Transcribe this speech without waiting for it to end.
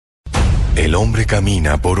El hombre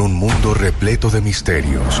camina por un mundo repleto de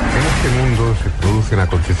misterios. En este mundo se producen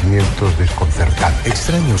acontecimientos desconcertantes.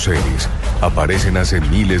 Extraños seres aparecen hace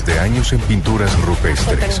miles de años en pinturas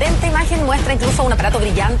rupestres. Sorprendente imagen muestra incluso un aparato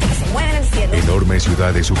brillante que se mueve en el cielo. Enormes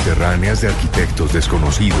ciudades subterráneas de arquitectos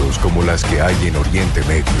desconocidos como las que hay en Oriente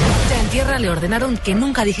Medio. Ya en tierra le ordenaron que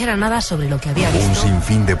nunca dijera nada sobre lo que había visto. Un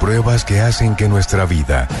sinfín de pruebas que hacen que nuestra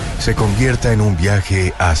vida se convierta en un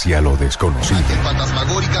viaje hacia lo desconocido.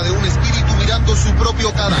 Fantasmagórica de un espíritu mirando su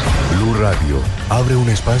propio cadáver. Blue Radio abre un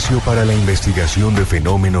espacio para la investigación de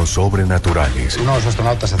fenómenos sobrenaturales. Uno de los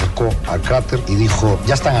astronautas se acercó al cráter y dijo,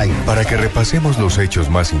 ya están ahí. Para que repasemos los hechos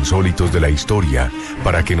más insólitos de la historia,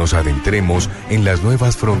 para que nos adentremos en las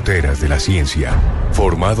nuevas fronteras de la ciencia.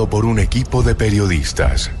 Formado por un equipo de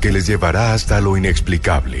periodistas que les llevará hasta lo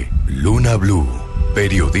inexplicable. Luna BLU,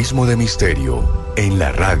 periodismo de misterio en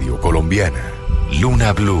la radio colombiana.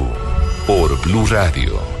 Luna BLU, por Blue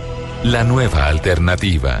Radio, la nueva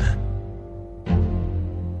alternativa.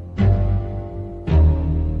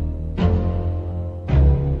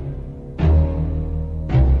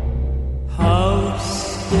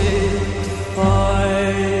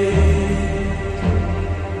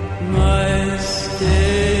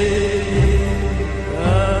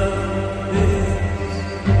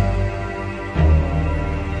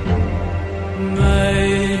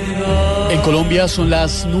 Colombia son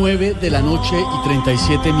las 9 de la noche y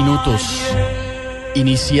 37 minutos.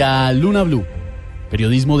 Inicia Luna BLU,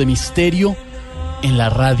 periodismo de misterio en la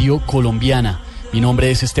radio colombiana. Mi nombre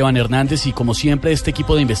es Esteban Hernández y como siempre este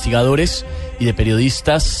equipo de investigadores y de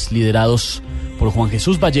periodistas liderados por Juan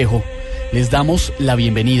Jesús Vallejo les damos la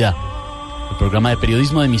bienvenida al programa de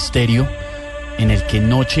periodismo de misterio en el que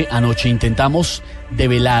noche a noche intentamos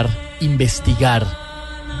develar, investigar,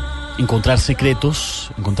 encontrar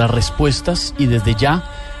secretos, encontrar respuestas y desde ya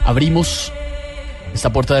abrimos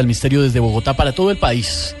esta puerta del misterio desde Bogotá para todo el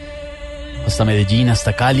país, hasta Medellín,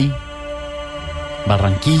 hasta Cali,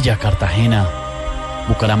 Barranquilla, Cartagena,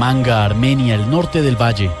 Bucaramanga, Armenia, el norte del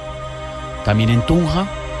Valle, también en Tunja,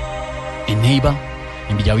 en Neiva,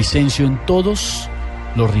 en Villavicencio, en todos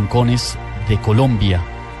los rincones de Colombia,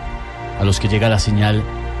 a los que llega la señal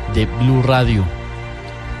de Blue Radio.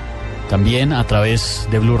 También a través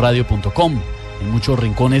de bluradio.com, en muchos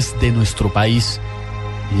rincones de nuestro país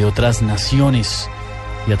y de otras naciones,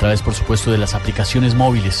 y a través, por supuesto, de las aplicaciones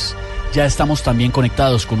móviles. Ya estamos también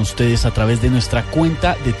conectados con ustedes a través de nuestra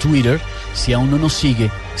cuenta de Twitter. Si aún no nos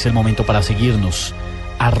sigue, es el momento para seguirnos.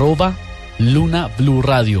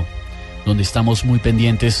 @LunaBluRadio, donde estamos muy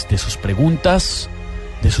pendientes de sus preguntas,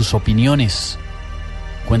 de sus opiniones.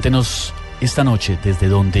 Cuéntenos esta noche desde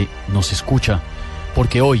donde nos escucha,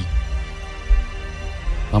 porque hoy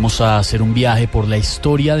vamos a hacer un viaje por la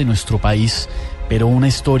historia de nuestro país, pero una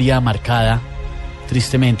historia marcada,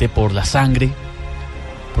 tristemente, por la sangre,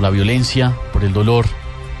 por la violencia, por el dolor,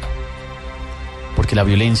 porque la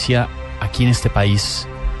violencia aquí en este país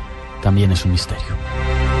también es un misterio.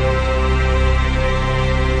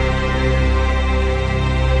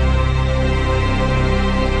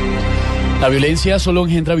 La violencia solo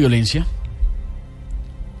engendra violencia,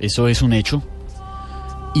 eso es un hecho,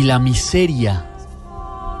 y la miseria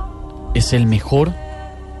es el mejor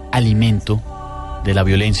alimento de la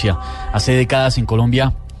violencia. Hace décadas en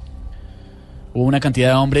Colombia hubo una cantidad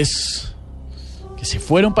de hombres que se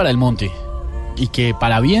fueron para el monte y que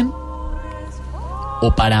para bien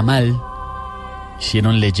o para mal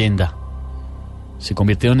hicieron leyenda. Se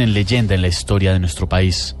convirtieron en leyenda en la historia de nuestro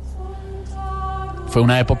país. Fue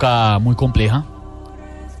una época muy compleja,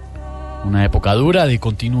 una época dura de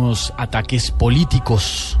continuos ataques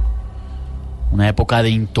políticos, una época de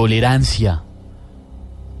intolerancia.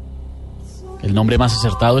 El nombre más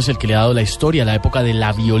acertado es el que le ha dado la historia, la época de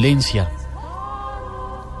la violencia.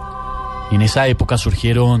 Y en esa época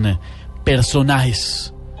surgieron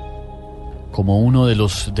personajes como uno de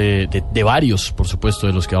los de varios, por supuesto,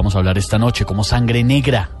 de los que vamos a hablar esta noche, como Sangre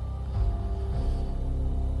Negra,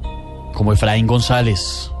 como Efraín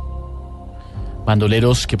González,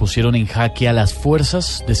 bandoleros que pusieron en jaque a las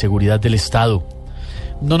fuerzas de seguridad del Estado.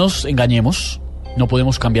 No nos engañemos, no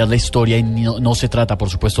podemos cambiar la historia y no se trata, por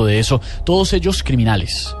supuesto, de eso. Todos ellos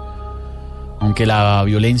criminales. Aunque la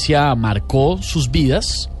violencia marcó sus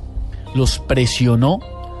vidas, los presionó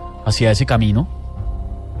hacia ese camino.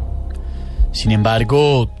 Sin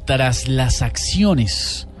embargo, tras las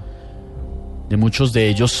acciones de muchos de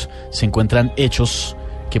ellos se encuentran hechos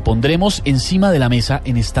que pondremos encima de la mesa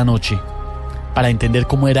en esta noche para entender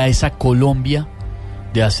cómo era esa Colombia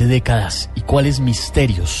de hace décadas y cuáles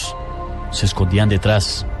misterios se escondían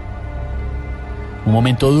detrás. Un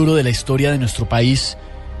momento duro de la historia de nuestro país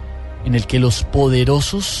en el que los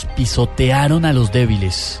poderosos pisotearon a los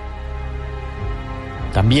débiles.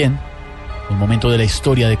 También un momento de la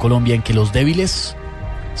historia de Colombia en que los débiles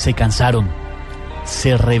se cansaron,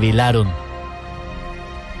 se rebelaron.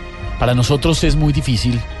 Para nosotros es muy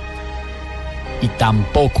difícil y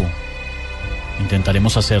tampoco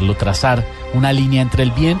intentaremos hacerlo, trazar una línea entre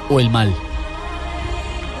el bien o el mal.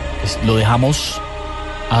 Lo dejamos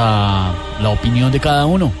a la opinión de cada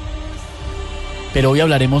uno. Pero hoy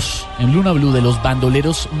hablaremos en Luna BLU de los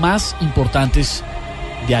bandoleros más importantes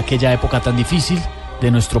de aquella época tan difícil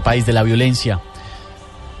de nuestro país, de la violencia.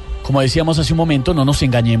 Como decíamos hace un momento, no nos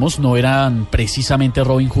engañemos, no eran precisamente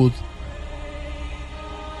Robin Hood,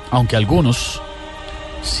 aunque algunos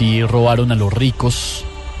sí robaron a los ricos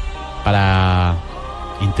para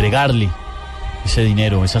entregarle ese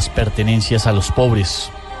dinero, esas pertenencias a los pobres.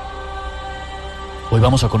 Hoy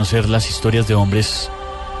vamos a conocer las historias de hombres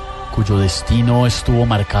cuyo destino estuvo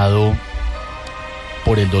marcado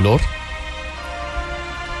por el dolor,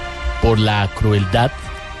 por la crueldad,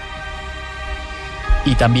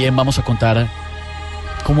 y también vamos a contar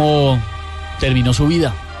cómo terminó su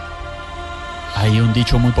vida. Hay un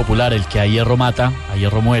dicho muy popular: el que a hierro mata, a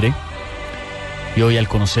hierro muere. Y hoy, al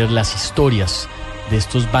conocer las historias de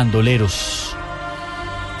estos bandoleros,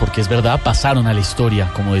 porque es verdad, pasaron a la historia,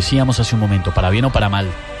 como decíamos hace un momento, para bien o para mal,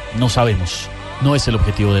 no sabemos, no es el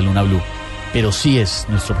objetivo de Luna BLU, pero sí es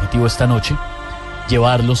nuestro objetivo esta noche,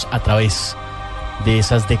 llevarlos a través de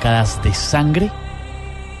esas décadas de sangre,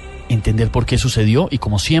 entender por qué sucedió, y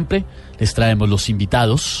como siempre les traemos los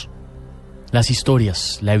invitados, las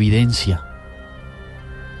historias, la evidencia.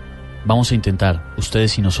 Vamos a intentar,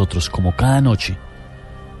 ustedes y nosotros, como cada noche,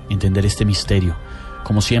 entender este misterio.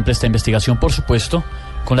 Como siempre, esta investigación, por supuesto,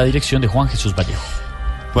 con la dirección de Juan Jesús Vallejo.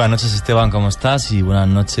 Buenas noches, Esteban, ¿cómo estás? Y buenas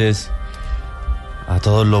noches a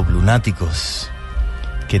todos los lunáticos.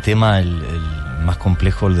 Qué tema el más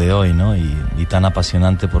complejo el de hoy, ¿no? Y tan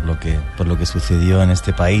apasionante por lo que sucedió en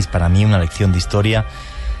este país. Para mí una lección de historia,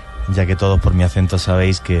 ya que todos por mi acento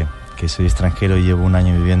sabéis que soy extranjero y llevo un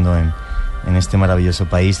año viviendo en este maravilloso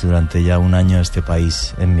país. Durante ya un año este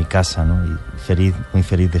país es mi casa, ¿no? Y muy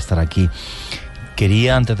feliz de estar aquí.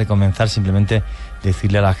 Quería, antes de comenzar, simplemente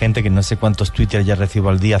decirle a la gente que no sé cuántos Twitter ya recibo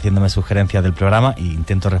al día haciéndome sugerencias del programa, e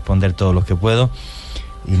intento responder todos los que puedo,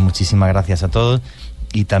 y muchísimas gracias a todos.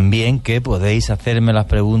 Y también que podéis hacerme las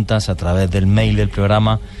preguntas a través del mail del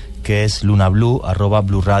programa, que es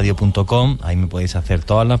lunablu@bluradio.com. Ahí me podéis hacer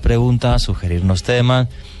todas las preguntas, sugerirnos temas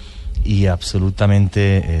y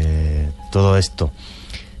absolutamente todo esto.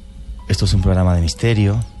 Esto es un programa de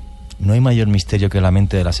misterio. No hay mayor misterio que la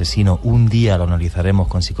mente del asesino. Un día lo analizaremos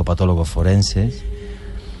con psicopatólogos forenses.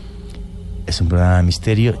 Es un programa de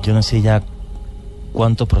misterio. Yo no sé ya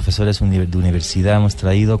cuántos profesores de universidad hemos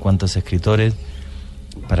traído, cuántos escritores,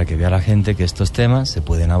 para que vea la gente que estos temas se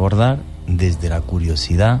pueden abordar desde la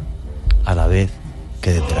curiosidad, a la vez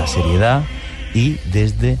que desde la seriedad y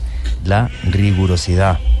desde la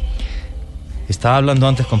rigurosidad. Estaba hablando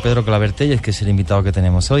antes con Pedro Clavertelles, que es el invitado que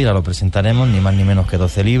tenemos hoy. Ahora lo presentaremos, ni más ni menos que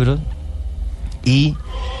 12 libros y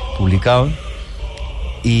publicados.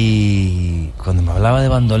 Y cuando me hablaba de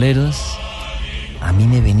bandoleros, a mí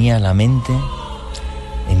me venía a la mente,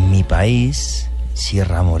 en mi país,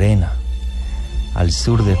 Sierra Morena, al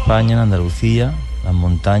sur de España, en Andalucía, las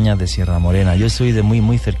montañas de Sierra Morena. Yo soy de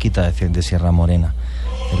muy cerquita de Sierra Morena,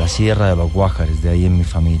 de la Sierra de los Guájares, de ahí en mi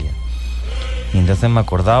familia. Y entonces me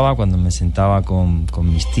acordaba cuando me sentaba con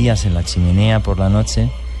mis tías en la chimenea por la noche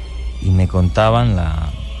y me contaban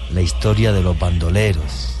la historia de los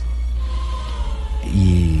bandoleros.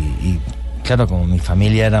 Y claro, como mi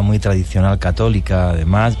familia era muy tradicional católica,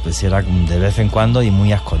 además, pues era de vez en cuando y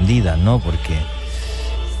muy a escondidas, ¿no?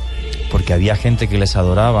 Porque había gente que les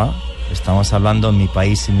adoraba. Estamos hablando en mi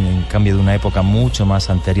país, en cambio, de una época mucho más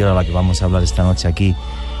anterior a la que vamos a hablar esta noche aquí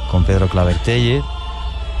con Pedro Clavertelles.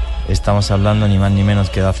 Estamos hablando ni más ni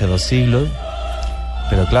menos que de hace 2 siglos.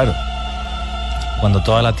 Pero claro, cuando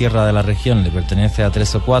toda la tierra de la región le pertenece a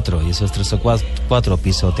 3 o 4 y esos 3 o 4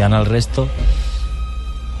 pisotean al resto,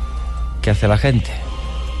 ¿qué hace la gente?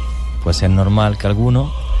 Pues es normal que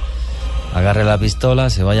alguno agarre la pistola,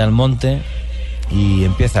 se vaya al monte y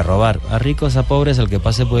empiece a robar a ricos, a pobres, el que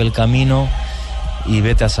pase por el camino, y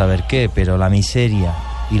vete a saber qué. Pero la miseria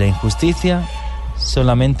y la injusticia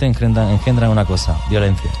solamente engendran una cosa: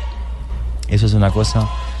 violencia. Eso es una cosa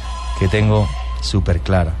que tengo súper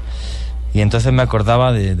clara. Y entonces me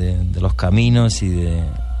acordaba de los caminos y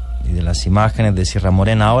de las imágenes de Sierra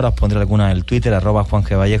Morena. Ahora os pondré algunas en el Twitter,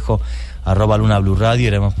 @JuanGVallejo, @Luna BLU Radio.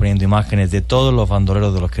 Iremos poniendo imágenes de todos los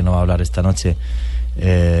bandoleros de los que nos va a hablar esta noche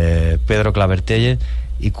Pedro Clavertelles.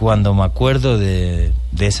 Y cuando me acuerdo de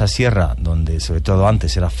esa sierra, donde sobre todo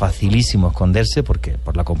antes era facilísimo esconderse, porque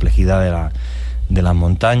por la complejidad de las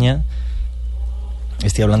montañas,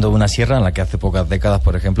 estoy hablando de una sierra en la que hace pocas décadas,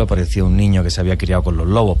 por ejemplo, apareció un niño que se había criado con los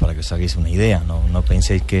lobos, para que os hagáis una idea. No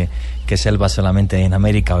penséis que selva solamente en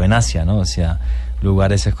América o en Asia, ¿no? O sea,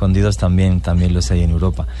 lugares escondidos también los hay en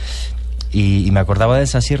Europa. Y me acordaba de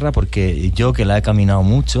esa sierra porque yo, que la he caminado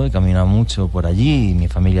mucho por allí, y mi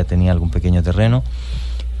familia tenía algún pequeño terreno,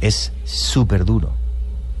 es súper duro,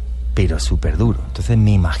 pero súper duro. Entonces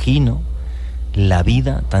me imagino la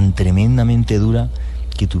vida tan tremendamente dura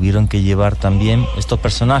que tuvieron que llevar también estos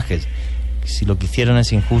personajes. Si lo que hicieron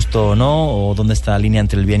es injusto o no, o dónde está la línea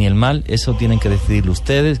entre el bien y el mal, eso tienen que decidirlo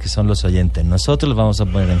ustedes, que son los oyentes. Nosotros les vamos a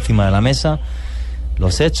poner encima de la mesa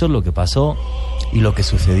los hechos, lo que pasó y lo que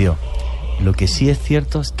sucedió. Lo que sí es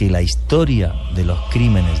cierto es que la historia de los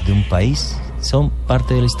crímenes de un país son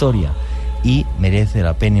parte de la historia y merece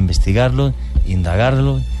la pena investigarlos,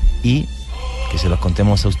 indagarlos y que se los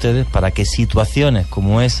contemos a ustedes para que situaciones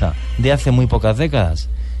como esa de hace muy pocas décadas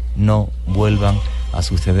no vuelvan a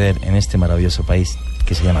suceder en este maravilloso país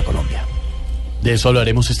que se llama Colombia. De eso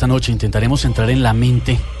hablaremos esta noche. Intentaremos entrar en la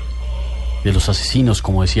mente de los asesinos,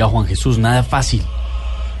 como decía Juan Jesús, nada fácil.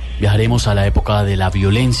 Viajaremos a la época de la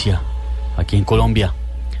violencia aquí en Colombia,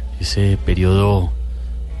 ese periodo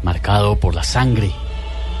marcado por la sangre.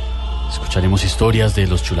 Escucharemos historias de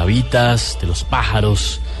los chulavitas, de los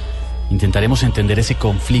pájaros. Intentaremos entender ese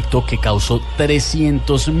conflicto que causó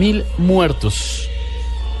 300.000 muertos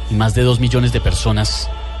y más de 2 millones de personas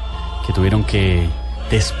que tuvieron que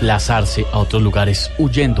desplazarse a otros lugares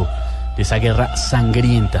huyendo de esa guerra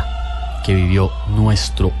sangrienta que vivió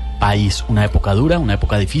nuestro país. Una época dura, una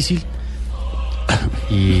época difícil,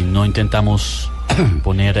 y no intentamos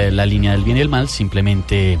poner la línea del bien y el mal,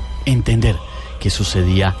 simplemente entender qué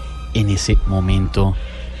sucedía en ese momento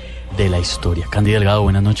de la historia. Candy Delgado,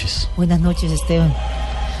 buenas noches. Buenas noches, Esteban.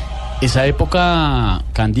 Esa época,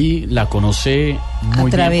 Candy la conoce muy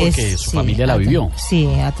bien porque su familia la vivió. Sí,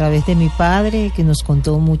 a través de mi padre, que nos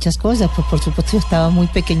contó muchas cosas. Pues por supuesto yo estaba muy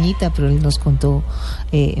pequeñita, pero él nos contó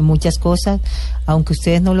muchas cosas. Aunque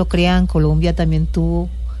ustedes no lo crean, Colombia también tuvo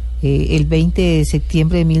el 20 de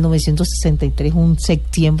septiembre de 1963 un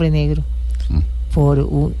septiembre negro.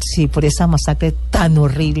 Por esa masacre tan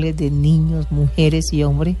horrible de niños, mujeres y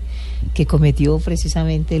hombres que cometió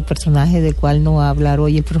precisamente el personaje del cual nos va a hablar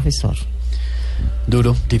hoy el profesor.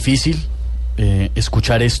 Duro, difícil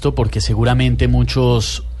escuchar esto, porque seguramente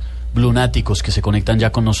muchos blunáticos que se conectan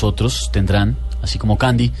ya con nosotros tendrán, así como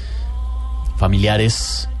Candy,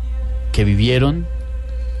 familiares que vivieron,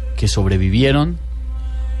 que sobrevivieron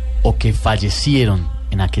o que fallecieron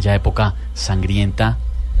en aquella época sangrienta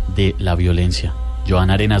de la violencia.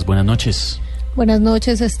 Joana Arenas, buenas noches. Buenas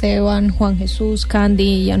noches, Esteban, Juan Jesús, Candy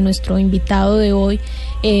y a nuestro invitado de hoy.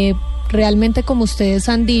 Realmente, como ustedes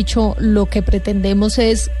han dicho, lo que pretendemos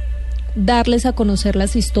es darles a conocer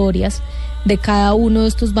las historias de cada uno de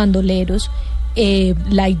estos bandoleros.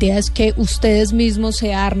 La idea es que ustedes mismos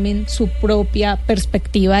se armen su propia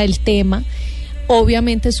perspectiva del tema.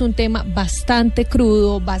 Obviamente es un tema bastante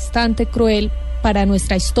crudo, bastante cruel para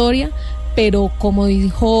nuestra historia, pero como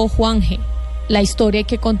dijo Juanje, la historia hay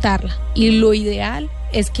que contarla, y lo ideal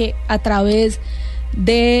es que a través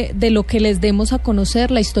de lo que les demos a conocer,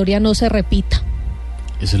 la historia no se repita.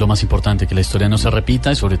 Eso es lo más importante, que la historia no se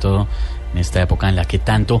repita, y sobre todo en esta época en la que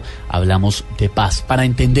tanto hablamos de paz. Para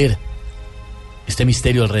entender este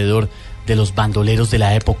misterio alrededor de los bandoleros de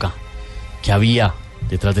la época que había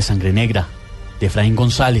detrás de Sangre Negra, de Efraín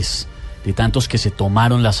González, de tantos que se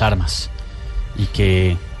tomaron las armas y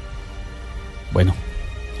que, bueno,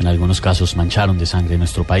 en algunos casos mancharon de sangre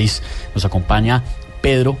nuestro país, nos acompaña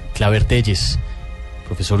Pedro Claver Telles,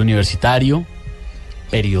 profesor universitario,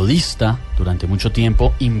 periodista durante mucho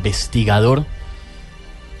tiempo, investigador,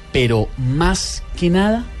 pero más que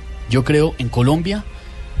nada, yo creo, en Colombia,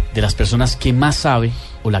 de las personas que más sabe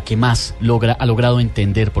o la que más ha logrado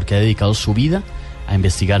entender, porque ha dedicado su vida a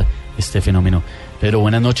investigar este fenómeno. Pedro,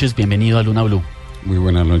 buenas noches, bienvenido a Luna BLU. Muy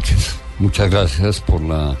buenas noches, muchas gracias por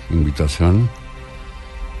la invitación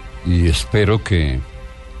y espero que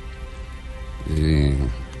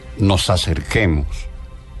nos acerquemos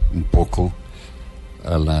un poco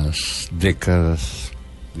a las décadas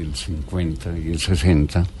del 50 y el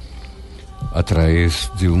 60 a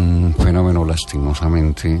través de un fenómeno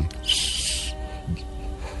lastimosamente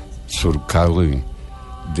surcado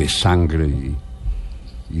de sangre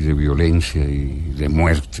y de violencia y de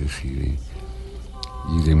muertes y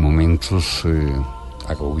de momentos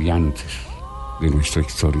agobiantes de nuestra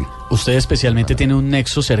historia. Usted especialmente tiene un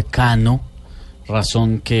nexo cercano,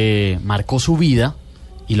 razón que marcó su vida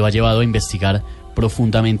y lo ha llevado a investigar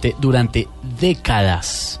profundamente durante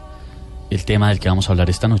décadas el tema del que vamos a hablar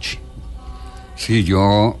esta noche. Sí,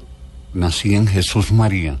 yo nací en Jesús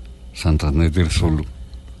María, Santander del Sur,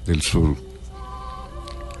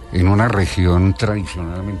 en una región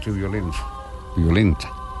tradicionalmente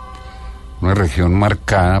violenta, una región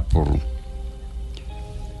marcada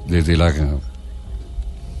desde la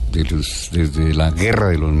guerra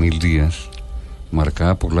de los 1000 días,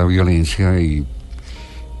 marcada por la violencia y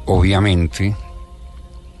obviamente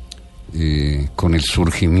con el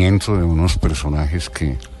surgimiento de unos personajes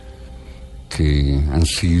que han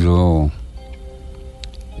sido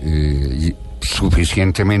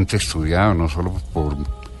suficientemente estudiados, no solo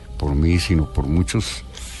por mí, sino por muchos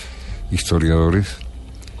historiadores,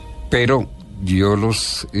 pero yo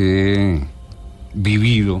los he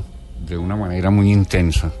vivido de una manera muy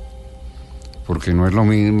intensa, porque no es lo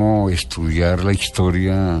mismo estudiar la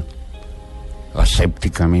historia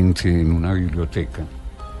asépticamente en una biblioteca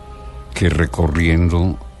que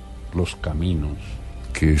recorriendo los caminos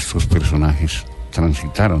que estos personajes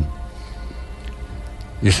transitaron.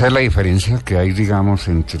 Esa es la diferencia que hay, digamos,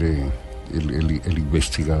 entre el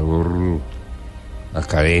investigador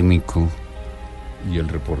académico y el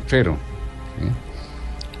reportero,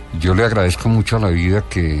 ¿sí? Yo le agradezco mucho a la vida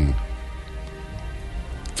que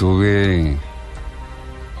tuve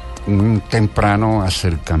un temprano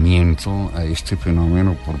acercamiento a este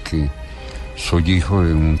fenómeno, porque soy hijo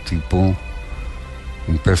de un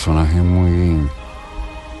personaje muy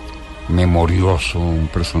memorioso, un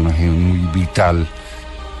personaje muy vital,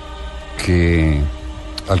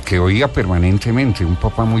 al que oía permanentemente, un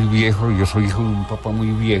papá muy viejo. Yo soy hijo de un papá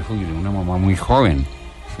muy viejo y de una mamá muy joven,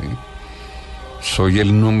 ¿sí? Soy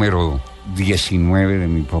el número 19 de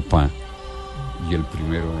mi papá y el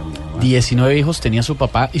primero de mi mamá. 19 hijos tenía su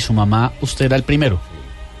papá y su mamá, usted era el primero.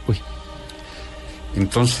 Sí. Uy.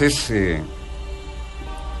 Entonces,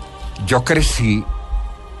 yo crecí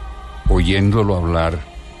oyéndolo hablar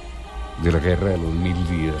de la guerra de los 1000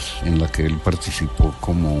 días, en la que él participó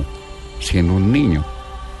como siendo un niño,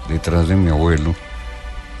 detrás de mi abuelo,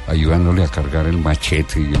 ayudándole a cargar el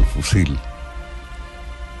machete y el fusil.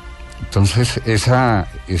 Entonces,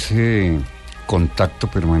 ese contacto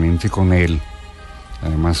permanente con él,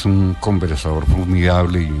 además un conversador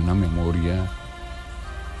formidable y una memoria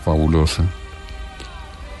fabulosa,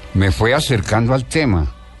 me fue acercando al tema.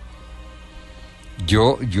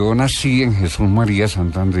 Yo nací en Jesús María,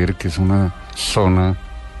 Santander, que es una zona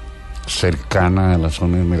cercana a la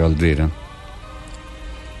zona esmeraldera,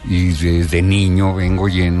 y desde niño vengo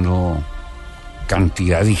oyendo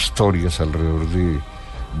cantidad de historias alrededor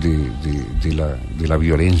de la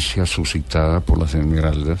violencia suscitada por las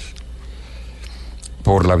esmeraldas,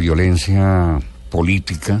 por la violencia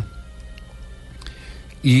política,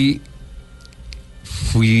 y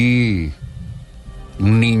fui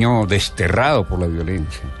un niño desterrado por la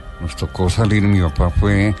violencia. Nos tocó salir, mi papá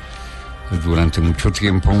fue durante mucho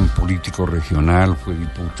tiempo un político regional, fue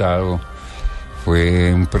diputado,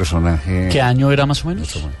 fue un personaje... ¿Qué año era más o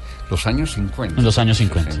menos? Los años 50. En los años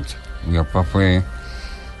 50. 60. Mi papá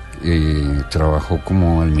trabajó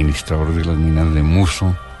como administrador de las minas de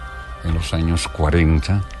Muso en los años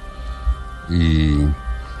 40, y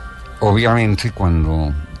obviamente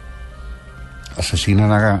cuando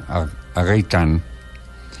asesinan a Gaitán,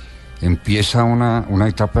 empieza una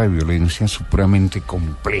etapa de violencia supremamente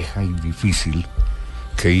compleja y difícil,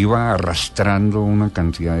 que iba arrastrando una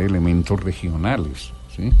cantidad de elementos regionales,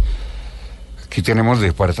 ¿sí? Aquí tenemos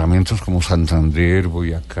departamentos como Santander,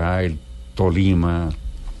 Boyacá, el Tolima,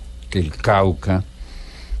 el Cauca,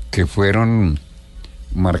 que fueron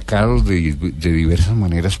marcados de diversas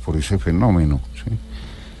maneras por ese fenómeno, ¿sí?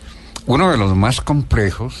 Uno de los más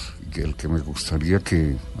complejos, el que me gustaría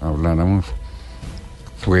que habláramos,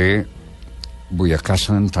 fue Boyacá,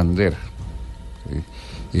 Santander,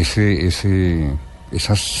 ¿sí?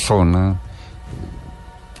 Esa zona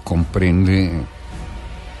comprende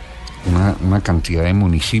una cantidad de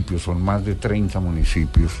municipios, son más de 30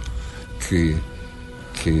 municipios que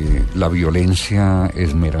la violencia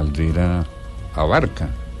esmeraldera abarca,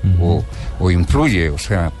 o influye. O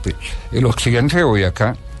sea, el occidente de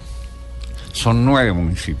Boyacá son 9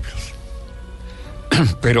 municipios,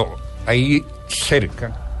 pero ahí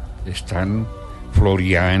cerca están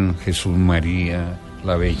Florián, Jesús María,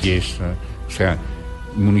 La Belleza, o sea,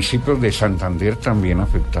 municipios de Santander también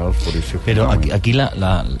afectados por ese fenómeno. Pero aquí le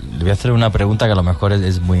voy a hacer una pregunta que a lo mejor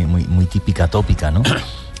es muy típica, tópica, ¿no?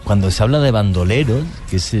 Cuando se habla de bandoleros,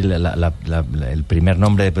 que es el primer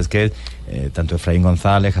nombre, pues que es tanto Efraín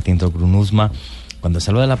González, Jacinto Crunuzma, cuando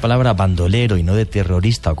se habla de la palabra bandolero y no de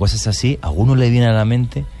terrorista o cosas así, a uno le viene a la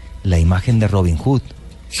mente la imagen de Robin Hood,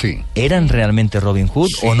 Sí. ¿Eran realmente Robin Hood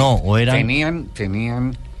o no? ¿O eran...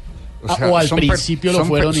 Tenían o al principio lo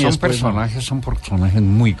fueron y después son personajes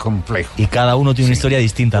muy complejos. Y cada uno tiene una historia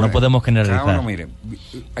distinta, no podemos generalizar. Cada uno, mire,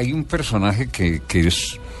 hay un personaje que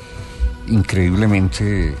es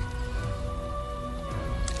increíblemente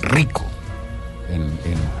rico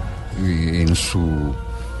en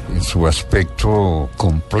su aspecto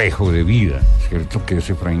complejo de vida, ¿cierto? Que es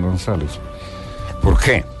Efraín González. ¿Por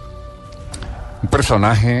qué? Un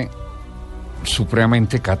personaje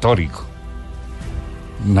supremamente católico,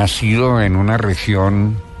 nacido en una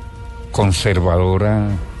región conservadora,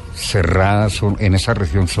 cerrada. En esa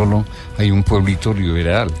región solo hay un pueblito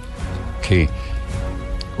liberal, que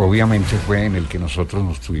obviamente fue en el que nosotros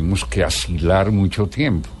nos tuvimos que asilar mucho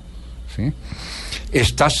tiempo, ¿sí?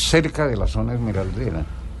 Está cerca de la zona esmeraldera,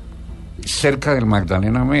 cerca del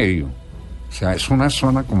Magdalena Medio. O sea, es una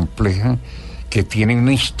zona compleja que tiene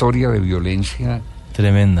una historia de violencia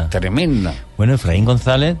tremenda. Bueno, Efraín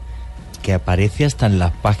González, que aparece hasta en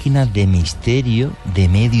las páginas de misterio de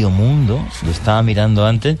Medio Mundo, lo estaba mirando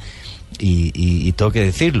antes y tengo que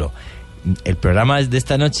decirlo. El programa de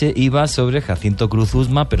esta noche iba sobre Jacinto Cruz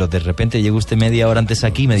Usma, pero de repente llega usted media hora antes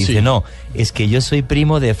aquí y me dice, no, es que yo soy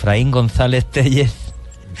primo de Efraín González Tellez,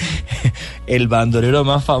 el bandolero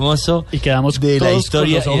más famoso y quedamos de la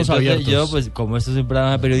historia. Con los ojos abiertos. Yo, pues como esto es un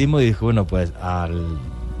programa de periodismo, dije, bueno, pues a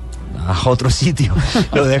otro sitio,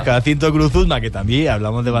 lo de Jacinto Cruz Usma, que también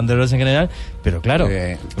hablamos de bandoleros en general, pero claro,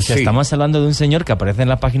 estamos hablando de un señor que aparece en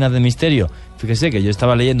las páginas de misterio. Fíjese que yo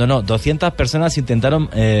estaba leyendo, 200 personas intentaron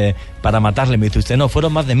para matarle, me dice usted, no,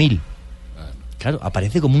 fueron más de 1000. Claro,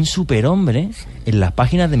 aparece como un superhombre en las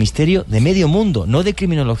páginas de misterio de Medio Mundo, no de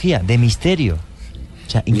criminología, de misterio. O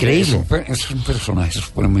sea, increíble. Es un personaje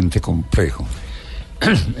supremamente complejo.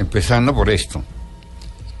 Empezando por esto.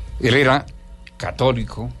 Él era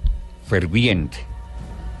católico, ferviente,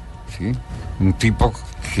 ¿sí? Un tipo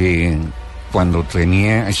que cuando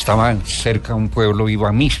estaba cerca de un pueblo iba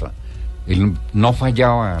a misa. Él no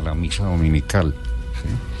fallaba a la misa dominical,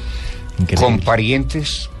 ¿sí? Con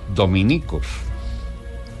parientes dominicos.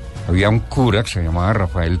 Había un cura que se llamaba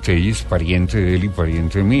Rafael Tellez, pariente de él y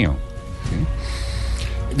pariente mío, ¿sí?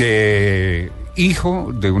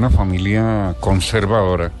 Hijo de una familia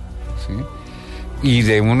conservadora, ¿sí? Y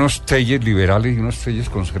de unos Tellez liberales y unos Tellez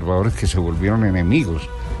conservadores que se volvieron enemigos.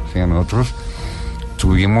 O sea, nosotros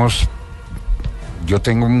yo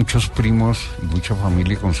tengo muchos primos y mucha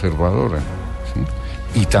familia conservadora,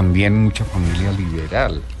 ¿sí? Y también mucha familia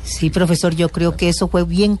liberal. Sí, profesor, yo creo que eso fue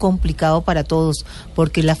bien complicado para todos,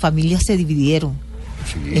 porque las familias se dividieron.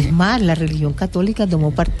 Sí. Es más, la religión católica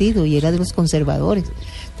tomó partido y era de los conservadores.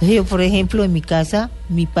 Entonces yo, por ejemplo, en mi casa,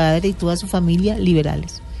 mi padre y toda su familia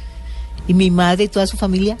liberales. Y mi madre y toda su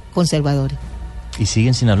familia conservadores. Y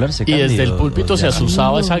siguen sin hablarse. Y desde el púlpito se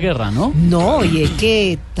asusaba esa guerra, ¿no? No, y es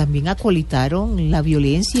que también acolitaron la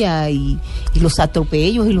violencia y los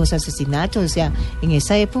atropellos y los asesinatos. O sea, en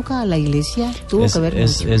esa época la iglesia tuvo que ver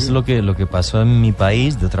mucho. Es lo que pasó en mi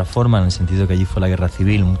país, de otra forma, en el sentido que allí fue la guerra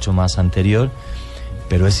civil mucho más anterior,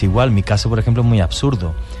 pero es igual. Mi caso, por ejemplo, es muy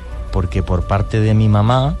absurdo, porque por parte de mi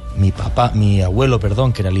mamá, mi abuelo,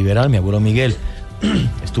 que era liberal, mi abuelo Miguel,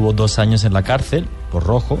 estuvo 2 años en la cárcel por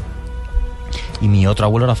rojo, y mi otro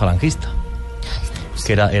abuelo era falangista,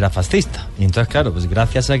 que era fascista. Y entonces, claro, pues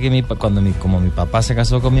gracias a que como mi papá se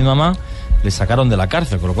casó con mi mamá, le sacaron de la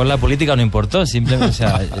cárcel, con lo cual la política no importó, simplemente, o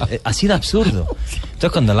sea, así de absurdo.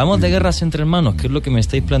 Entonces, cuando hablamos de guerras entre hermanos, que es lo que me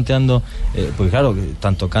estáis planteando, pues claro,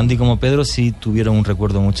 tanto Candy como Pedro sí tuvieron un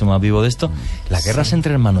recuerdo mucho más vivo de esto. Las guerras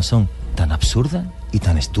entre hermanos son tan absurdas y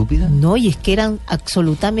tan estúpidas. No, y es que eran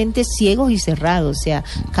absolutamente ciegos y cerrados, o sea,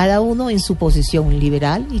 cada uno en su posición,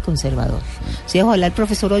 liberal y conservador. O sea, ojalá el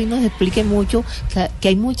profesor hoy nos explique mucho que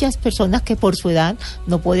hay muchas personas que por su edad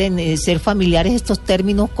no pueden ser familiares estos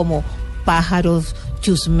términos como pájaros,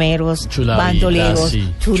 chusmeros, bandoleros,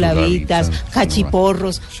 sí, chulavitas,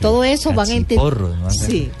 cachiporros, sí. Todo eso van a entender.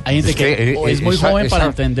 Sí. Hay gente que es muy joven para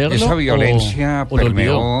entenderlo. Esa violencia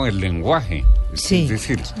permeó el lenguaje. Sí. Es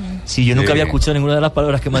decir, si yo nunca había escuchado ninguna de las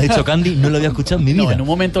palabras que me ha dicho Candy, no lo había escuchado en mi vida. No, en un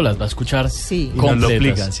momento las va a escuchar sí. Y nos lo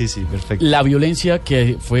explican. Sí, perfecto. La violencia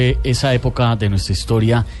que fue esa época de nuestra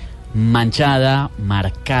historia manchada,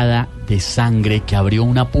 marcada de sangre, que abrió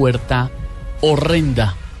una puerta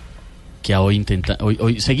horrenda que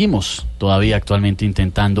hoy seguimos todavía actualmente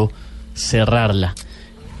intentando cerrarla.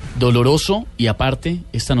 Doloroso, y aparte,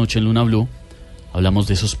 esta noche en Luna Blue hablamos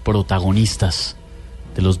de esos protagonistas,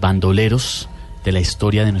 de los bandoleros de la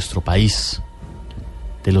historia de nuestro país,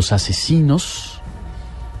 de los asesinos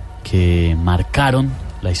que marcaron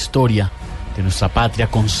la historia de nuestra patria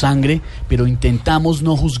con sangre, pero intentamos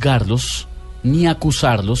no juzgarlos ni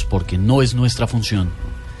acusarlos, porque no es nuestra función,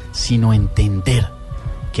 sino entender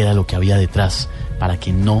qué era lo que había detrás para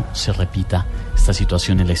que no se repita esta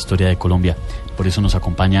situación en la historia de Colombia. Por eso nos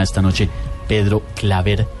acompaña esta noche Pedro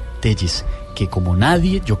Claver Telles, que como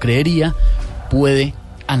nadie, yo creería, puede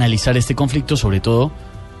analizar este conflicto, sobre todo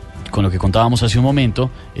con lo que contábamos hace un momento,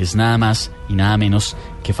 es nada más y nada menos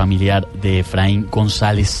que familiar de Efraín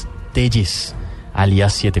González Telles,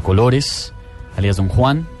 alias Siete Colores, alias Don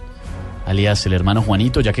Juan, alias el hermano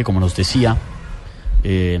Juanito, ya que, como nos decía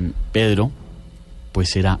Pedro,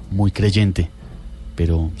 pues era muy creyente,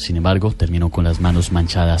 pero sin embargo terminó con las manos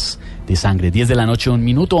manchadas de sangre. 10 de la noche, 1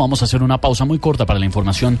 minuto. Vamos a hacer una pausa muy corta para la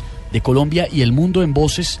información de Colombia y el mundo en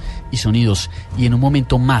voces y sonidos, y en un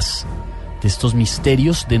momento más de estos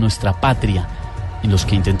misterios de nuestra patria, en los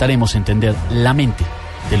que intentaremos entender la mente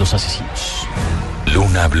de los asesinos.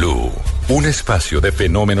 Luna BLU, un espacio de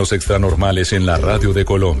fenómenos extranormales en la radio de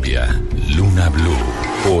Colombia. Luna BLU,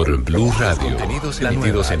 por Blue Radio. Los contenidos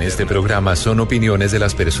emitidos en este programa son opiniones de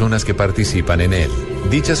las personas que participan en él.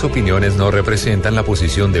 Dichas opiniones no representan la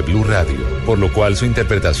posición de Blue Radio, por lo cual su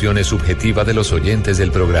interpretación es subjetiva de los oyentes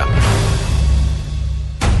del programa.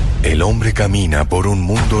 El hombre camina por un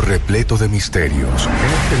mundo repleto de misterios.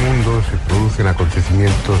 En este mundo se producen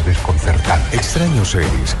acontecimientos desconcertantes. Extraños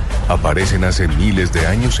seres aparecen hace miles de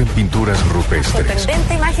años en pinturas rupestres.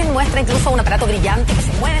 Sorprendente imagen muestra incluso un aparato brillante que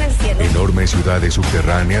se mueve en el cielo. Enormes ciudades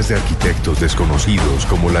subterráneas de arquitectos desconocidos,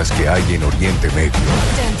 como las que hay en Oriente Medio.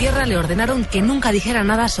 En tierra le ordenaron que nunca dijera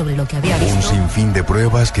nada sobre lo que había visto. Un sinfín de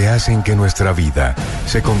pruebas que hacen que nuestra vida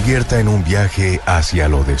se convierta en un viaje hacia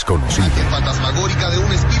lo desconocido. Fantasmagórica de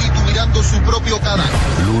un espíritu mirando su propio cadáver.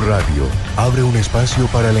 Blue Radio abre un espacio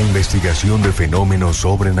para la investigación de fenómenos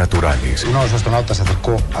sobrenaturales. Uno de los astronautas se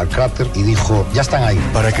acercó al cráter y dijo: ya están ahí.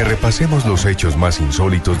 Para que repasemos los hechos más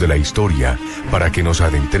insólitos de la historia, para que nos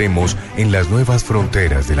adentremos en las nuevas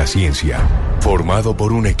fronteras de la ciencia. Formado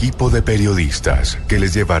por un equipo de periodistas que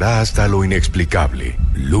les llevará hasta lo inexplicable.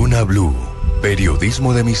 Luna BLU,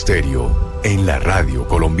 periodismo de misterio en la radio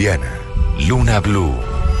colombiana. Luna BLU,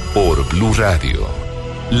 por Blue Radio,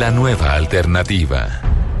 la nueva alternativa.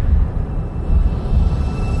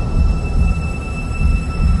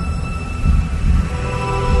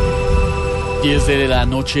 Diez de la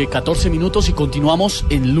noche, 14 minutos, y continuamos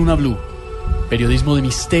en Luna BLU, periodismo de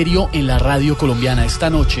misterio en la radio colombiana. Esta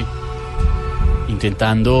noche,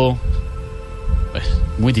 intentando,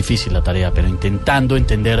 muy difícil la tarea, pero intentando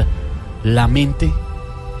entender la mente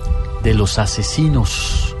de los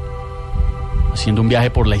asesinos, haciendo un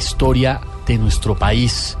viaje por la historia de nuestro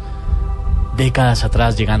país, décadas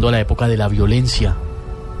atrás, llegando a la época de la violencia,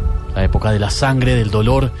 la época de la sangre, del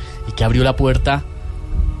dolor, y que abrió la puerta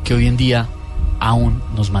que hoy en día aún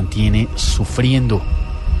nos mantiene sufriendo.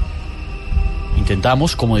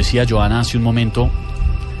 Intentamos, como decía Joana hace un momento,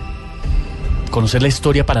 conocer la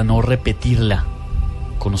historia para no repetirla,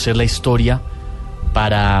 conocer la historia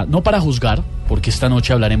para, no para juzgar, porque esta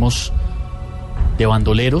noche hablaremos de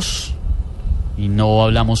bandoleros y no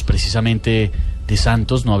hablamos precisamente de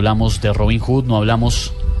santos, no hablamos de Robin Hood, no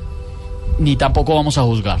hablamos, ni tampoco vamos a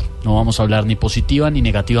juzgar, no vamos a hablar ni positiva ni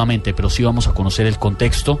negativamente, pero sí vamos a conocer el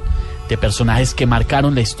contexto de personajes que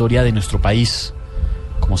marcaron la historia de nuestro país,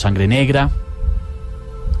 como Sangre Negra,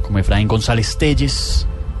 como Efraín González Telles,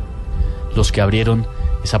 los que abrieron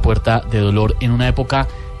esa puerta de dolor en una época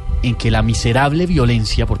en que la miserable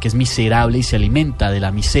violencia, porque es miserable y se alimenta de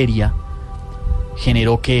la miseria,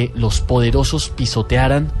 generó que los poderosos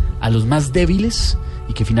pisotearan a los más débiles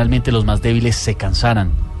y que finalmente los más débiles se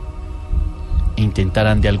cansaran e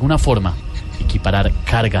intentaran de alguna forma equiparar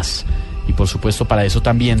cargas. Y por supuesto, para eso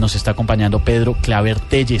también nos está acompañando Pedro Claver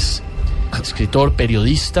Telles, escritor,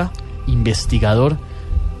 periodista, investigador,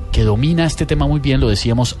 que domina este tema muy bien, lo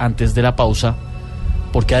decíamos antes de la pausa,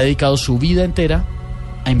 porque ha dedicado su vida entera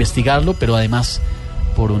a investigarlo, pero además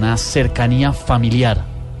por una cercanía familiar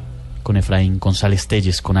con Efraín González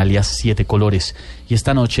Telles, con alias Siete Colores. Y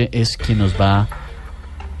esta noche es quien nos va a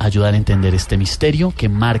ayudar a entender este misterio que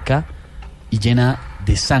marca y llena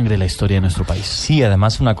de sangre la historia de nuestro país. Sí,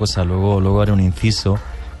 además una cosa, luego haré un inciso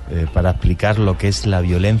para explicar lo que es la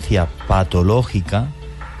violencia patológica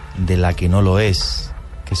de la que no lo es,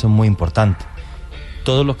 que eso es muy importante.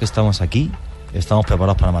 Todos los que estamos aquí estamos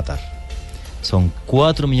preparados para matar. Son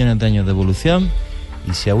 4 millones de años de evolución,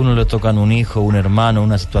 y si a uno le tocan un hijo, un hermano,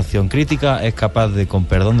 una situación crítica, es capaz de, con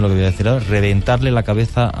perdón de lo que voy a decir ahora, reventarle la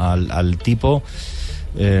cabeza al tipo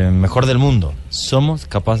mejor del mundo. Somos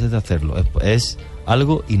capaces de hacerlo. Es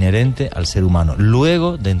algo inherente al ser humano.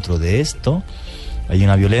 Luego, dentro de esto, hay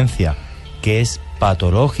una violencia que es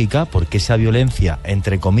patológica, porque esa violencia,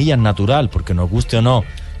 entre comillas, natural, porque nos guste o no,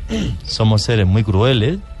 somos seres muy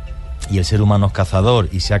crueles y el ser humano es cazador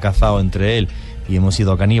y se ha cazado entre él y hemos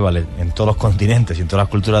sido caníbales en todos los continentes y en todas las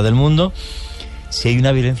culturas del mundo, si hay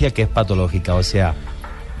una violencia que es patológica, o sea,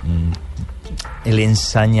 el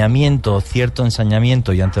ensañamiento, cierto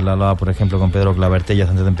ensañamiento, y antes lo hablaba por ejemplo con Pedro Clavertellas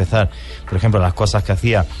antes de empezar, por ejemplo las cosas que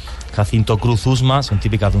hacía Jacinto Cruz Usma son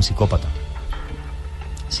típicas de un psicópata.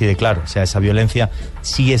 Sí, de claro, o sea, esa violencia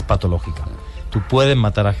sí es patológica. Tú puedes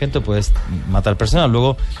matar a gente, puedes matar personas.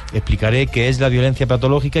 Luego explicaré qué es la violencia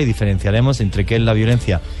patológica y diferenciaremos entre qué es la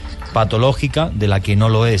violencia patológica de la que no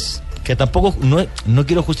lo es. Que tampoco, no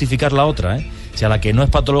quiero justificar la otra, O sea, la que no es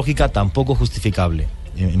patológica tampoco es justificable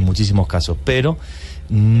en muchísimos casos, pero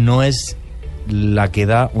no es la que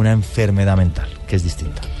da una enfermedad mental, que es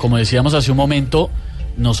distinta. Como decíamos hace un momento,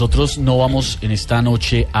 nosotros no vamos en esta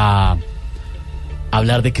noche a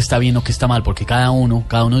hablar de qué está bien o qué está mal, porque cada uno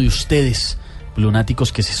de ustedes,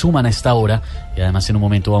 lunáticos que se suman a esta hora, y además en un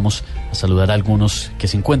momento vamos a saludar a algunos que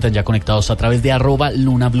se encuentran ya conectados a través de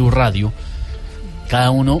 @Luna BLU Radio,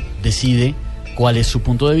 cada uno decide cuál es su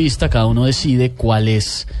punto de vista, cada uno decide cuál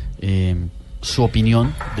es su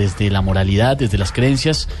opinión desde la moralidad, desde las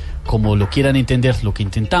creencias, como lo quieran entender. Lo que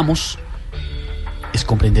intentamos es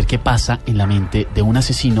comprender qué pasa en la mente de un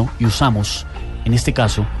asesino y usamos, en este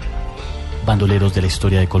caso, bandoleros de la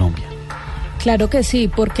historia de Colombia. Claro que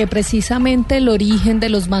sí, porque precisamente el origen de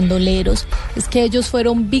los bandoleros es que ellos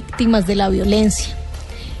fueron víctimas de la violencia.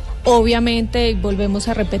 Obviamente, y volvemos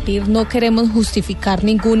a repetir, no queremos justificar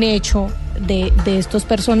ningún hecho de estos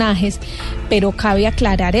personajes, pero cabe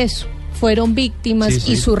aclarar eso. Fueron víctimas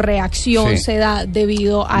y su reacción se da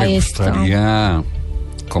debido a esto. Me gustaría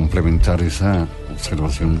complementar esa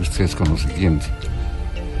observación de ustedes con lo siguiente.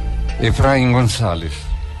 Efraín González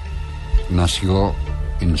nació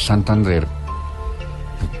en Santander,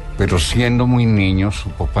 pero siendo muy niño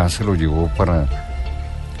su papá se lo llevó para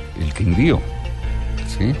el Quindío,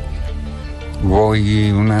 ¿sí? Hubo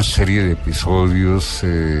ahí una serie de episodios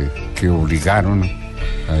que obligaron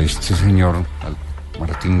a este señor, al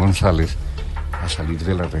Martín González, a salir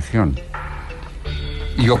de la región.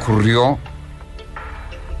 Y ocurrió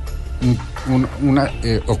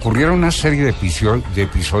ocurrieron una serie de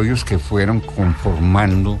episodios que fueron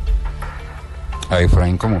conformando a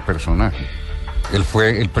Efraín como personaje.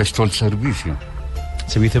 Él prestó el servicio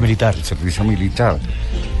militar. El servicio militar.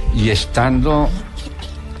 Y siendo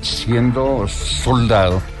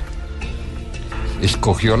soldado,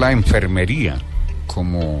 escogió la enfermería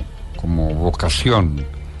como vocación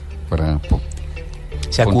para... O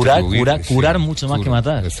sea, curar mucho más que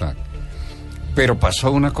matar. Exacto. Pero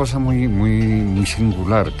pasó una cosa muy, muy, muy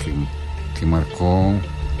singular que marcó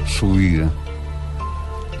su vida,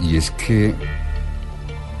 y es que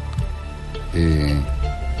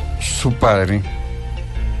su padre,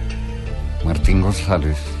 Martín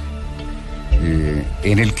González,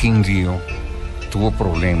 en el Quindío tuvo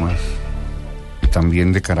problemas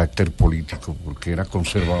también de carácter político, porque era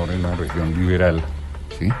conservador en la región liberal,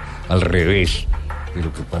 ¿sí? Al revés de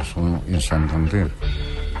lo que pasó en Santander,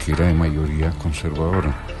 que era de mayoría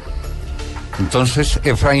conservadora. Entonces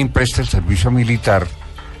Efraín presta el servicio militar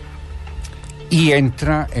y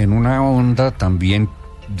entra en una onda también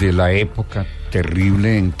de la época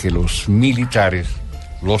terrible en que los militares,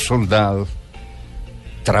 los soldados,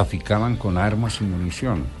 traficaban con armas y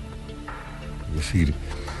munición. Es decir,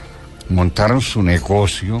 montaron su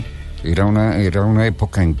negocio. Era una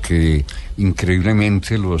época en que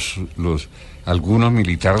increíblemente algunos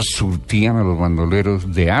militares surtían a los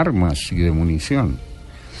bandoleros de armas y de munición.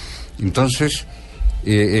 Entonces,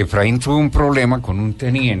 Efraín tuvo un problema con un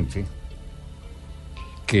teniente,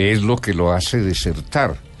 que es lo que lo hace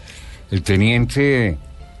desertar. El teniente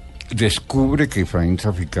descubre que Efraín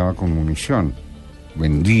traficaba con munición,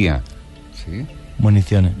 vendía, ¿sí?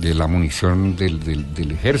 Municiones. De la munición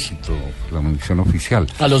del ejército, la munición oficial.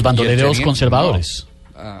 A los bandoleros conservadores.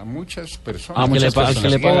 No, a muchas personas. A muchas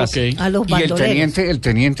personas. Okay. A los bandoleros. Y el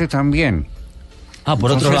teniente también.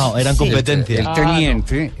 Por otro lado, eran competencia.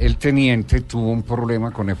 El teniente tuvo un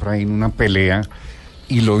problema con Efraín, una pelea,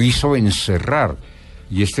 y lo hizo encerrar.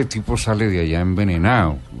 Y este tipo sale de allá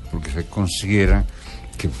envenenado, porque se considera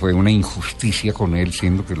que fue una injusticia con él,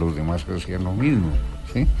 siendo que los demás hacían lo mismo,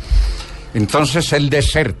 ¿sí? Entonces él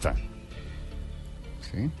deserta,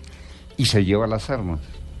 ¿sí? Y se lleva las armas.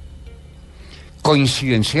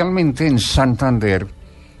 Coincidencialmente en Santander,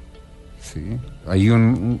 ¿sí? Hay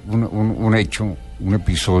un hecho, un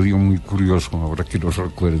episodio muy curioso, ahora que lo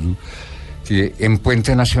recuerdo, que en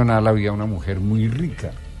Puente Nacional había una mujer muy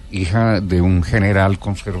rica, hija de un general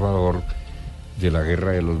conservador de la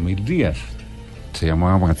Guerra de los 1000 días. Se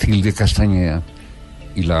llamaba Matilde Castañeda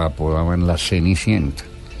y la apodaban la Cenicienta.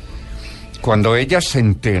 Cuando ella se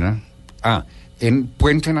entera, en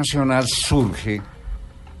Puente Nacional surge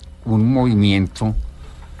un movimiento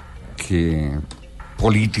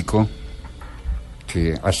político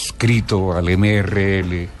que adscrito al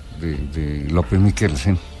MRL de López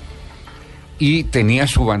Miquelsen, y tenía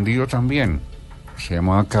su bandido también, se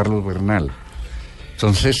llamaba Carlos Bernal.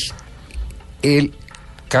 Entonces,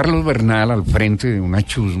 Carlos Bernal, al frente de una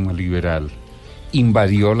chusma liberal,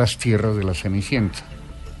 invadió las tierras de la Cenicienta,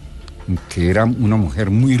 que era una mujer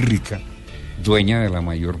muy rica, dueña de la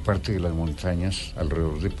mayor parte de las montañas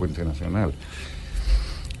alrededor de Puente Nacional.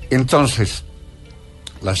 Entonces,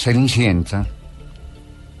 la Cenicienta,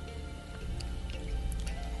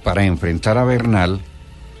 para enfrentar a Bernal,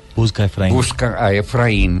 busca a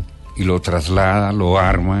Efraín y lo traslada, lo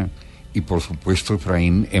arma, y por supuesto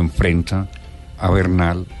Efraín enfrenta a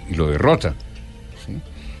Bernal y lo derrota, ¿sí?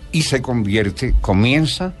 Y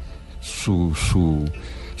comienza su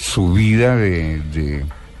vida de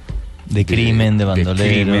crimen, de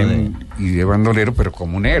bandolero. Y de bandolero, pero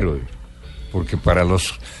como un héroe, porque para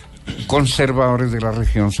los conservadores de la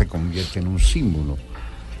región se convierte en un símbolo.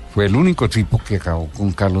 Fue el único tipo que acabó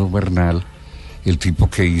con Carlos Bernal, el tipo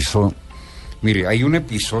que hizo... Mire, hay un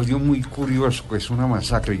episodio muy curioso, que es una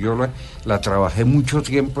masacre. Yo la trabajé mucho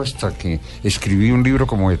tiempo hasta que escribí un libro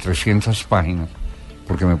como de 300 páginas,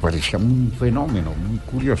 porque me parecía un fenómeno muy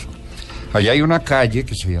curioso. Allá hay una calle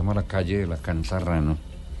que se llama la calle de la Cantarrana,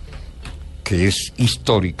 que es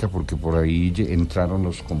histórica porque por ahí entraron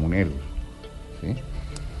los comuneros, ¿sí?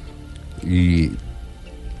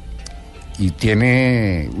 Y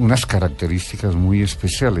tiene unas características muy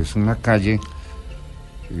especiales. Una calle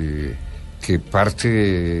que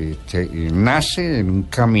nace en un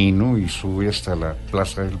camino y sube hasta la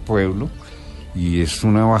Plaza del Pueblo, y es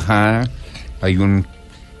una bajada, hay un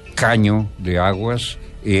caño de aguas,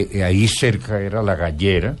 ahí cerca era la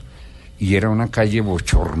Gallera, y era una calle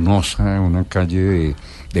bochornosa, una calle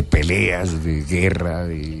de peleas, de guerra,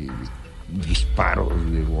 de disparos,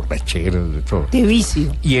 de borracheras, de todo. De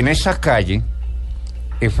vicio. Y en esa calle,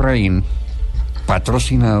 Efraín,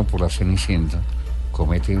 patrocinado por la Cenicienta,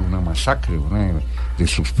 comete una masacre, una de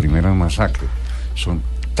sus primeras masacres. Son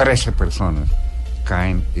 13 personas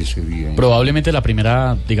caen ese día. Probablemente la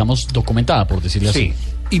primera, digamos, documentada, por decirlo así. Sí.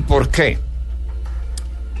 ¿Y por qué?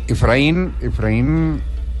 Efraín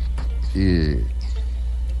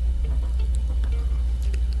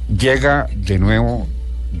llega de nuevo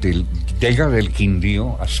del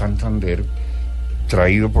Quindío a Santander,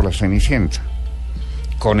 traído por la Cenicienta.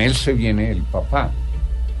 Con él se viene el papá.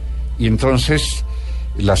 Y entonces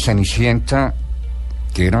la Cenicienta,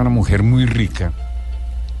 que era una mujer muy rica,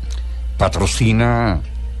 patrocina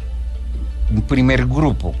un primer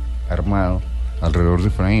grupo armado alrededor de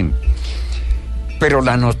Efraín. Pero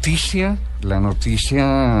la noticia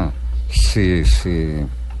se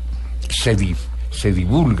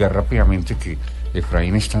divulga rápidamente que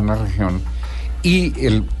Efraín está en la región, y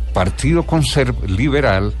el Partido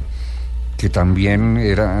Liberal, que también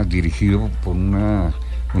era dirigido por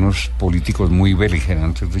unos políticos muy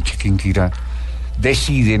beligerantes de Chiquinquirá,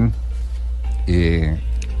 deciden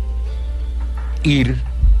ir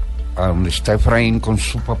a donde está Efraín con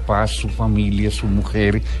su papá, su familia, su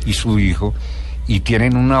mujer y su hijo, y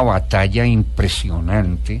tienen una batalla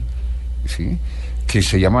impresionante, ¿sí?, que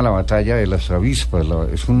se llama la Batalla de las Avispas.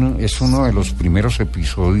 Es uno de los primeros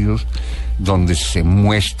episodios donde se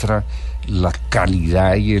muestra la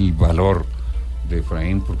calidad y el valor de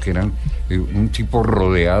Efraín, porque eran un tipo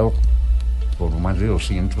rodeado por más de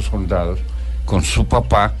 200 soldados, con su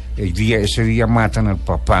papá. Ese día matan al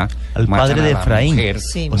papá, al padre de Efraín, mujer,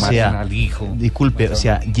 sí, matan al hijo. Disculpe,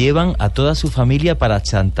 llevan a toda su familia para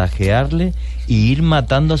chantajearle y ir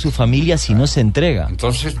matando a su familia si no se entrega.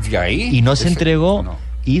 Entonces de ahí... Y no se entregó,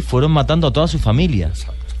 y fueron matando a toda su familia.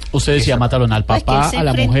 Exacto. Usted decía, mataron al papá, a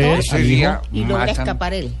la mujer, al hijo, y logra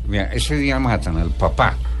escapar él. Mira, ese día matan al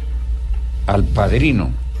papá, al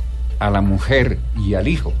padrino, a la mujer y al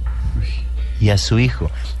hijo. Y a su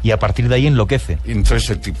hijo. Y a partir de ahí enloquece.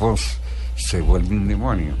 Entonces el tipo se vuelve un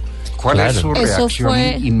demonio. ¿Cuál es su reacción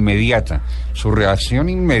inmediata? Su reacción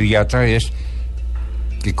inmediata es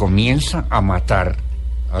que comienza a matar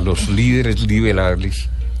a los líderes liberales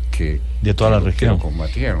de toda la región que lo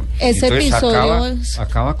combatieron. Ese entonces episodio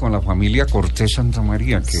acaba con la familia Cortés Santa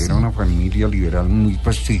María, que era una familia liberal muy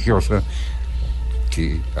prestigiosa,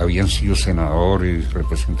 que habían sido senadores,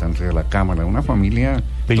 representantes de la Cámara, una familia...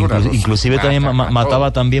 Pero inclusive también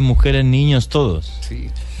mataba también mujeres, niños, todos.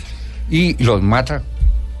 Sí. Y los mata.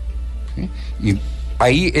 ¿Sí? Y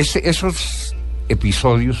ahí esos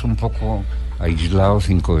episodios un poco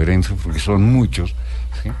aislados, incoherentes, porque son muchos,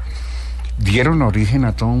 ¿sí?, dieron origen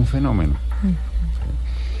a todo un fenómeno.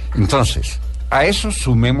 Entonces, a eso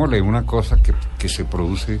sumémosle una cosa que se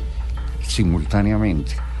produce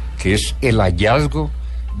simultáneamente, que es el hallazgo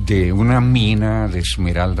de una mina de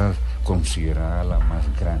esmeraldas considerada la más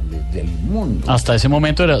grande del mundo. Hasta ese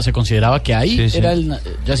momento se consideraba que ahí era el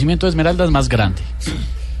yacimiento de esmeraldas más grande.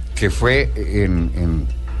 Que fue en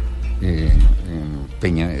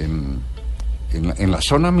la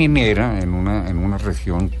zona minera, en una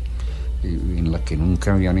región en la que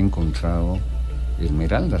nunca habían encontrado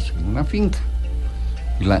esmeraldas, en una finca.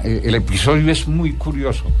 El episodio es muy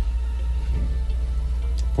curioso,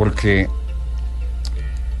 porque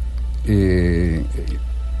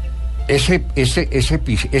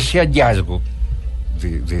ese hallazgo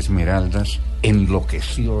de esmeraldas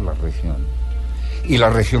enloqueció la región, y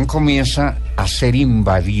la región comienza a ser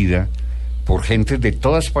invadida por gente de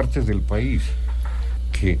todas partes del país,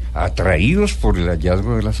 que atraídos por el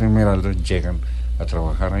hallazgo de las esmeraldas llegan a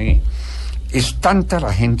trabajar ahí. Es tanta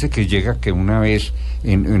la gente que llega que una vez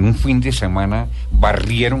en un fin de semana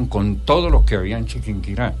barrieron con todo lo que había en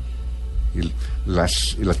Chiquinquirá.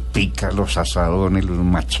 Las picas, los asadones, los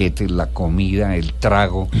machetes, la comida, el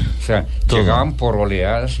trago, o sea, todo. Llegaban por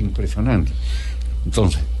oleadas impresionantes.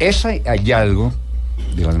 Entonces, ese hallazgo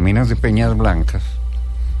de las minas de Peñas Blancas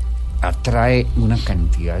atrae una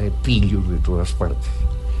cantidad de pillos de todas partes.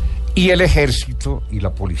 Y el ejército y la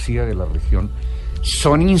policía de la región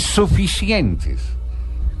son insuficientes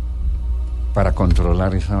para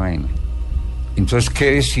controlar esa vaina. Entonces,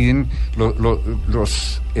 ¿qué deciden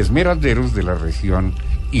los esmeralderos de la región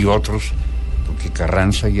y otros? Porque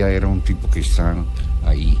Carranza ya era un tipo que estaba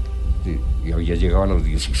ahí, y había llegado a los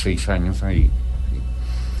 16 años ahí. ¿Sí?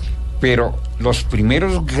 Pero los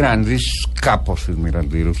primeros grandes capos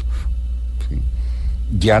esmeralderos, ¿sí?,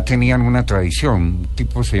 ya tenían una tradición. Un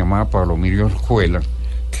tipo se llamaba Pablo Emilio Orjuela,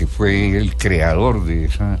 que fue el creador de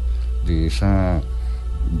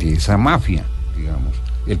esa mafia, digamos,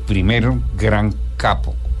 el primer gran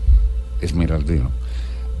capo esmeraldero.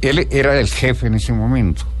 Él era el jefe en ese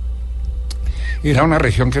momento. Era una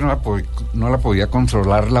región que no la podía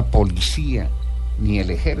controlar la policía ni el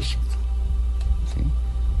ejército, ¿sí?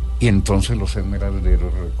 Y entonces los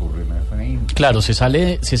esmeralderos recurren a Efraín. Claro, se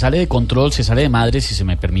sale de control, se sale de madre, si se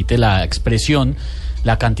me permite la expresión,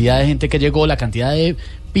 la cantidad de gente que llegó, la cantidad de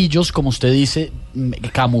pillos, como usted dice,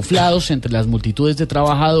 camuflados entre las multitudes de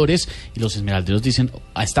trabajadores, y los esmeralderos dicen,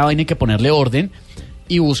 a esta vaina hay que ponerle orden,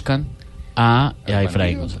 y buscan a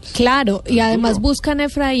Efraín González. Claro, y además buscan a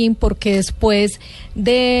Efraín porque después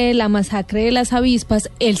de la masacre de las avispas,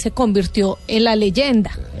 él se convirtió en la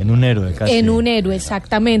leyenda. En un héroe, casi. En un héroe,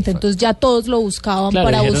 exactamente. Entonces ya todos lo buscaban, claro,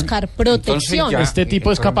 para buscar protección. Este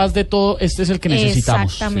tipo es capaz de todo, este es el que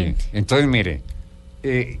necesitamos. Exactamente. Sí. Entonces, mire,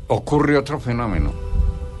 ocurre otro fenómeno.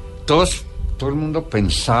 Todo el mundo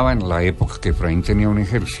pensaba en la época que Efraín tenía un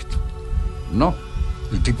ejército. No,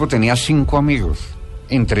 el tipo tenía 5 amigos.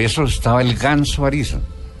 Entre esos estaba el Ganso Ariza,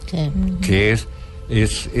 que es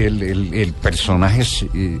el personaje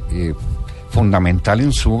fundamental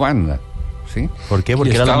en su banda, ¿sí? ¿Por qué?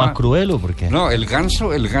 ¿Porque era lo más cruel o por qué? No, el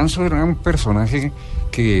ganso era un personaje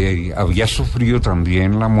que había sufrido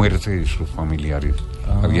también la muerte de sus familiares.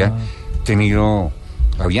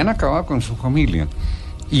 Habían acabado con su familia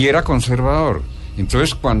y era conservador.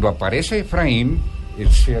 Entonces, cuando aparece Efraín, él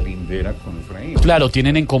se alindera con Efraín. Claro,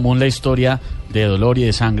 tienen en común la historia de dolor y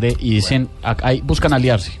de sangre y dicen, buscan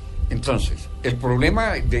aliarse. Entonces, el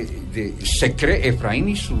problema Efraín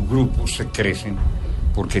y su grupo se crecen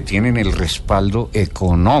porque tienen el respaldo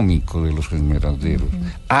económico de los esmeralderos,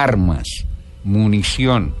 armas,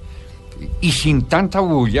 munición, y sin tanta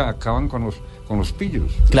bulla acaban con los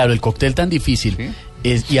pillos. Claro, el cóctel tan difícil, ¿sí?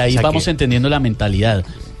 Y ahí vamos entendiendo la mentalidad.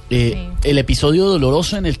 El episodio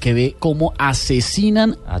doloroso en el que ve cómo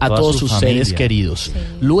asesinan a todos sus seres queridos. Sí.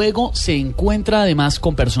 Luego se encuentra además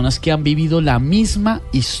con personas que han vivido la misma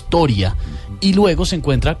historia, y luego se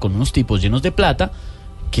encuentra con unos tipos llenos de plata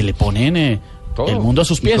que le ponen el mundo a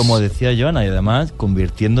sus pies. Y como decía Joana, y además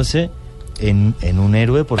convirtiéndose en un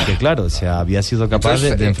héroe, porque claro, había sido capaz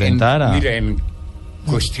de enfrentar a... Mire, en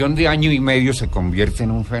cuestión de año y medio se convierte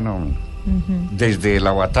en un fenómeno. Desde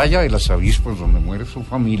la batalla de las avispas, donde muere su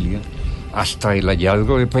familia, hasta el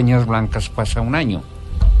hallazgo de Peñas Blancas pasa un año.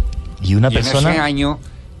 Y una persona... en ese año...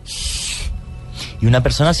 Y una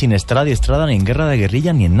persona sin estrada ni en guerra de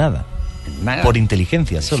guerrilla ni en nada. Por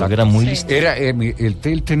inteligencia solo, que era muy listo.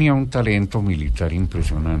 Él tenía un talento militar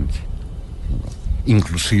impresionante,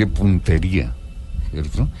 inclusive puntería,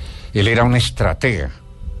 ¿cierto? Él era un estratega.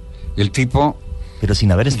 El tipo... Pero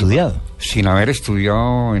sin haber estudiado. sin haber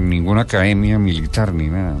estudiado en ninguna academia militar ni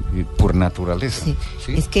nada, por naturaleza. Sí.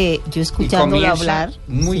 ¿Sí? Es que yo escuchándolo hablar...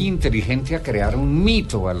 muy inteligente a crear un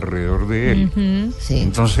mito alrededor de él. Sí.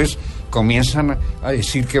 Entonces comienzan a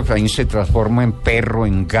decir que Efraín se transforma en perro,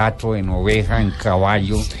 en gato, en oveja, en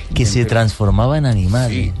caballo. Que se transformaba en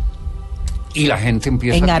animal. Sí. Y la gente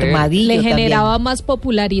empieza en a creer. armadillo Le generaba también. más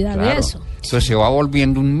popularidad de eso. Entonces se va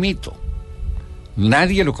volviendo un mito.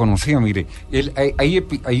 Nadie lo conocía, mire.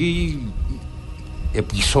 Hay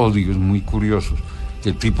episodios muy curiosos.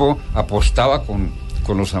 El tipo apostaba con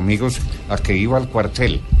los amigos a que iba al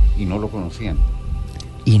cuartel y no lo conocían.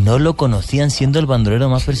 Y no lo conocían siendo el bandolero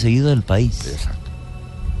más perseguido del país. Exacto.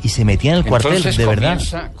 Y se metía en el cuartel, entonces de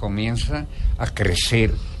verdad. Comienza a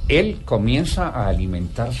crecer. Él comienza a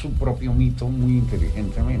alimentar su propio mito muy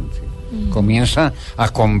inteligentemente. Comienza a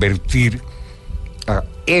convertir a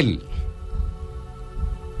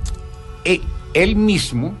él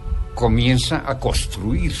mismo comienza a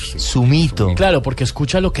construirse su mito. Claro, porque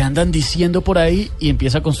escucha lo que andan diciendo por ahí y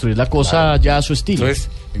empieza a construir la cosa ya a su estilo.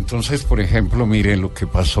 Entonces, por ejemplo, mire lo que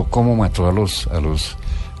pasó, cómo mató a los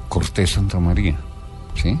Cortés Santa María,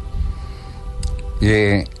 ¿sí?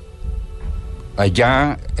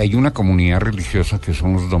 Allá hay una comunidad religiosa que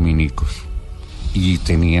son los dominicos y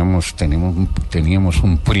teníamos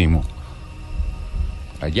un primo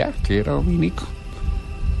allá que era dominico.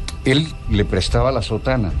 Él le prestaba la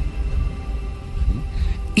sotana,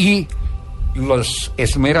 ¿sí? Y los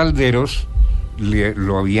esmeralderos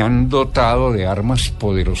lo habían dotado de armas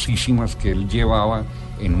poderosísimas que él llevaba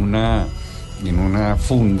en una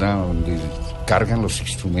funda donde cargan los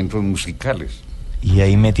instrumentos musicales. Y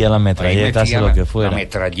ahí metía las metralletas o lo que fuera. La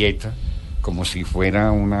metralleta, como si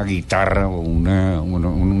fuera una guitarra o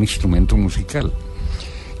un instrumento musical.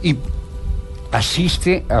 Y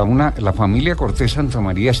asiste la familia Cortés Santa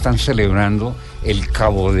María están celebrando el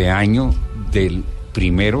cabo de año del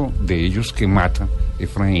primero de ellos que mata,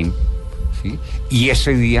 Efraín, ¿sí? Y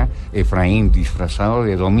ese día Efraín, disfrazado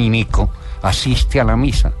de dominico, asiste a la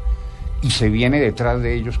misa y se viene detrás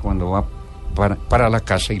de ellos cuando va para la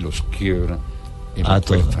casa y los quiebra en la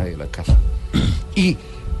puerta de la casa. Y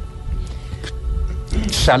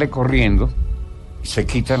sale corriendo, se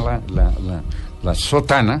quita la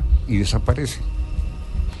sotana y desaparece.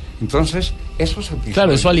 Entonces, esos episodios...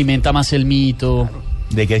 Claro, eso alimenta más el mito. Claro.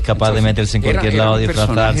 De que es capaz de meterse en cualquier lado,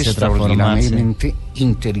 disfrazarse, transformarse. Extraordinariamente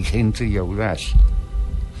inteligente y audaz, ¿sí?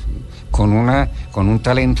 Con un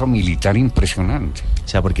talento militar impresionante. O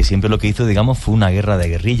sea, porque siempre lo que hizo, digamos, fue una guerra de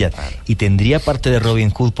guerrillas. Claro. Y tendría parte de Robin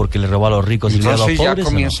Hood porque le robó a los ricos y le dio a los pobres. Entonces ya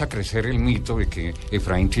comienza a crecer el mito de que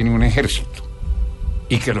Efraín tiene un ejército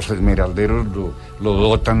y que los esmeralderos lo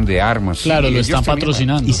dotan de armas. Claro, lo están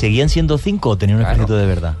patrocinando. ¿Y seguían siendo 5 o tenían un ejército de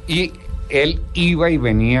verdad? Y él iba y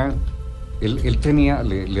venía, él tenía,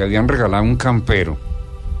 le habían regalado un campero,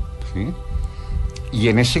 ¿sí? Y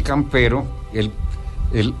en ese campero, él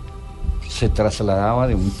se trasladaba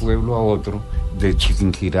de un pueblo a otro, de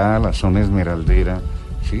Chiquinquirá a la zona esmeraldera,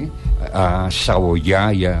 ¿sí? A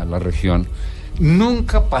Saboyá y a la región.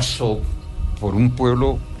 Nunca pasó por un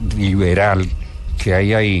pueblo liberal que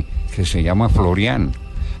hay ahí, que se llama Florián,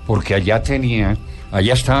 porque allá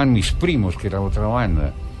estaban mis primos, que era otra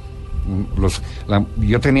banda.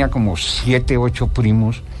 Yo tenía como 7, 8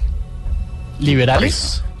 primos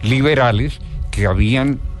liberales que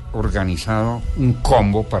habían organizado un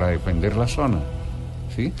combo para defender la zona,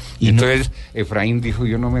 ¿sí? Y entonces Efraín dijo: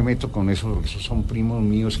 yo no me meto con eso porque esos son primos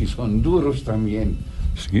míos y son duros también,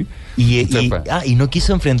 ¿sí? Y no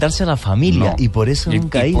quiso enfrentarse a la familia, y por eso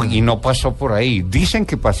nunca iba. Y no pasó por ahí. Dicen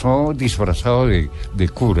que pasó disfrazado de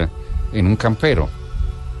cura en un campero,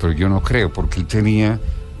 pero yo no creo, porque él tenía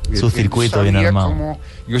su circuito bien armado.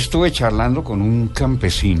 Yo estuve charlando con un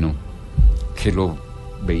campesino que lo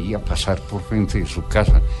veía pasar por frente de su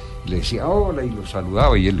casa, le decía hola y lo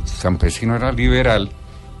saludaba, y el campesino era liberal,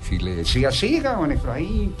 y le decía: siga, don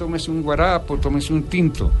Efraín, tómese un guarapo, tómese un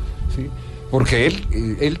tinto, ¿sí? Porque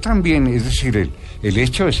él también, es decir, el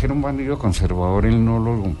hecho de ser un bandido conservador, él no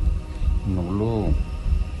lo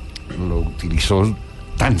utilizó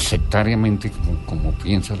tan sectariamente como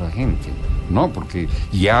piensa la gente, no, porque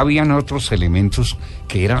ya habían otros elementos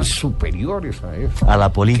que eran superiores a eso, a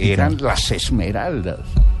la política, que eran las esmeraldas,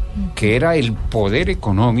 que era el poder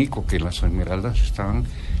económico que las esmeraldas estaban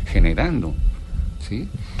generando, ¿sí?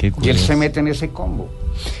 Y él se mete en ese combo.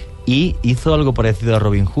 ¿Y hizo algo parecido a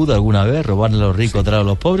Robin Hood alguna vez? ¿Robarle a los ricos, traer a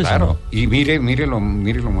los pobres? Claro, ¿o no? Y mire lo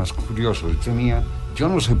más curioso, él tenía, yo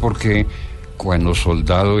no sé por qué cuando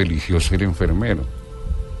soldado eligió ser enfermero,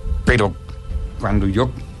 pero cuando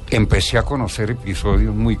yo empecé a conocer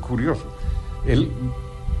episodios muy curiosos, él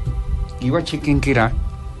iba a Chiquinquirá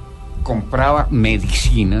compraba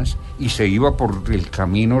medicinas y se iba por el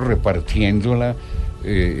camino repartiéndola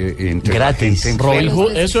entre gratis. La gente Robin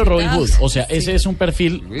Hood, eso es Robin Hood. O sea, ese es un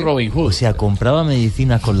perfil Robin Hood. O sea, compraba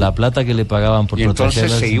medicinas con la plata que le pagaban por y entonces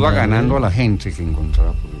protegerlas. se iba ganando a la gente que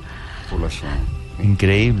encontraba por la zona.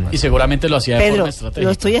 Increíble. Y seguramente lo hacía de Pedro, forma estratégica.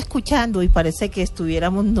 lo estoy escuchando y parece que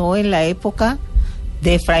estuviéramos no en la época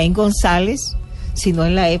de Efraín González, sino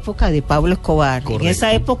en la época de Pablo Escobar. Correcto. En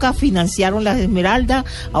esa época financiaron la esmeralda,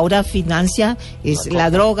 ahora financia la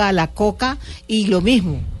droga, la coca y lo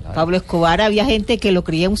mismo. Claro. Pablo Escobar había gente que lo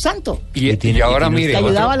creía un santo. Y ahora mire, que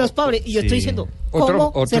ayudaba a los pobres. Y yo estoy diciendo,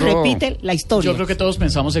 ¿cómo se repite la historia? Yo creo que todos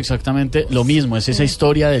pensamos exactamente lo mismo. Es esa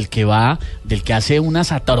historia del que hace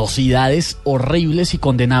unas atrocidades horribles y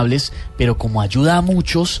condenables, pero como ayuda a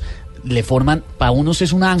muchos, le forman, para unos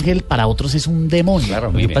es un ángel, para otros es un demonio.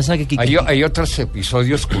 Claro, mire, pasa que hay otros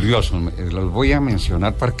episodios curiosos, los voy a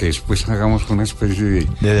mencionar para que después hagamos una especie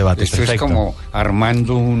de debate. Esto perfecto. Es como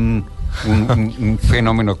armando un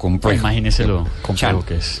fenómeno complejo. Pues imagínese lo complejo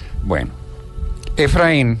que es. Bueno,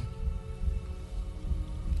 Efraín,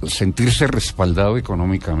 al sentirse respaldado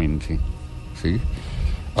económicamente, ¿sí?,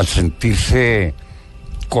 al sentirse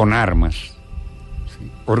con armas,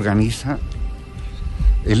 ¿sí?, organiza.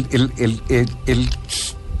 Él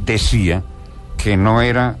decía que no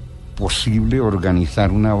era posible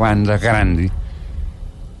organizar una banda grande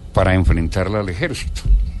para enfrentarla al ejército,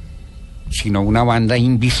 sino una banda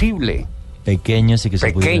invisible, pequeña,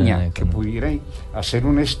 que pudiera hacer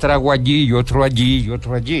un estrago allí y otro allí y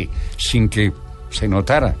otro allí, sin que se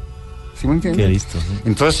notara. ¿Sí me entiendes? Qué listo, ¿sí?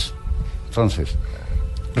 Entonces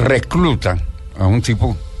recluta a un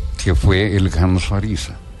tipo que fue el Ganso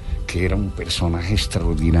Ariza, que era un personaje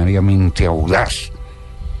extraordinariamente audaz,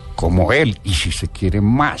 como él, y si se quiere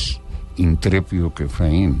más intrépido que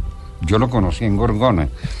Efraín. Yo lo conocí en Gorgona,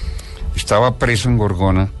 estaba preso en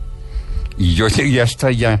Gorgona, y yo llegué hasta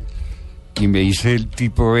allá, y me dice el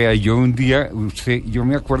tipo, vea, yo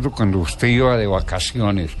me acuerdo cuando usted iba de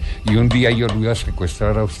vacaciones, y un día yo lo iba a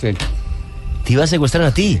secuestrar a usted. ¿Te iba a secuestrar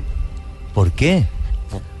a ti? ¿Por qué?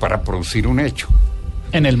 Para producir un hecho.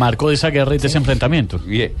 En el marco de esa guerra y de ese enfrentamiento.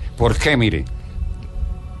 Bien, ¿por qué? Mire,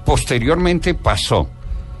 posteriormente pasó.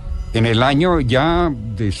 En el año ya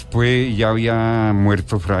después ya había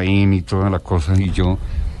muerto Efraín y toda la cosa, y yo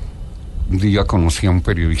un día conocí a un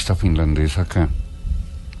periodista finlandés acá,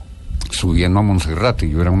 subiendo a Monserrate.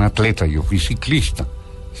 Yo era un atleta, yo fui ciclista,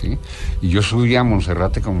 ¿sí? Y yo subía a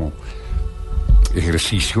Monserrate como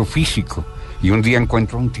ejercicio físico. Y un día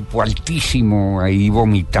encuentro a un tipo altísimo ahí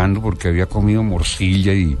vomitando porque había comido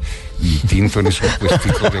morcilla y tinto en esos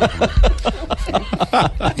puesticos de...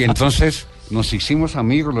 Y entonces nos hicimos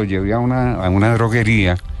amigos, lo llevé a una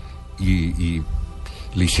droguería y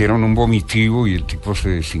le hicieron un vomitivo y el tipo se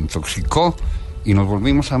desintoxicó y nos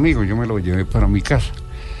volvimos amigos. Yo me lo llevé para mi casa.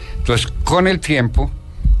 Entonces, con el tiempo,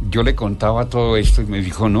 yo le contaba todo esto y me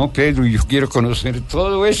dijo, no, Pedro, yo quiero conocer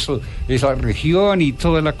todo eso, esa región y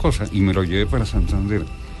toda la cosa. Y me lo llevé para Santander.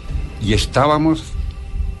 Y estábamos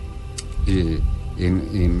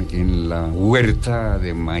en la huerta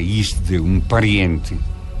de maíz de un pariente,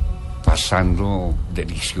 pasando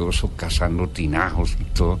delicioso, cazando tinajos y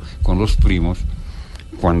todo, con los primos,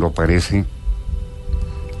 cuando aparece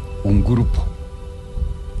un grupo.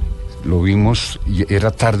 Lo vimos, era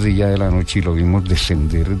tarde ya de la noche, y lo vimos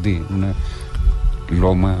descender de una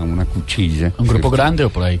loma a una cuchilla. ¿Un grupo grande o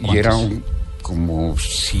por ahí? ¿Cuántos? Y era como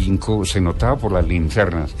 5, se notaba por las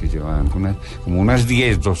linternas que llevaban, como unas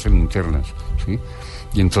 10, 12 linternas, ¿sí?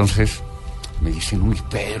 Y entonces me dicen, uy,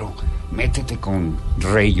 Pedro, métete con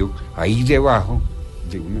Reyo, ahí debajo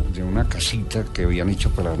de una casita que habían hecho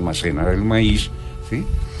para almacenar el maíz, ¿sí?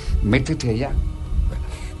 Métete allá,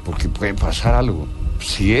 porque puede pasar algo.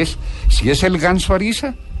 Si es el Ganso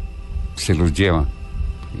Ariza, se los lleva.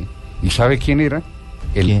 ¿Sí? ¿Y sabe quién era?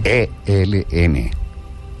 El ELN.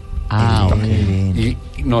 Okay.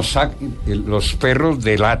 Y los perros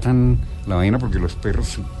delatan la vaina, porque los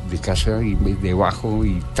perros de casa y debajo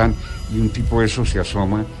y un tipo de eso se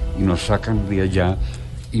asoma y nos sacan de allá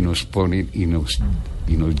y nos ponen y nos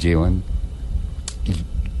llevan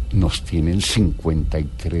y nos tienen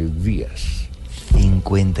 53 días.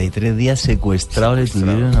 53 días secuestrados le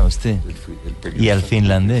tuvieron a usted y al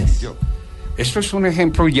finlandés. Esto es un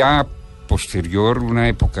ejemplo ya posterior, una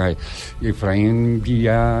época. Efraín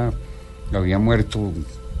ya había muerto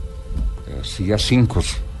hacía 5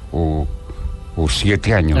 o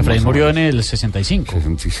 7 años. Efraín murió en el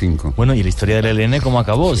 65. Bueno, ¿y la historia del ELN cómo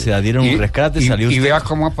acabó? Sí. O sea, dieron un rescate, salió usted. Y vea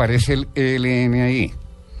cómo aparece el ELN ahí.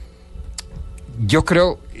 Yo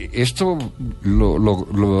creo, esto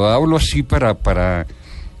lo hablo así para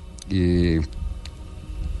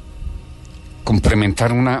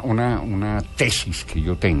complementar una tesis que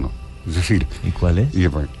yo tengo. Es decir... ¿Y cuál es?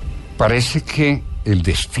 Parece que el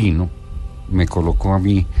destino me colocó a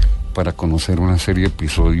mí para conocer una serie de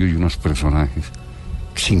episodios y unos personajes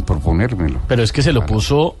sin proponérmelo. Pero es que se lo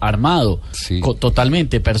puso armado,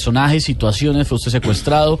 totalmente, personajes, situaciones, fue usted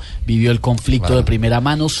secuestrado, vivió el conflicto de primera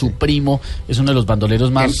mano, su primo es uno de los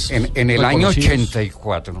bandoleros más en el año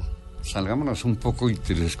 84, salgámonos un poco y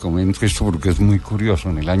te les comento esto porque es muy curioso.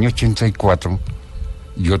 En el año 84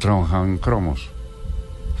 yo trabajaba en cromos,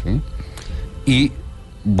 ¿sí? Y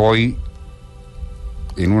voy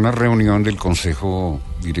en una reunión del consejo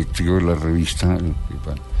directivo de la revista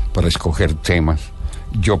para escoger temas.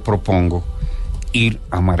 Yo propongo ir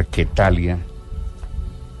a Marquetalia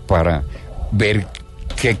para ver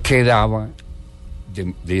qué quedaba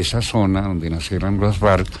de esa zona donde nacieron los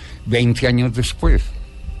FARC 20 años después,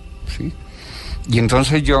 ¿sí? Y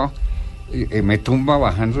entonces yo me tumba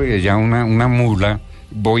bajando de allá una mula,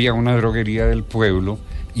 voy a una droguería del pueblo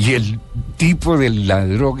y el tipo de la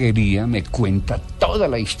droguería me cuenta toda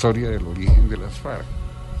la historia del origen de las FARC.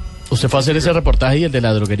 ¿Usted fue a hacer ese reportaje y el de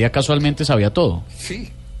la droguería casualmente sabía todo? Sí.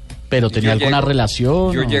 ¿Pero tenía alguna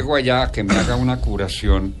relación? Yo llego allá a que me haga una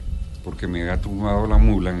curación porque me había tumbado la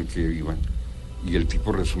mula en que iban y el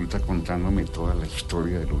tipo resulta contándome toda la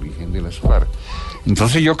historia del origen de las FARC.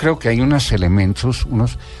 Entonces yo creo que hay unos elementos,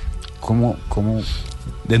 como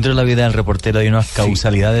dentro de la vida del reportero hay unas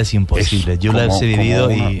causalidades imposibles. Yo las he vivido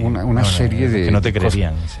y una serie de que no te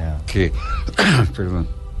creerían, que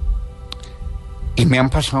perdón. Y me han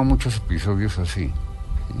pasado muchos episodios así.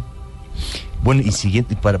 Bueno, y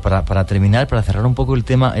siguiente, para terminar, para cerrar un poco el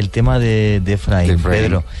tema de Efraín,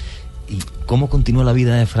 Pedro, ¿y cómo continúa la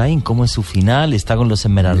vida de Efraín? ¿Cómo es su final? ¿Está con los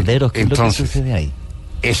esmeralderos? ¿Qué es lo que sucede ahí?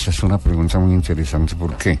 Esa es una pregunta muy interesante,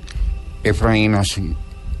 porque Efraín hace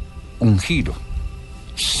un giro,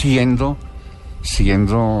 siendo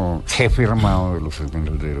jefe armado de los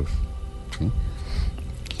esmeralderos, ¿sí?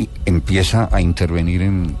 Y empieza a intervenir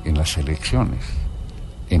en las elecciones,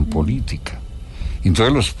 en política.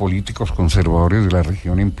 Entonces los políticos conservadores de la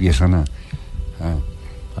región empiezan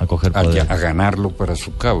a coger poder, a ganarlo para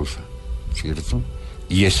su causa, ¿cierto?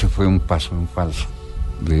 Y ese fue un paso en falso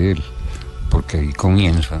de él, porque ahí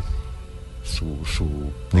comienza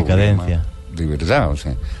su decadencia. De verdad, o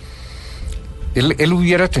sea, él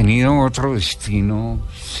hubiera tenido otro destino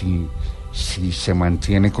si se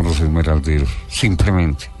mantiene con los esmeralderos,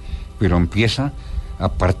 simplemente, pero empieza a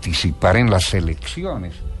participar en las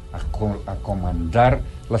elecciones, a comandar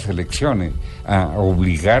las elecciones, a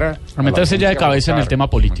obligar a meterse ya de cabeza en el tema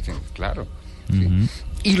político. Claro. Sí.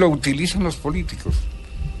 Y lo utilizan los políticos.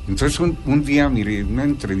 Entonces un día miré una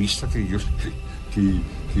entrevista que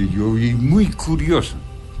yo vi muy curiosa,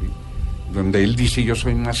 ¿sí? Donde él dice: yo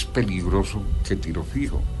soy más peligroso que tiro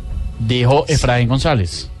fijo. Dijo Efraín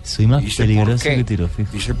González. Soy más peligroso que tiro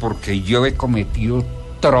fijo. Dice: porque yo he cometido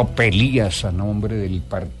tropelías a nombre del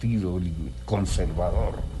partido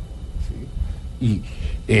conservador, ¿sí? Y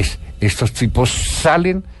estos tipos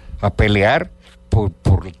salen a pelear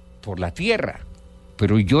por la tierra,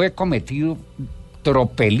 pero yo he cometido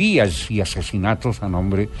tropelías y asesinatos a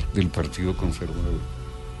nombre del partido conservador.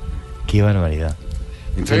 ¡Qué barbaridad!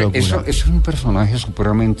 Entonces eso es un personaje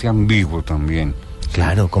supremamente ambiguo también.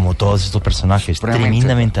 Claro, como todos estos personajes,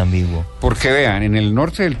 tremendamente ambiguo. Porque vean, en el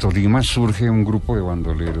norte del Tolima surge un grupo de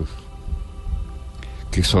bandoleros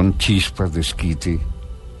que son Chispas, Desquite,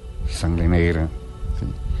 Sangre Negra, ¿sí?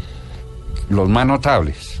 Los más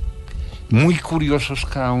notables, muy curiosos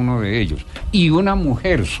cada uno de ellos, y una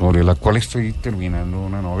mujer sobre la cual estoy terminando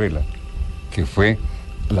una novela, que fue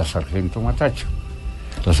la Sargento Matacho.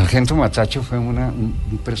 La Sargento Matacho fue un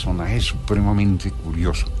personaje supremamente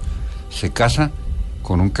curioso. Se casa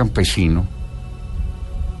con un campesino,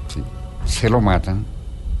 ¿sí? Se lo matan,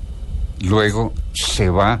 luego se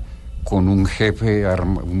va con un jefe,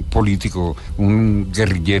 un político, un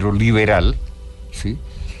guerrillero liberal, ¿sí?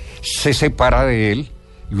 Se separa de él,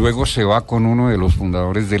 luego se va con uno de los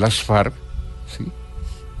fundadores de las FARC, ¿sí?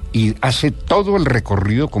 Y hace todo el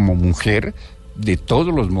recorrido como mujer de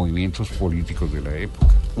todos los movimientos políticos de la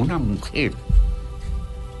época. Una mujer.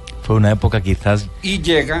 Fue una época quizás y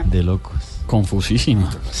llega de locos.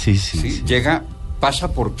 Confusísima. Sí. Llega,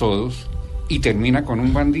 pasa por todos y termina con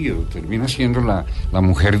un bandido, termina siendo la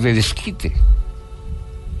mujer de Desquite.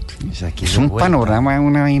 O sea, es un panorama,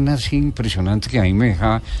 una vaina así impresionante que a mí me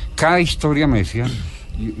dejaba, cada historia me decía,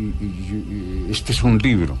 este es un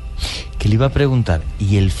libro. Que le iba a preguntar,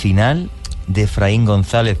 ¿y el final de Efraín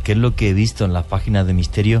González, que es lo que he visto en las páginas de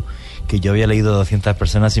Misterio, que yo había leído 200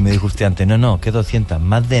 personas y me dijo usted antes, no, ¿qué 200?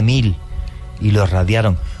 Más de 1000, y lo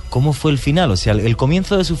radiaron? ¿Cómo fue el final? O sea, el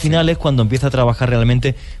comienzo de su final es cuando empieza a trabajar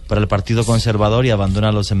realmente para el Partido Conservador y abandona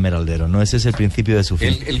a los esmeralderos, ¿no? Ese es el principio de su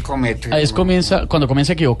fin. Él comete... Cuando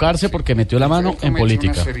comienza a equivocarse porque metió la mano en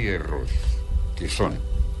política. Una serie de errores que son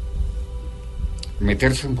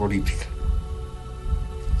meterse en política,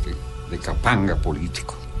 ¿sí? De capanga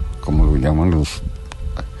político, como lo llaman los...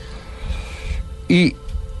 Y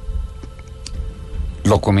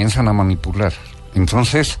lo comienzan a manipular.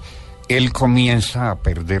 Entonces, él comienza a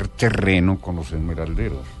perder terreno con los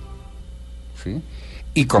esmeralderos, ¿sí?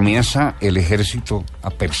 Y comienza el ejército a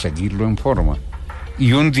perseguirlo en forma.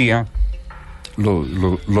 Y un día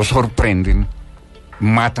lo sorprenden,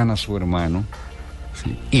 matan a su hermano,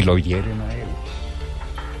 ¿sí? Y lo hieren a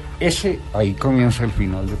él. Ahí comienza el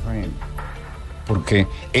final de Efraín. Porque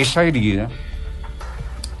esa herida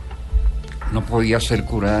no podía ser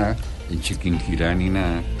curada en Chiquinquirá ni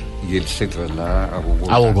nada, y él se traslada a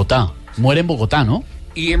Bogotá. A Bogotá. Muere en Bogotá, ¿no?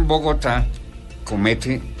 Y en Bogotá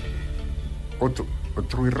comete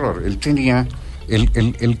otro error. Él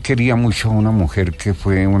quería mucho a una mujer que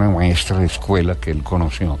fue una maestra de escuela que él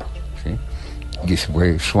conoció, ¿sí? Y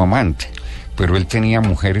fue su amante. Pero él tenía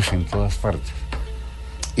mujeres en todas partes.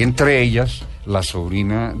 Entre ellas, la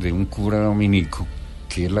sobrina de un cura dominico,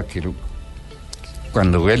 que es la que...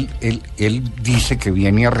 Cuando él dice que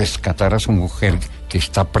viene a rescatar a su mujer, que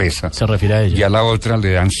está presa, se refiere a ella, y a la otra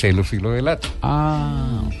le dan celos y lo delata.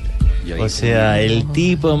 O sea, el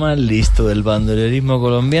tipo más listo del bandolerismo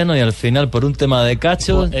colombiano, y al final, por un tema de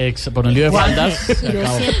cachos, por un lío de faldas.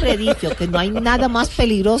 Yo siempre he dicho que no hay nada más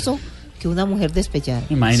peligroso que una mujer despechada.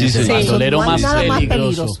 Imagínense, el bandolero más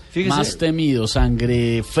peligroso, más temido,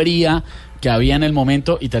 sangre fría que había en el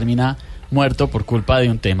momento, y termina muerto por culpa de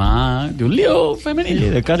un tema, de un lío femenino.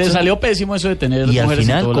 Le salió pésimo eso de tener y mujeres.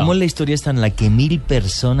 Y al final, ¿cómo es la historia esta en la que 1000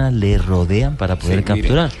 personas le rodean para poder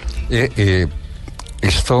capturar?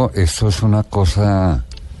 Esto es una cosa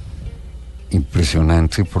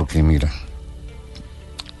impresionante, porque mira,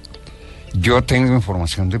 yo tengo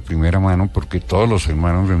información de primera mano porque todos los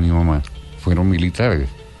hermanos de mi mamá fueron militares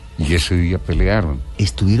y ese día pelearon.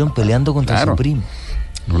 Estuvieron peleando contra su primo.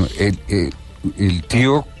 Bueno, el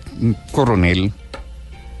tío, un coronel,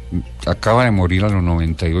 acaba de morir a los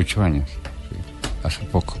 98 años, ¿sí? Hace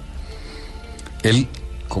poco. Él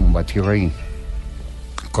combatió ahí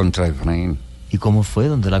contra Efraín. ¿Y cómo fue?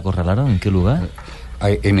 ¿Dónde la acorralaron? ¿En qué lugar?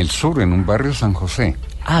 En el sur, en un barrio San José.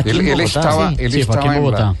 Aquí en Bogotá. Él estaba en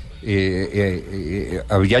Bogotá.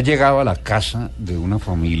 Había llegado a la casa de una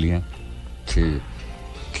familia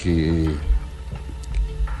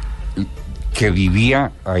que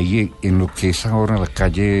vivía ahí en lo que es ahora la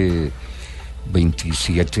calle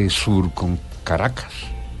 27 Sur con Caracas.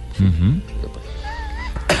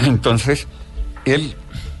 Entonces, él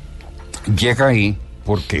llega ahí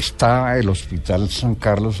porque está el Hospital San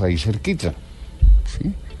Carlos ahí cerquita,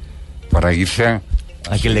 ¿sí? Para irse a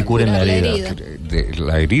que le curen la herida.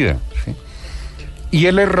 La herida, ¿sí? Y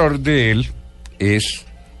el error de él es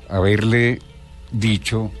haberle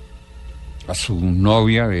dicho a su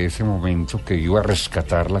novia de ese momento que iba a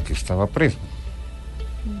rescatarla, que estaba presa.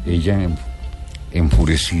 Ella,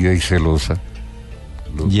 enfurecida y celosa,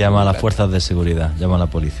 llama a las fuerzas de seguridad, llama a la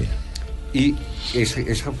policía. Y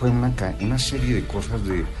esa fue una serie de cosas,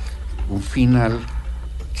 de un final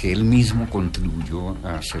que él mismo contribuyó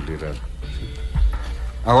a acelerar.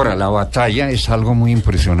 Ahora, la batalla es algo muy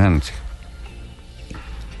impresionante.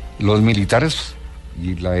 Los militares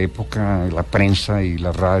y la época, la prensa y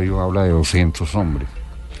la radio habla de 200 hombres.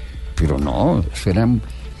 Pero no, eran,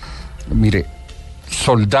 mire,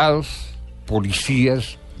 soldados,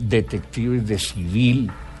 policías, detectives de civil,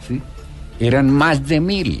 ¿sí? Eran más de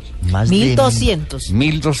 1000. 1200.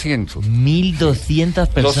 1200. 1200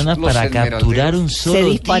 personas para capturar un solo tipo.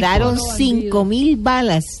 Se dispararon 5000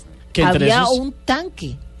 balas. Había un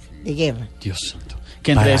tanque de guerra. Dios santo.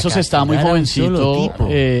 Que entre esos estaba muy jovencito,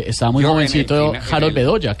 Harold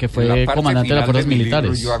Bedoya, que fue comandante de las fuerzas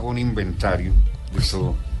militares. Yo hago un inventario de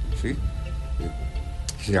todo, ¿sí?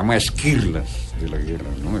 Se llama Esquirlas de la guerra,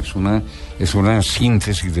 ¿no? Es una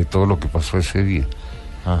síntesis de todo lo que pasó ese día.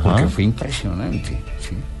 Ajá. Porque fue impresionante,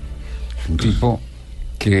 ¿sí? Un tipo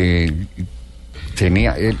que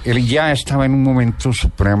tenía, él ya estaba en un momento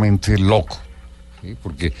supremamente loco, ¿sí?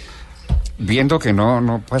 Porque viendo que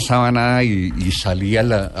no pasaba nada y salía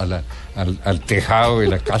al tejado de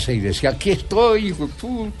la casa y decía: aquí estoy, hijo de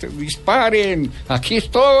puta, disparen, aquí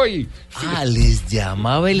estoy. Les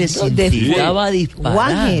llamaba y les incitaba a disparar.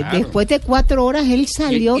 Guaje, después de 4 horas él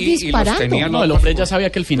salió disparando. El hombre ya sabía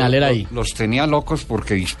que el final era ahí. Los tenía locos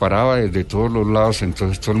porque disparaba desde todos los lados,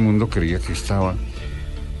 entonces todo el mundo creía que estaba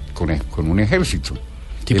con un ejército.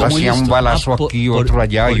 Él hacía un balazo aquí, otro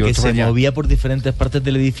allá y otro allá. Porque se movía por diferentes partes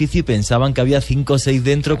del edificio y pensaban que había 5 o 6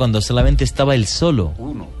 dentro cuando solamente estaba él solo.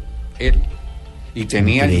 Él. Y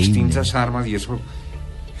tenía distintas armas y eso,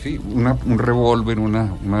 sí, un revólver,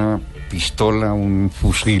 una pistola, un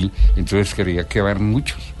fusil, entonces quería que haber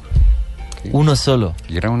muchos. ¿Sí? Uno solo.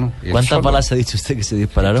 Y era uno. ¿Cuántas balas ha dicho usted que se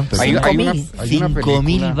dispararon?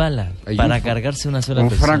 5.000 balas para cargarse una sola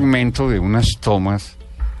persona. Un fragmento de unas tomas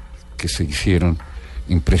que se hicieron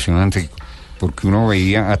impresionante, porque uno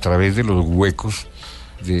veía a través de los huecos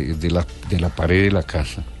de la pared de la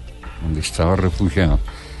casa donde estaba refugiado,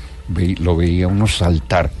 lo veía uno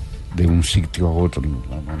saltar de un sitio a otro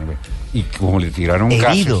y como le tiraron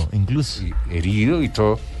herido, gases, incluso herido y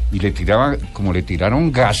todo, y como le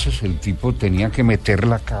tiraron gases, el tipo tenía que meter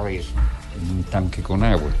la cabeza en un tanque con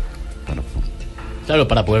agua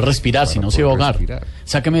para poder respirar, si no se iba a ahogar.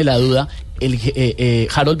 Sáqueme de la duda,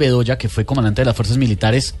 Harold Bedoya, que fue comandante de las fuerzas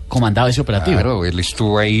militares, comandaba ese operativo. Claro, él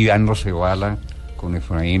estuvo ahí dándose bala con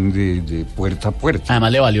Efraín de puerta a puerta.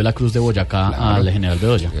 Además le valió la Cruz de Boyacá al general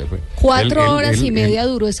Bedoya. 4 horas y media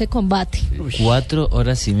duró ese combate. Sí. 4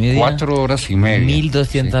 horas y media. 4 horas y media.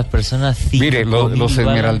 1.200 personas. Mire, los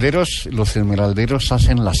esmeralderos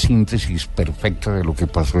hacen la síntesis perfecta de lo que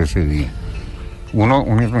pasó ese día.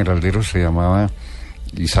 Un esmeraldero se llamaba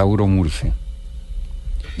Isauro Murcia.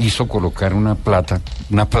 Hizo colocar una placa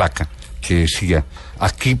que decía: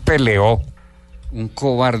 aquí peleó un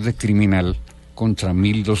cobarde criminal contra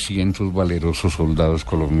 1.200 valerosos soldados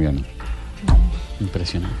colombianos.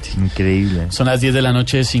 Impresionante. Increíble. Son las 10 de la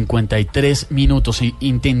noche, 53 minutos, y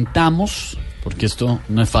intentamos, porque esto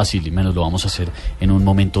no es fácil y menos lo vamos a hacer en un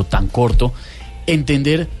momento tan corto,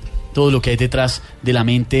 entender todo lo que hay detrás de la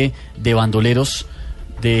mente de bandoleros,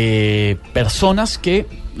 de personas que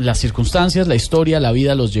las circunstancias, la historia, la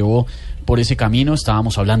vida los llevó por ese camino.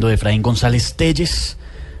 Estábamos hablando de Efraín González Telles,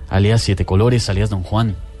 alias Siete Colores, alias Don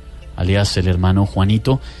Juan, alias el hermano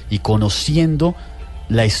Juanito, y conociendo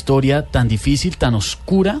la historia tan difícil, tan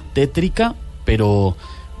oscura, tétrica, pero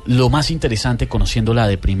lo más interesante, conociéndola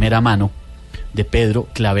de primera mano, de Pedro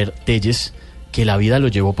Claver Telles, que la vida lo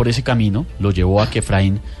llevó por ese camino, lo llevó a que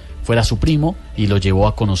Efraín fuera su primo y lo llevó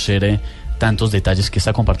a conocer tantos detalles que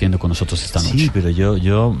está compartiendo con nosotros esta noche. Sí, pero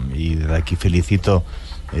yo y de aquí felicito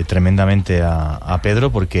tremendamente a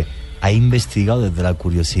Pedro, porque ha investigado desde la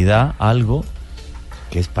curiosidad algo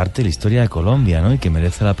que es parte de la historia de Colombia, ¿no? Y que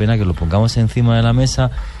merece la pena que lo pongamos encima de la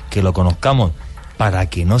mesa, que lo conozcamos para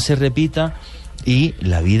que no se repita, y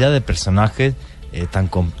la vida de personajes tan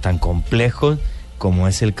complejos como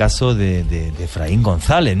es el caso de Efraín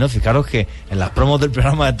González, ¿no? Fijaros que en las promos del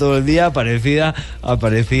programa de todo el día aparecía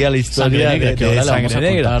la historia de Sangre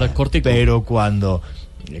Negra, pero cuando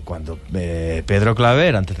Pedro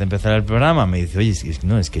Claver, antes de empezar el programa, me dice: oye,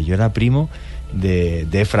 es que yo era primo de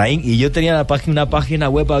Efraín, y yo tenía una página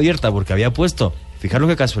web abierta porque había puesto, fijaros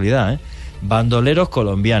qué casualidad, bandoleros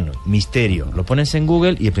colombianos, misterio, lo pones en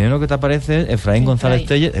Google y el primero que te aparece es Efraín González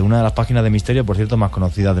Telles, es una de las páginas de misterio, por cierto, más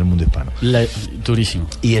conocidas del mundo hispano. Durísimo.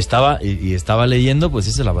 Y estaba leyendo, pues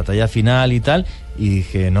eso, la batalla final y tal, y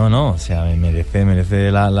dije, no, o sea,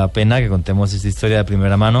 merece la pena que contemos esta historia de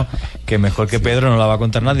primera mano, que mejor que Pedro no la va a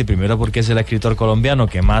contar nadie, primero porque es el escritor colombiano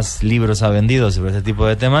que más libros ha vendido sobre ese tipo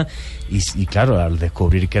de temas, y claro, al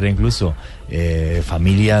descubrir que era incluso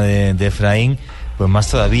familia de Efraín, pues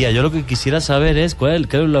más todavía. Yo lo que quisiera saber es cuál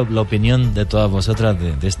es la opinión de todas vosotras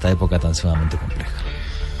de esta época tan sumamente compleja.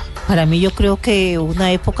 Para mí, yo creo que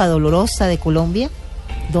una época dolorosa de Colombia,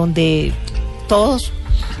 donde todos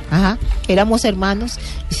éramos hermanos,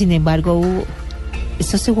 y sin embargo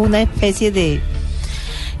eso fue una especie de,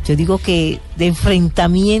 yo digo que de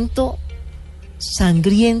enfrentamiento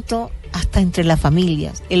sangriento hasta entre las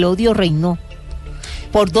familias. El odio reinó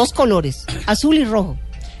por 2 colores, azul y rojo.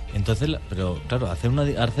 Entonces, pero claro, hacer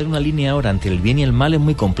una línea ahora entre el bien y el mal es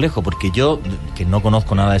muy complejo, porque yo, que no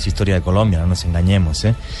conozco nada de esa historia de Colombia, no nos engañemos,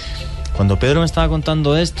 cuando Pedro me estaba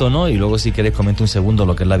contando esto, ¿no? Y luego, si queréis, comento un segundo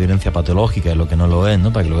lo que es la violencia patológica y lo que no lo es,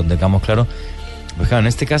 ¿no? Para que lo tengamos claro. Pues claro, en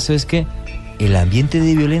este caso es que el ambiente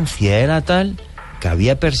de violencia era tal que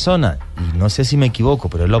había personas, y no sé si me equivoco,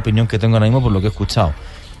 pero es la opinión que tengo ahora mismo por lo que he escuchado,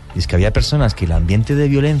 y es que había personas que el ambiente de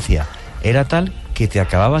violencia era tal que te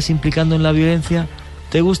acababas implicando en la violencia,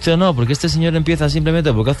 te guste o no, porque este señor empieza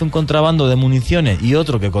simplemente porque hace un contrabando de municiones y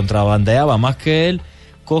otro que contrabandeaba más que él,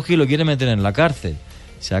 coge y lo quiere meter en la cárcel.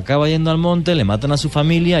 Se acaba yendo al monte, le matan a su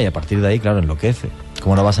familia y a partir de ahí, claro, enloquece.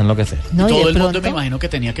 ¿Cómo no vas a enloquecer? No, todo el mundo me imagino que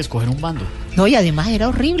tenía que escoger un bando. No, y además era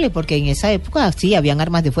horrible porque en esa época sí habían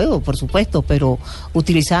armas de fuego, por supuesto, pero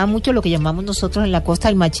utilizaban mucho lo que llamamos nosotros en la costa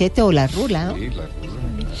el machete o la rula, ¿no? Sí, la rula.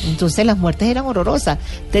 Entonces las muertes eran horrorosas.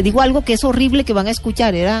 Te digo algo que es horrible que van a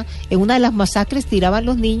escuchar. Era en una de las masacres tiraban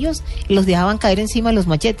los niños y los dejaban caer encima de los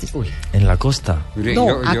machetes. Uy, ¿en la costa? No,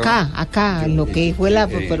 acá, lo que fue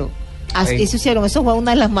pero eso hicieron. Eso fue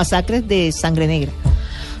una de las masacres de Sangre Negra.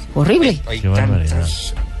 Horrible. Hay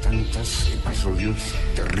tantos episodios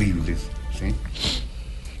terribles, ¿sí?,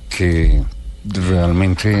 que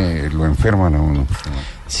realmente lo enferman a uno.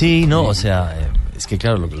 Sí, no, o sea, es que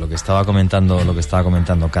claro, lo que estaba comentando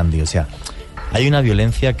Candy, o sea, hay una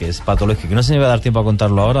violencia que es patológica, que no se me va a dar tiempo a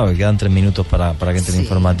contarlo ahora, porque quedan 3 minutos para que entre el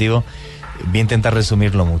informativo. Voy a intentar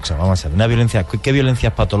resumirlo mucho. Vamos a ver, una violencia, ¿qué violencia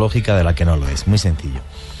es patológica de la que no lo es? Muy sencillo.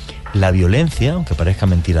 La violencia, aunque parezca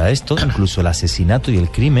mentira esto, incluso el asesinato y el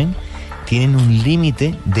crimen, tienen un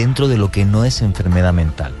límite dentro de lo que no es enfermedad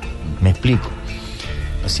mental. Me explico.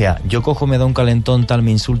 O sea, yo cojo, me da un calentón, tal,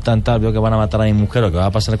 me insultan, tal, veo que van a matar a mi mujer o que va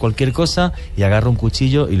a pasar cualquier cosa y agarro un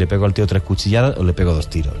cuchillo y le pego al tío 3 cuchilladas o le pego 2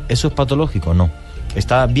 tiros. ¿Eso es patológico? No.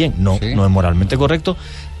 ¿Está bien? No, sí. No es moralmente correcto,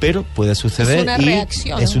 pero puede suceder.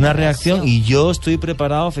 Es una reacción y yo estoy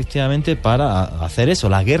preparado efectivamente para hacer eso.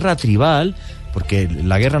 La guerra tribal, porque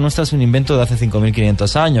la guerra nuestra es un invento de hace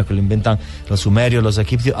 5.500 años, que lo inventan los sumerios, los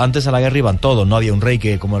egipcios. Antes a la guerra iban todos, no había un rey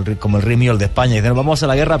que como el rey mío, el de España, y dicen vamos a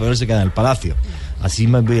la guerra, pero él se queda en el palacio. Así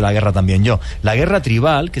me voy a la guerra también yo. La guerra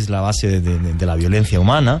tribal, que es la base de la violencia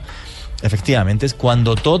humana, efectivamente es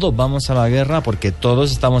cuando todos vamos a la guerra porque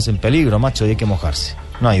todos estamos en peligro, macho, y hay que mojarse,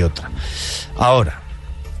 no hay otra. Ahora,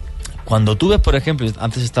 cuando tú ves, por ejemplo,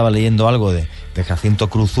 antes estaba leyendo algo de Jacinto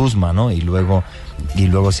Cruz Usma, ¿no? Y luego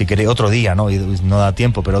si queréis, otro día, ¿no? Y no da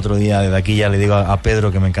tiempo, pero otro día desde aquí ya le digo a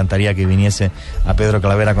Pedro que me encantaría que viniese a Pedro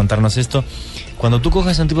Calavera a contarnos esto. Cuando tú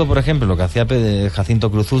coges a un tipo, por ejemplo, lo que hacía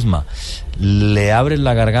Jacinto Cruz Usma, le abres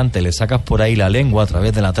la garganta y le sacas por ahí la lengua a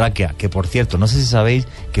través de la tráquea, que por cierto, no sé si sabéis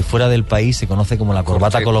que fuera del país se conoce como la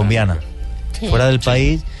corbata colombiana. Sí. Fuera del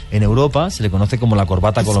país, en Europa, se le conoce como la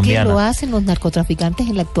corbata colombiana. ¿Que lo hacen los narcotraficantes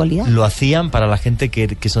en la actualidad? Lo hacían para la gente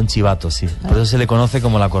que son chivatos, sí. Por eso se le conoce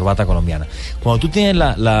como la corbata colombiana. Cuando tú tienes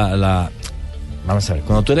vamos a ver,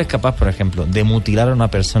 cuando tú eres capaz, por ejemplo, de mutilar a una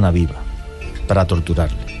persona viva para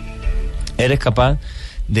torturarle, eres capaz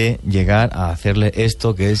de llegar a hacerle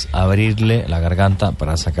esto que es abrirle la garganta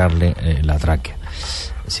para sacarle la tráquea.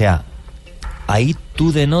 O sea, ahí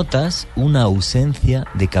tú denotas una ausencia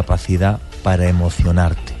de capacidad para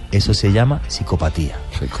emocionarte. Eso se llama psicopatía.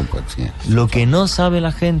 Lo que no sabe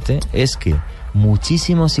la gente es que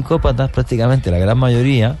muchísimos psicópatas, prácticamente la gran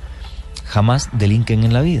mayoría, jamás delinquen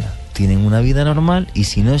en la vida. Tienen una vida normal y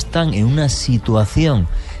si no están en una situación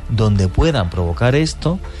donde puedan provocar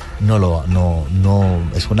esto, no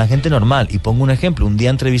es una gente normal. Y pongo un ejemplo, un día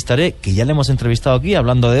entrevistaré, que ya le hemos entrevistado aquí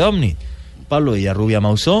hablando de OVNI, Pablo Villarrubia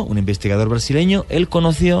Mausó, un investigador brasileño. Él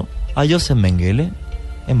conoció a Joseph Mengele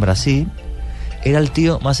en Brasil. Era el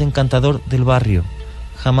tío más encantador del barrio,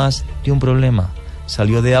 jamás dio un problema.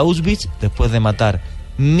 Salió de Auschwitz después de matar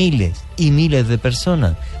miles y miles de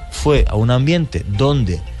personas. Fue a un ambiente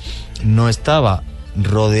donde no estaba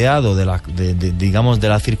rodeado de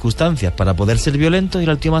las circunstancias para poder ser violento, y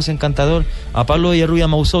era el tío más encantador. A Pablo Villarrubia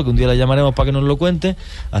Mausó, que un día la llamaremos para que nos lo cuente,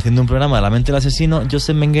 haciendo un programa de La mente del asesino,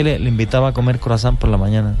 Joseph Mengele le invitaba a comer croissant por la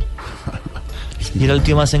mañana. Y era el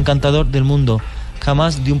tío más encantador del mundo.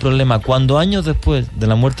 Jamás dio un problema. Cuando años después de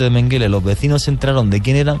la muerte de Mengele los vecinos se enteraron de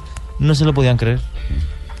quién eran, no se lo podían creer.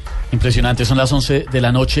 Impresionante, son las 11 de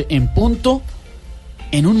la noche en punto.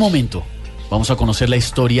 En un momento vamos a conocer la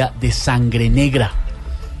historia de Sangre Negra.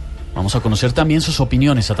 Vamos a conocer también sus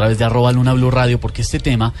opiniones a través de @Luna BLU Radio, porque este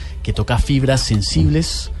tema que toca fibras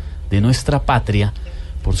sensibles de nuestra patria,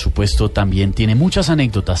 por supuesto, también tiene muchas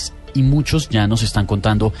anécdotas y muchos ya nos están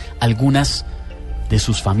contando algunas de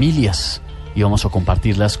sus familias. Y vamos a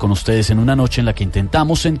compartirlas con ustedes en una noche en la que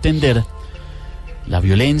intentamos entender la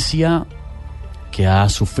violencia que ha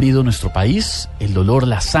sufrido nuestro país, el dolor,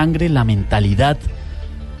 la sangre, la mentalidad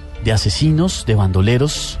de asesinos, de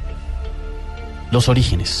bandoleros, los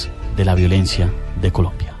orígenes de la violencia de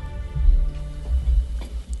Colombia.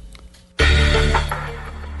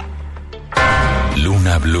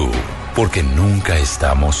 Luna BLU, porque nunca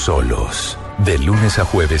estamos solos. De lunes a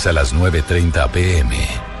jueves a las 9:30 p.m.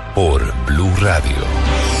 por BLU Radio.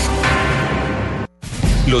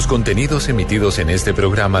 Los contenidos emitidos en este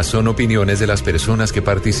programa son opiniones de las personas que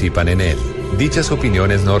participan en él. Dichas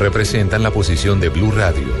opiniones no representan la posición de BLU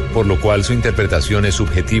Radio, por lo cual su interpretación es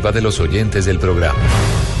subjetiva de los oyentes del programa.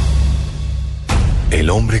 El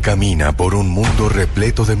hombre camina por un mundo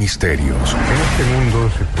repleto de misterios. En este mundo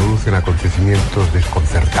se producen acontecimientos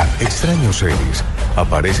desconcertantes. Extraños seres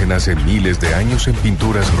aparecen hace miles de años en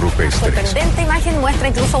pinturas rupestres. Sorprendente imagen muestra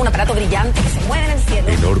incluso un aparato brillante que se mueve en el cielo.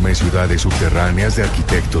 Enormes ciudades subterráneas de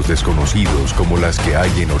arquitectos desconocidos como las que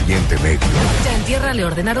hay en Oriente Medio. Ya en tierra le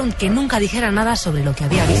ordenaron que nunca dijera nada sobre lo que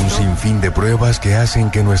había visto. Un sinfín de pruebas que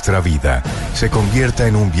hacen que nuestra vida se convierta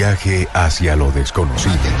en un viaje hacia lo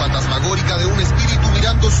desconocido. Fantasmagórica de un espíritu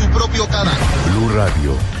mirando su propio cadáver. Blue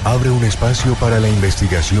Radio abre un espacio para la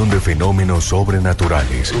investigación de fenómenos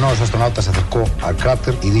sobrenaturales. Uno de los astronautas se acercó al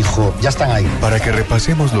cráter y dijo, ya están ahí. Para que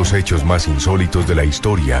repasemos los hechos más insólitos de la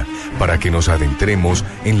historia, para que nos adentremos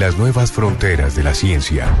en las nuevas fronteras de la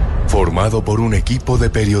ciencia. Formado por un equipo de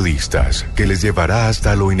periodistas que les llevará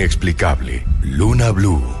hasta lo inexplicable. Luna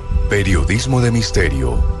BLU, periodismo de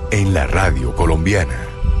misterio en la radio colombiana.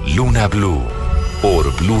 Luna BLU,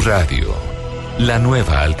 por Blue Radio, la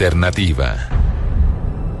nueva alternativa.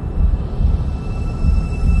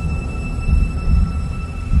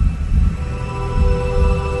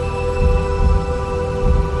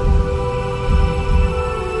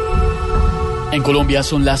 En Colombia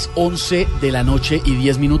son las 11 de la noche y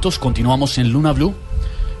 10 minutos. Continuamos en Luna BLU,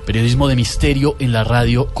 periodismo de misterio en la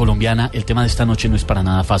radio colombiana. El tema de esta noche no es para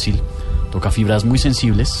nada fácil. Toca fibras muy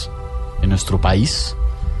sensibles en nuestro país.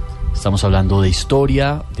 Estamos hablando de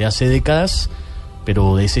historia de hace décadas,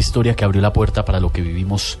 pero de esa historia que abrió la puerta para lo que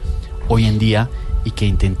vivimos hoy en día y que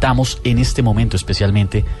intentamos en este momento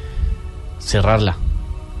especialmente cerrarla.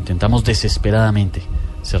 Intentamos desesperadamente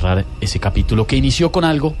cerrar ese capítulo que inició con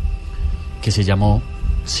algo que se llamó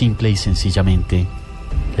simple y sencillamente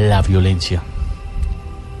la violencia.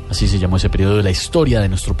 Así se llamó ese periodo de la historia de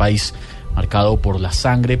nuestro país, marcado por la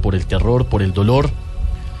sangre, por el terror, por el dolor,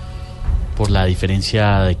 por la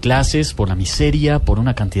diferencia de clases, por la miseria, por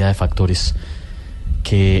una cantidad de factores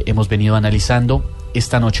que hemos venido analizando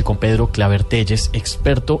esta noche con Pedro Claver Telles,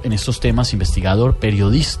 experto en estos temas, investigador,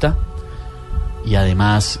 periodista y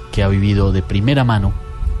además que ha vivido de primera mano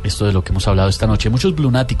esto de lo que hemos hablado esta noche. Muchos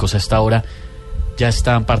blunáticos a esta hora ya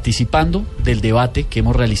están participando del debate que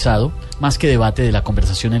hemos realizado, más que debate, de la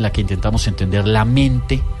conversación en la que intentamos entender la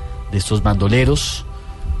mente de estos bandoleros,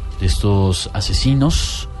 de estos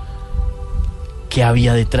asesinos, qué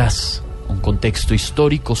había detrás, un contexto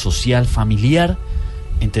histórico, social, familiar,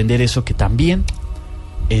 entender eso que también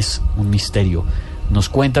es un misterio. Nos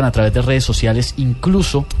cuentan a través de redes sociales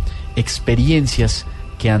incluso experiencias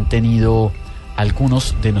que han tenido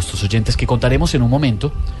algunos de nuestros oyentes que contaremos en un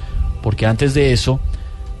momento, porque antes de eso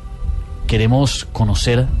queremos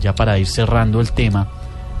conocer, ya para ir cerrando el tema,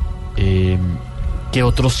 qué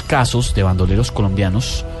otros casos de bandoleros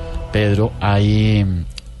colombianos, Pedro, hay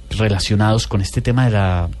relacionados con este tema de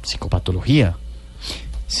la psicopatología.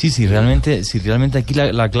 Sí, realmente aquí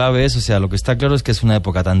la clave es, o sea, lo que está claro es que es una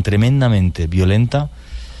época tan tremendamente violenta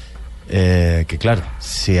que claro,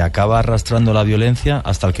 se acaba arrastrando la violencia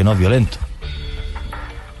hasta el que no es violento.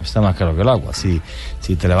 Está más claro que el agua. Si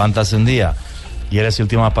te levantas un día y eres el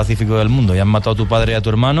tío más pacífico del mundo y has matado a tu padre y a tu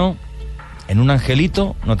hermano, en un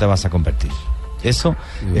angelito no te vas a convertir. Eso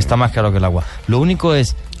está más claro que el agua. Lo único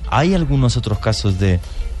es, hay algunos otros casos de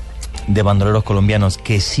bandoleros colombianos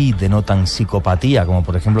que sí denotan psicopatía, como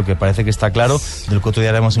por ejemplo, que parece que está claro, del que otro día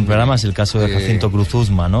haremos un programa, es el caso de Jacinto Cruz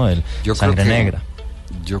Uzma, ¿no? El Sangre Negra.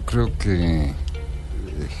 Yo creo que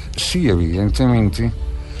sí, evidentemente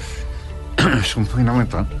es un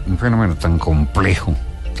fenómeno tan complejo,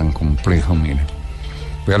 mire.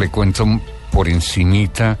 Vea, le cuento por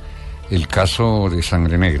encimita el caso de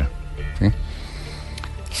Sangre Negra, ¿sí?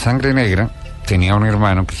 Sangre Negra tenía un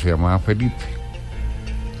hermano que se llamaba Felipe.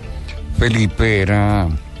 Felipe era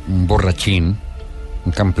un borrachín,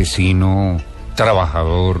 un campesino,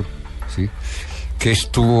 trabajador, ¿sí? Que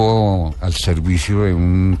estuvo al servicio de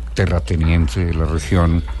un terrateniente de la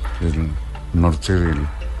región del norte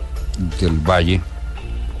del valle,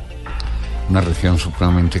 una región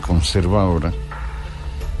supremamente conservadora,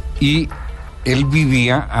 y él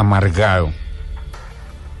vivía amargado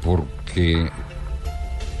porque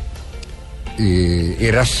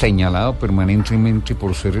era señalado permanentemente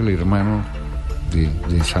por ser el hermano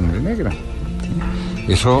de Sangre Negra.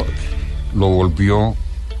 Eso lo volvió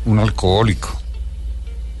un alcohólico,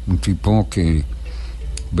 un tipo que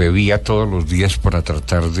bebía todos los días para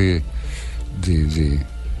tratar de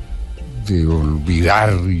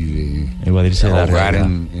olvidar y de evadirse de ahogar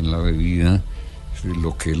en la bebida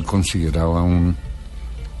lo que él consideraba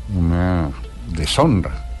una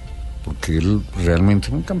deshonra, porque él realmente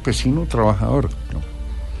era un campesino trabajador, ¿no?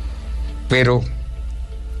 Pero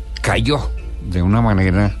cayó de una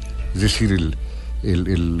manera, es decir,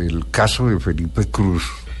 el caso de Felipe Cruz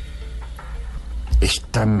es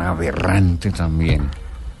tan aberrante también,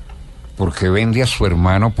 porque vende a su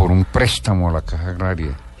hermano por un préstamo a la Caja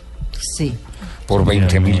Agraria. Sí. Por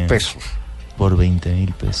 20.000 pesos. Por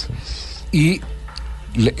 20.000 pesos. Y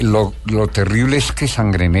lo terrible es que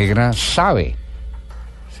Sangre Negra sabe,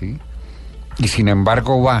 ¿sí? Y sin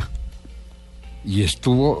embargo va. Y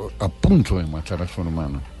estuvo a punto de matar a su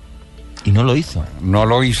hermano. ¿Y no lo hizo? No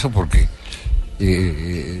lo hizo porque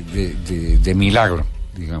de milagro,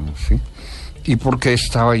 digamos, ¿sí? Y porque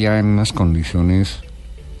estaba ya en unas condiciones.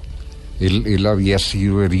 Él había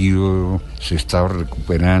sido herido, se estaba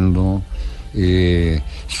recuperando.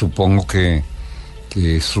 Supongo que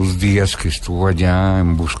esos días que estuvo allá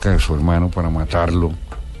en busca de su hermano para matarlo,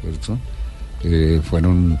 ¿cierto?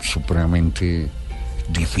 Fueron supremamente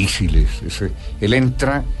difíciles. Él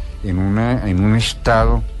entra en un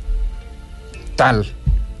estado tal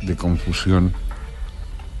de confusión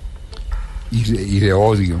y de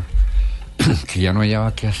odio que ya no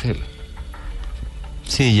hallaba qué hacer.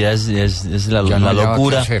 Sí, ya es la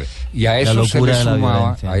locura. Y a eso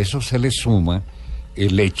se le suma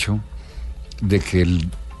el hecho de que el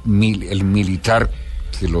militar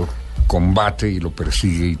que lo combate y lo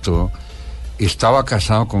persigue y todo, estaba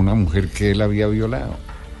casado con una mujer que él había violado.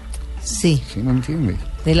 Sí. ¿Sí me entiende?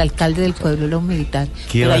 Del alcalde del pueblo, era un militar.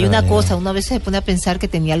 Pero hay una cosa, una vez se pone a pensar que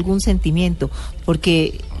tenía algún sentimiento,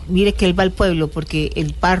 porque mire que él va al pueblo, porque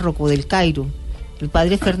el párroco del Cairo, el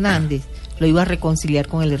padre Fernández, lo iba a reconciliar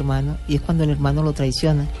con el hermano, y es cuando el hermano lo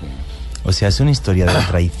traiciona. O sea, es una historia de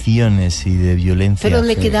traiciones y de violencia. Pero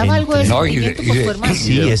le quedaba algo de sentimiento por su hermano.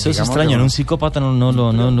 Sí, eso es extraño. En un psicópata no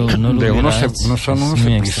lo son unos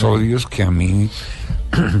episodios que a mí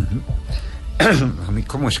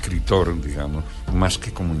como escritor, digamos, más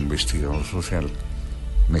que como investigador social,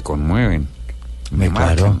 me conmueven, me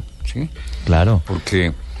marcan, ¿sí? Claro.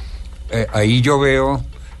 Porque ahí yo veo,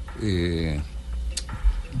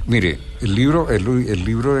 mire, el libro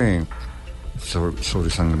sobre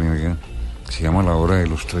Sangre Negra, se llama La Hora de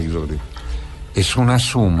los Traidores, es una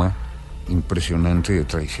suma impresionante de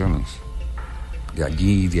traiciones, de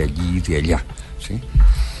allí, de allá, ¿sí?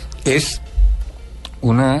 Es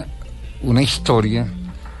una historia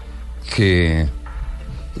que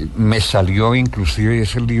me salió, inclusive, y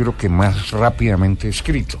es el libro que más rápidamente he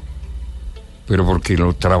escrito, pero porque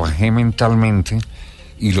lo trabajé mentalmente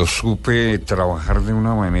y lo supe trabajar de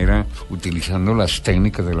una manera utilizando las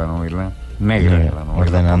técnicas de la novela negra, de la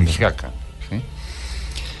novela policíaca, ¿sí?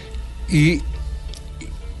 Y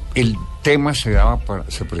el tema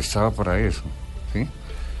se prestaba para eso, ¿sí?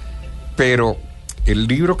 Pero el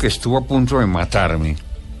libro que estuvo a punto de matarme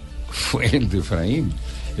fue el de Efraín.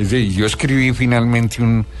 Es decir, yo escribí finalmente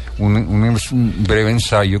un breve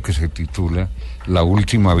ensayo que se titula La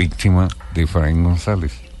última víctima de Efraín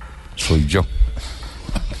González. Soy yo.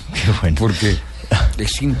 Qué bueno. Porque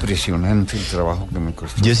es impresionante el trabajo que me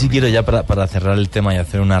costó. Yo sí quiero ya para cerrar el tema y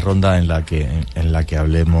hacer una ronda en la que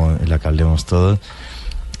hablemos todos.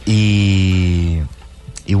 Y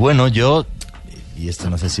bueno, yo, y esto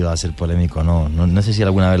no sé si va a ser polémico o no sé si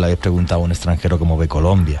alguna vez le habéis preguntado a un extranjero cómo ve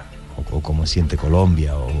Colombia, o cómo siente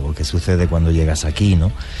Colombia, o qué sucede cuando llegas aquí,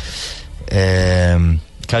 ¿no?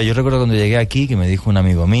 Claro, yo recuerdo cuando llegué aquí que me dijo un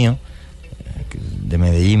amigo mío de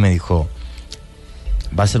Medellín, me dijo: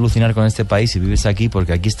 vas a alucinar con este país si vives aquí,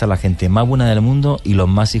 porque aquí está la gente más buena del mundo y los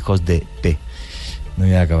más hijos de P. No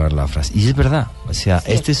voy a acabar la frase. Y es verdad, o sea,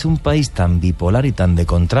 sí. Este es un país tan bipolar y tan de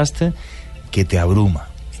contraste que te abruma.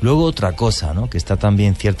 Luego otra cosa, ¿no?, que está también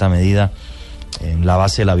en cierta medida en la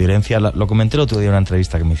base de la violencia, lo comenté el otro día en una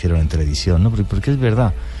entrevista que me hicieron en televisión, ¿no? Porque es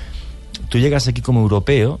verdad. Tú llegas aquí como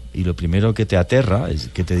europeo y lo primero que te aterra es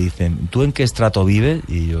que te dicen: ¿tú en qué estrato vives?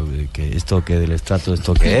 Y yo, ¿que esto qué del estrato,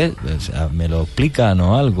 esto qué es? O sea, me lo explican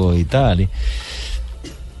o algo y tal.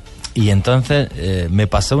 Y entonces me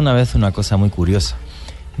pasó una vez una cosa muy curiosa.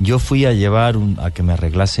 Yo fui a llevar a que me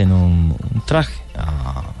arreglasen un traje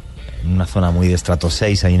en una zona muy de estrato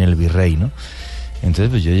 6 ahí en el Virrey, ¿no? Entonces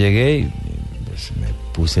pues yo llegué y pues, me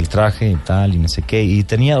puse el traje y tal y no sé qué, y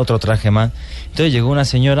tenía otro traje más. Entonces llegó una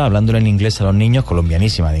señora hablándole en inglés a los niños,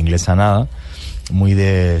 colombianísima, de inglés a nada, muy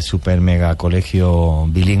de super mega colegio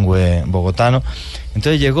bilingüe bogotano.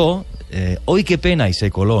 Entonces llegó, ¡hoy qué pena! Y se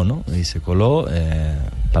coló, ¿no? Y se coló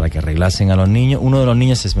para que arreglasen a los niños. Uno de los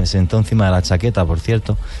niños se me sentó encima de la chaqueta, por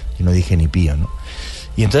cierto, y no dije ni pío, ¿no?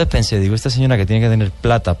 Y entonces pensé, digo, esta señora que tiene que tener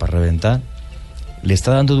plata para reventar, ¿le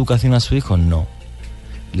está dando educación a su hijo? No.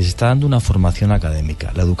 Les está dando una formación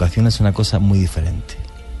académica. La educación es una cosa muy diferente,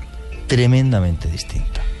 tremendamente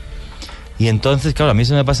distinta. Y entonces, claro, a mí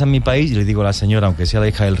eso me pasa en mi país y le digo a la señora, aunque sea la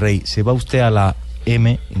hija del rey, se va usted a la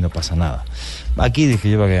M y no pasa nada. Aquí dije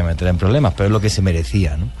yo que me meteré en problemas, pero es lo que se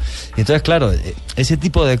merecía, ¿no? Y entonces, claro, ese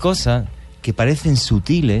tipo de cosas que parecen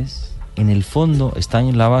sutiles, en el fondo están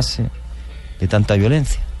en la base de tanta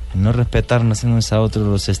violencia. No respetarnos unos a otros,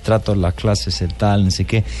 los estratos, las clases, el tal, no sé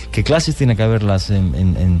qué. ¿Qué clases tiene que haberlas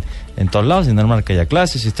en todos lados? Es normal que haya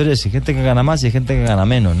clases, historias, y gente que gana más y gente que gana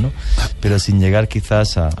menos, ¿no? Pero sin llegar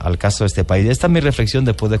quizás al caso de este país. Esta es mi reflexión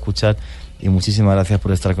después de escuchar, y muchísimas gracias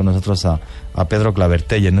por estar con nosotros, a Pedro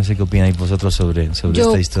Clavertelles. No sé qué opináis vosotros sobre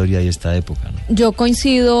esta historia y esta época, ¿no? Yo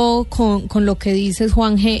coincido con lo que dices,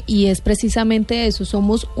 Juan G., y es precisamente eso.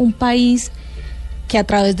 Somos un país que a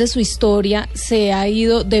través de su historia se ha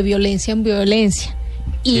ido de violencia en violencia.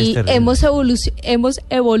 Y hemos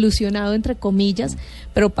evolucionado, entre comillas,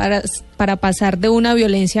 pero para pasar de una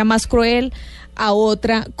violencia más cruel a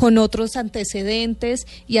otra con otros antecedentes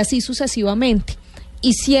y así sucesivamente.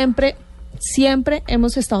 Y siempre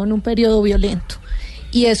hemos estado en un periodo violento.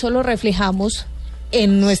 Y eso lo reflejamos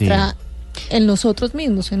en nosotros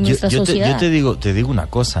mismos, en nuestra sociedad. Yo te digo una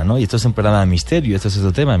cosa, ¿no? Y esto es un programa de misterio, esto es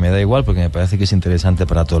otro tema, me da igual porque me parece que es interesante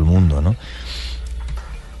para todo el mundo, ¿no?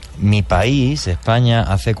 Mi país, España,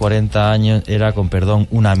 hace 40 años era, con perdón,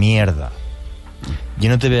 una mierda. Yo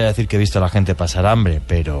no te voy a decir que he visto a la gente pasar hambre,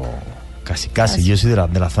 pero casi. Yo soy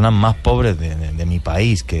de las zonas más pobres de mi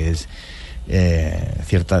país, que es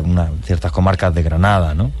ciertas comarcas de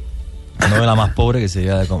Granada, ¿no? No de la más pobre, que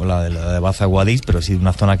sería la de Baza Guadix, pero sí de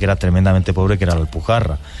una zona que era tremendamente pobre, que era la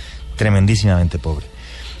Alpujarra. Tremendísimamente pobre.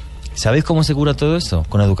 ¿Sabéis cómo se cura todo eso?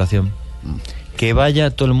 Con educación. Que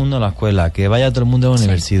vaya todo el mundo a la escuela, que vaya todo el mundo a la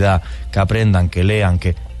universidad, que aprendan, que lean,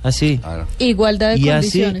 que... Así. Igualdad de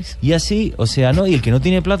condiciones. Y así, o sea, ¿no? Y el que no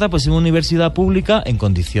tiene plata, pues en una universidad pública en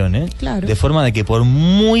condiciones. Claro. De forma de que por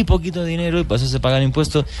muy poquito dinero, y por eso se pagan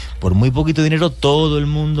impuestos, por muy poquito dinero todo el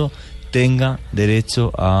mundo tenga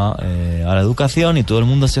derecho a la educación y todo el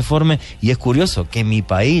mundo se forme. Y es curioso que mi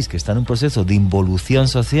país, que está en un proceso de involución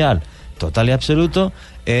social total y absoluto,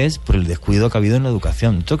 es por el descuido que ha habido en la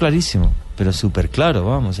educación. Esto clarísimo, pero súper claro,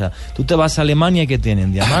 vamos. O sea, tú te vas a Alemania, que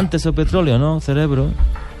tienen diamantes o petróleo, ¿no? Cerebro.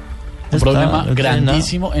 Un problema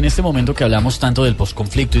grandísimo en este momento que hablamos tanto del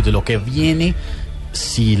posconflicto y de lo que viene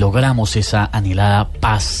si logramos esa anhelada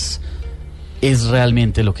paz. Es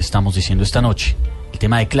realmente lo que estamos diciendo esta noche. El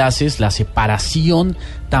tema de clases, la separación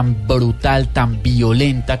tan brutal, tan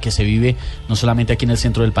violenta que se vive no solamente aquí en el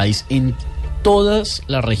centro del país, en todas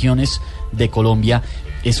las regiones de Colombia,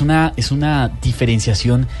 es una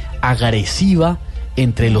diferenciación agresiva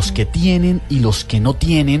entre los que tienen y los que no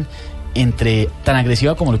tienen, tan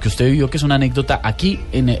agresiva como lo que usted vivió, que es una anécdota aquí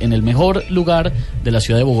en el mejor lugar de la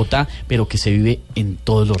ciudad de Bogotá, pero que se vive en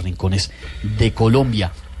todos los rincones de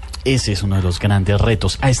Colombia. Ese es uno de los grandes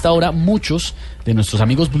retos. A esta hora muchos de nuestros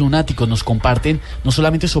amigos blunáticos nos comparten no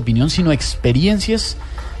solamente su opinión, sino experiencias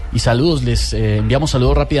y saludos. Les enviamos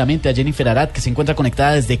saludos rápidamente a Jennifer Arad, que se encuentra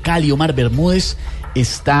conectada desde Cali. Omar Bermúdez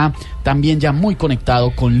está también ya muy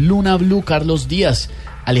conectado con Luna BLU. Carlos Díaz.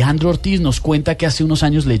 Alejandro Ortiz nos cuenta que hace unos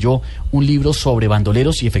años leyó un libro sobre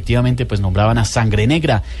bandoleros y efectivamente pues nombraban a Sangre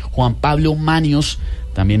Negra. Juan Pablo Manios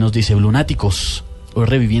también nos dice: blunáticos, hoy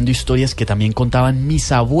reviviendo historias que también contaban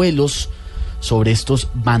mis abuelos sobre estos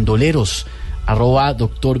bandoleros.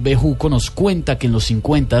 @Dr. Bejuco nos cuenta que en los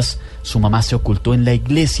 50s su mamá se ocultó en la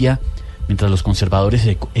iglesia mientras los conservadores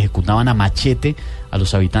ejecutaban a machete a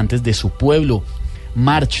los habitantes de su pueblo.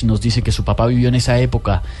 March nos dice que su papá vivió en esa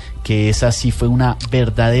época, que esa sí fue una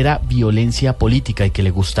verdadera violencia política y que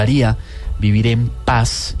le gustaría vivir en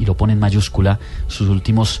paz, y lo pone en mayúscula, sus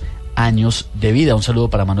últimos años de vida. Un saludo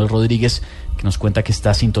para Manuel Rodríguez, que nos cuenta que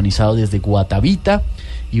está sintonizado desde Guatavita.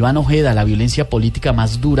 Iván Ojeda: la violencia política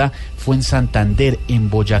más dura fue en Santander, en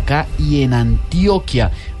Boyacá y en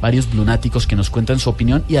Antioquia. Varios blunáticos que nos cuentan su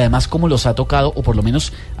opinión y además cómo los ha tocado, o por lo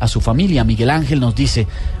menos a su familia. Miguel Ángel nos dice: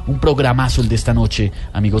 un programazo el de esta noche,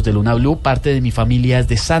 amigos de Luna BLU. Parte de mi familia es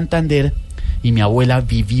de Santander y mi abuela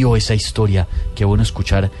vivió esa historia. Qué bueno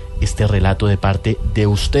escuchar este relato de parte de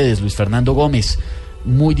ustedes. Luis Fernando Gómez: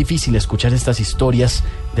 muy difícil escuchar estas historias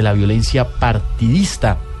de la violencia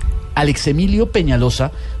partidista. Alex Emilio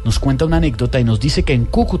Peñalosa nos cuenta una anécdota y nos dice que en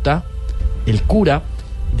Cúcuta el cura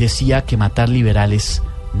decía que matar liberales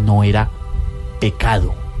no era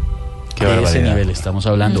pecado. Qué barbaridad. De ese nivel estamos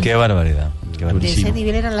hablando. Qué barbaridad. De ese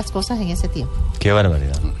nivel eran las cosas en ese tiempo. Qué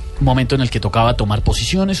barbaridad. Un momento en el que tocaba tomar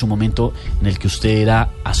posiciones, un momento en el que usted era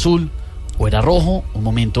azul o era rojo, un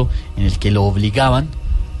momento en el que lo obligaban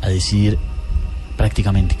a decidir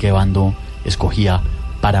prácticamente qué bando escogía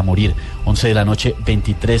para morir. 11 de la noche,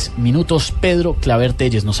 23 minutos. Pedro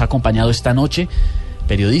Clavertelles nos ha acompañado esta noche,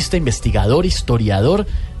 periodista, investigador, historiador,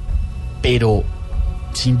 pero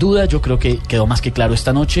sin duda yo creo que quedó más que claro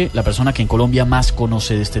esta noche, la persona que en Colombia más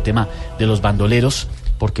conoce de este tema de los bandoleros,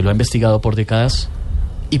 porque lo ha investigado por décadas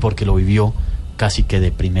y porque lo vivió casi que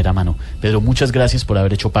de primera mano. Pedro, muchas gracias por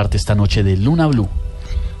haber hecho parte esta noche de Luna Blue.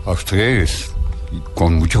 A ustedes,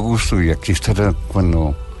 con mucho gusto, y aquí estará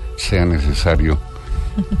cuando sea necesario.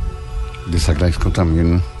 Les agradezco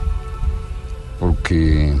también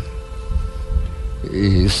porque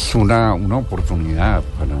es una oportunidad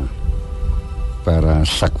para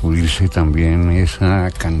sacudirse también esa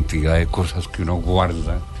cantidad de cosas que uno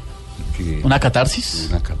guarda. ¿Una catarsis?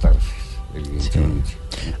 Una catarsis, evidentemente. Sí.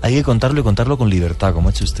 Hay que contarlo y contarlo con libertad, como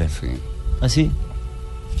ha hecho usted. Sí. Así,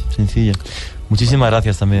 sencillo. Muchísimas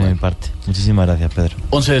gracias también de mi parte. Muchísimas gracias, Pedro.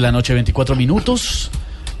 11 de la noche, 24 minutos.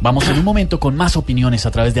 Vamos en un momento con más opiniones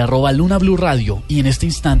a través de @Luna BLU Radio. Y en este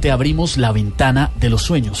instante abrimos la ventana de los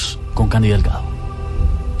sueños con Candy Delgado.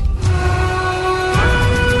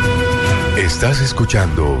 Estás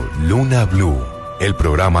escuchando Luna Blue, el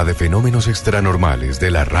programa de fenómenos extranormales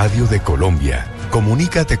de la radio de Colombia.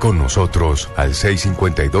 Comunícate con nosotros al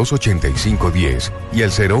 652-8510 y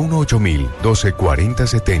al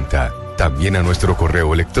 018-124070. También a nuestro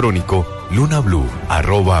correo electrónico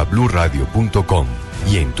lunablu@bluradio.com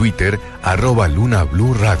y en Twitter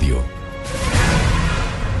 @LunaBluRadio.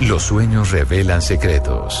 Los sueños revelan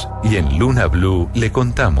secretos y en Luna Blue le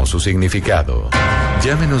contamos su significado.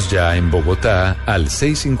 Llámenos ya en Bogotá al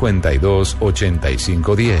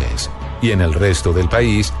 652-8510 y en el resto del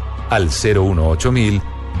país al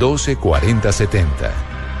 018-124070.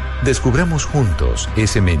 Descubramos juntos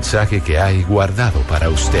ese mensaje que hay guardado para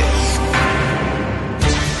usted.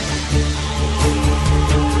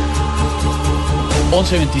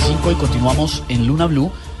 11:25 y continuamos en Luna Blue.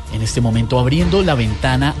 En este momento abriendo la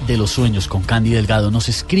ventana de los sueños con Candy Delgado. Nos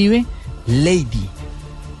escribe Lady.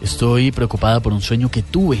 Estoy preocupada por un sueño que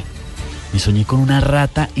tuve. Me soñé con una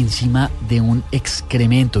rata encima de un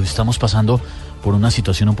excremento. Estamos pasando por una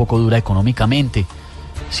situación un poco dura económicamente.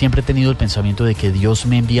 Siempre he tenido el pensamiento de que Dios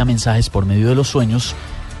me envía mensajes por medio de los sueños,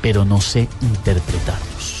 pero no sé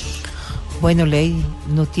interpretarlos. Bueno, Lady,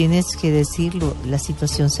 no tienes que decirlo. La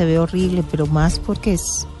situación se ve horrible, pero más porque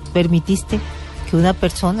permitiste que una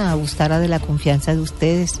persona abusara de la confianza de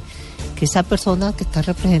ustedes, que esa persona que está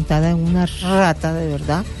representada en una rata de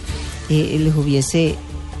verdad les hubiese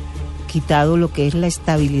quitado lo que es la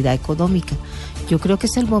estabilidad económica. Yo creo que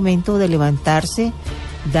es el momento de levantarse,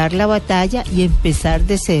 dar la batalla y empezar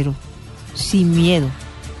de cero, sin miedo.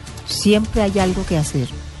 Siempre hay algo que hacer.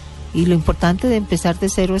 Y lo importante de empezar de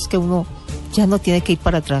cero es que uno ya no tiene que ir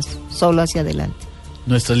para atrás, solo hacia adelante.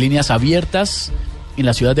 Nuestras líneas abiertas en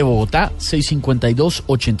la ciudad de Bogotá,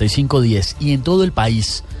 652-8510, y en todo el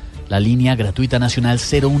país, la línea gratuita nacional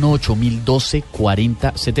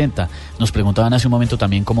 018-124070. Nos preguntaban hace un momento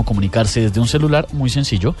también cómo comunicarse desde un celular, muy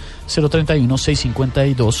sencillo,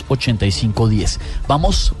 031-652-8510.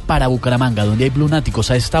 Vamos para Bucaramanga, donde hay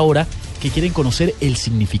blunáticos a esta hora que quieren conocer el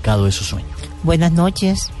significado de su sueño. Buenas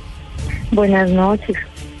noches. Buenas noches.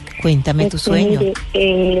 Cuéntame tu sueño. Mire,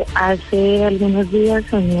 hace algunos días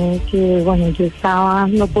soñé que, yo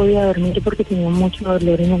no podía dormir porque tenía mucho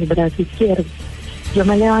dolor en el brazo izquierdo. Yo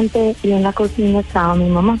me levanté y en la cocina estaba mi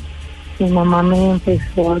mamá. Mi mamá me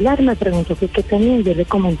empezó a hablar, me preguntó qué tenía, y yo le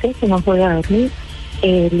comenté que no podía dormir.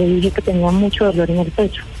 Le dije que tenía mucho dolor en el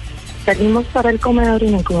pecho. Salimos para el comedor y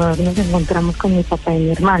en el comedor nos encontramos con mi papá y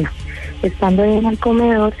mi hermana. Estando ahí en el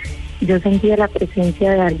comedor, yo sentía la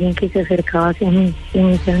presencia de alguien que se acercaba hacia mí.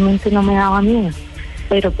 Inicialmente no me daba miedo,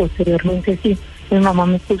 pero posteriormente sí. Mi mamá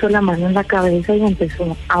me puso la mano en la cabeza y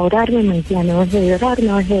empezó a orarme y me decía, no dejes de llorar,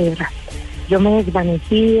 no dejes de llorar. Yo me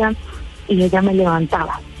desvanecía y ella me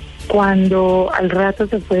levantaba. Cuando al rato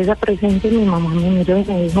se fue esa presencia, mi mamá me miró y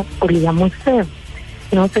me dijo, olía muy feo.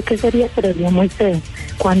 No sé qué sería, pero olía muy feo.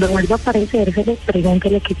 Cuando vuelva a aparecérsele,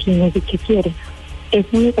 pregúntele qué tiene y qué quiere.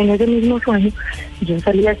 En ese mismo sueño, yo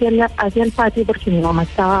salí hacia el patio porque mi mamá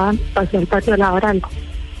pasó al patio a lavar algo.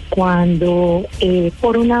 Cuando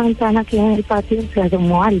por una ventana que hay en el patio se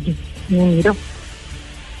asomó alguien, me miró.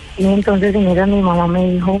 Y entonces en esa mi mamá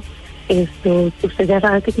me dijo, usted ya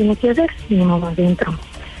sabe qué tiene que hacer. Y mi mamá se entró.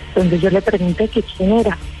 Entonces yo le pregunté que quién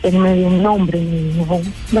era. Él me dio un nombre,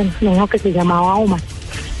 me dijo que se llamaba Omar.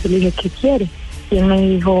 Yo le dije, ¿qué quiere? Y él me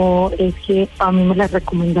dijo, es que a mí me la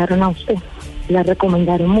recomendaron a usted. La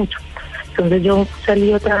recomendaron mucho. Entonces yo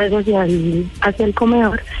salí otra vez hacia el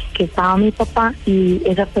comedor, que estaba mi papá, y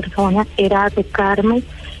esa persona era a tocarme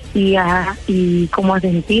y como a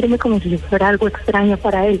sentirme como si yo fuera algo extraño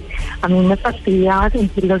para él. A mí me fastidiaba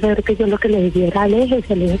sentirlo, saber que yo lo que le decía era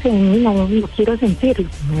aléjese de mí, no quiero sentirlo.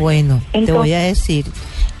 Bueno, entonces, te voy a decir,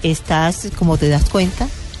 estás, como te das cuenta,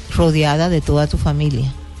 rodeada de toda tu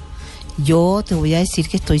familia. Yo te voy a decir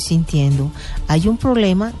que estoy sintiendo, hay un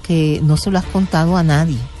problema que no se lo has contado a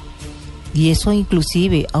nadie, Y eso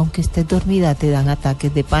inclusive, aunque estés dormida, te dan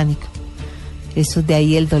ataques de pánico. Eso de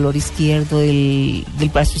ahí el dolor izquierdo, del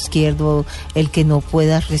brazo izquierdo, el que no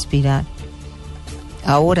puedas respirar.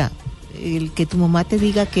 Ahora, el que tu mamá te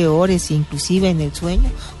diga que ores, inclusive en el sueño,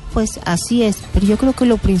 pues así es. Pero yo creo que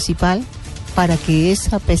lo principal para que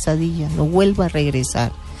esa pesadilla no vuelva a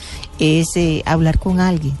regresar es hablar con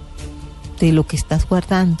alguien de lo que estás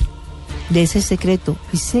guardando, de ese secreto,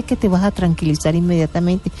 y sé que te vas a tranquilizar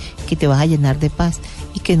inmediatamente, que te vas a llenar de paz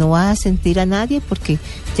y que no vas a sentir a nadie, porque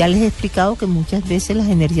ya les he explicado que muchas veces las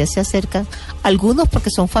energías se acercan, algunos porque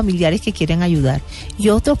son familiares que quieren ayudar y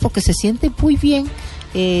otros porque se sienten muy bien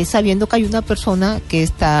sabiendo que hay una persona que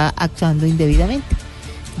está actuando indebidamente.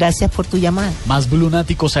 Gracias por tu llamada. Más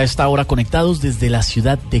blunáticos a esta hora conectados desde la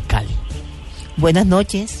ciudad de Cali. Buenas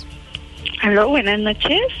noches. Aló, buenas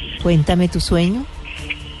noches. Cuéntame tu sueño.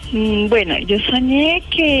 Bueno, yo soñé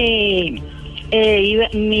que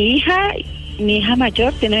mi hija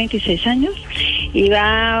mayor, tiene 26 años,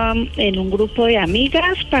 iba en un grupo de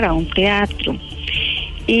amigas para un teatro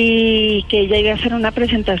y que ella iba a hacer una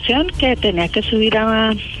presentación que tenía que subir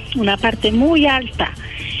a una parte muy alta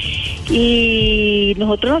y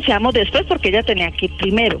nosotros nos íbamos después porque ella tenía que ir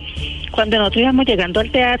primero. Cuando nosotros íbamos llegando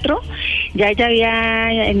al teatro, ya ella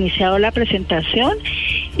había iniciado la presentación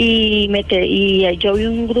y yo vi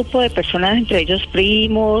un grupo de personas, entre ellos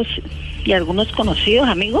primos y algunos conocidos,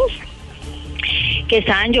 amigos, que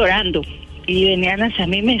estaban llorando y venían hacia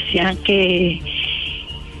mí y me decían que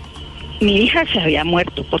mi hija se había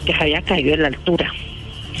muerto porque se había caído de la altura.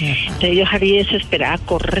 Entonces yo salí desesperada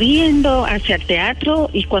corriendo hacia el teatro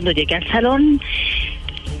y cuando llegué al salón,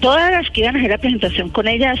 todas las que iban a hacer la presentación con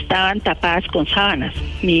ella estaban tapadas con sábanas.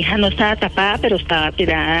 Mi hija no estaba tapada, pero estaba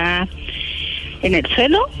tirada en el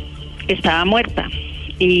suelo, estaba muerta.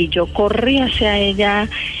 Y yo corrí hacia ella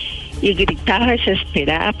y gritaba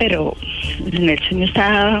desesperada, pero en el sueño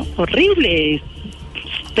estaba horrible.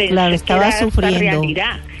 Pensé claro, estaba que era sufriendo.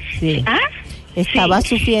 Realidad. Sí. ¿Ah? Estaba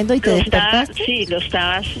sufriendo y te despertaste. Sí,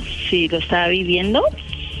 lo estaba viviendo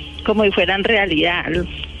como si fuera en realidad.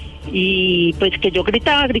 Y pues que yo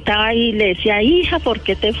gritaba y le decía, hija, ¿por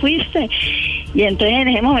qué te fuiste? Y entonces en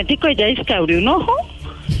ese momentico ella dice que abrió un ojo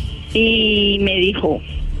y me dijo,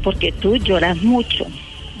 porque tú lloras mucho.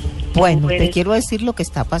 Bueno, te quiero decir lo que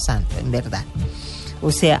está pasando, en verdad.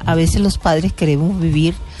 O sea, a veces los padres queremos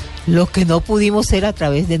vivir lo que no pudimos ser a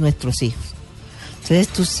través de nuestros hijos. Entonces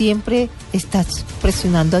tú siempre estás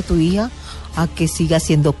presionando a tu hija a que siga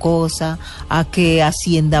haciendo cosas, a que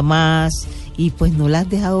ascienda más, y pues no la has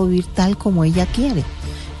dejado vivir tal como ella quiere.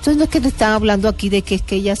 Entonces no es que te están hablando aquí de que es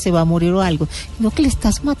que ella se va a morir o algo, sino que le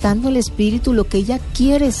estás matando el espíritu, lo que ella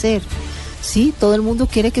quiere ser. Sí, todo el mundo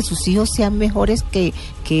quiere que sus hijos sean mejores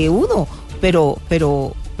que uno, pero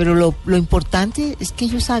lo importante es que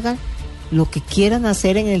ellos hagan lo que quieran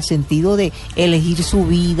hacer en el sentido de elegir su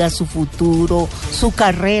vida, su futuro, su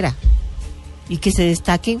carrera, y que se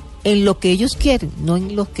destaquen en lo que ellos quieren, no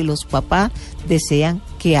en lo que los papás desean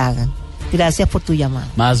que hagan. Gracias por tu llamada.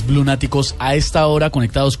 Más blunáticos a esta hora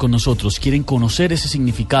conectados con nosotros. Quieren conocer ese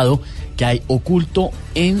significado que hay oculto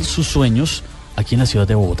en sus sueños aquí en la ciudad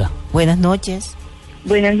de Bogotá. Buenas noches.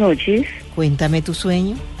 Buenas noches. Cuéntame tu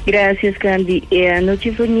sueño. Gracias, Candy.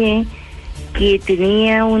 Anoche soñé que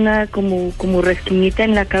tenía una como rasquiñita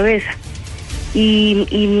en la cabeza y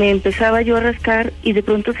me empezaba yo a rascar y de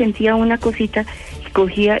pronto sentía una cosita y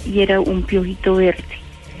cogía y era un piojito verde.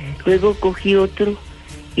 Luego cogí otro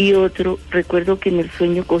y otro. Recuerdo que en el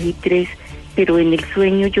sueño cogí 3, pero en el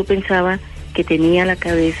sueño yo pensaba que tenía la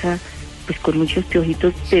cabeza pues con muchos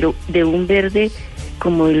piojitos, pero de un verde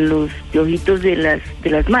como de los piojitos de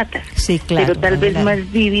las matas. Sí, claro. Pero tal vez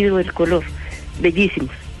más vívido el color.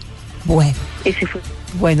 Bellísimos. Bueno, ese fue.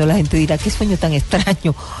 Bueno, la gente dirá, qué sueño tan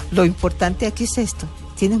extraño. Lo importante aquí es esto.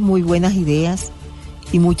 Tienes muy buenas ideas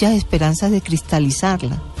y muchas esperanzas de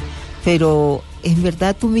cristalizarla, pero en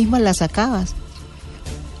verdad tú misma las acabas,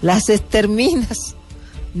 las exterminas.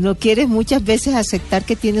 No quieres muchas veces aceptar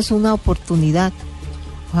que tienes una oportunidad.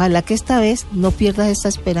 Ojalá que esta vez no pierdas esa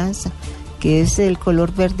esperanza, que es el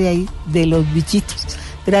color verde ahí de los bichitos.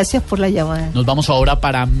 Gracias por la llamada. Nos vamos ahora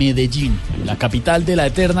para Medellín, la capital de la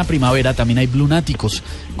eterna primavera. También hay blunáticos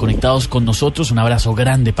conectados con nosotros. Un abrazo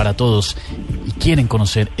grande para todos y quieren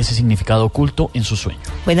conocer ese significado oculto en su sueño.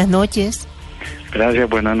 Buenas noches. Gracias,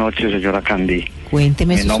 buenas noches, señora Candy.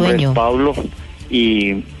 Cuénteme su sueño. Mi nombre es Pablo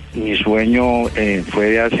y mi sueño fue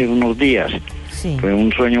de hace unos días. Sí. Fue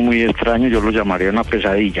un sueño muy extraño, yo lo llamaría una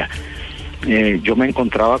pesadilla. Yo me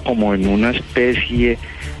encontraba como en una especie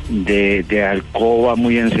de alcoba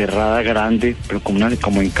muy encerrada, grande, pero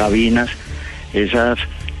como en cabinas, esas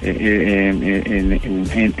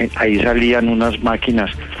ahí salían unas máquinas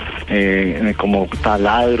como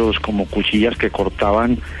taladros, como cuchillas que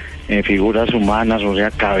cortaban figuras humanas, o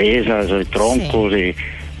sea, cabezas, troncos,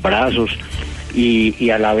 brazos, y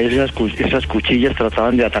a la vez esas cuchillas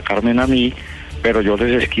trataban de atacarme a mí, pero yo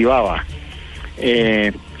les esquivaba.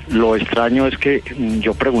 Lo extraño es que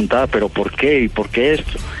yo preguntaba, ¿pero por qué? ¿Y por qué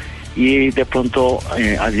esto? Y de pronto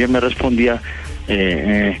alguien me respondía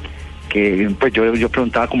que pues yo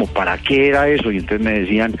preguntaba como ¿para qué era eso? Y entonces me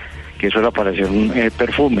decían que eso era para hacer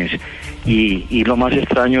perfumes. Y lo más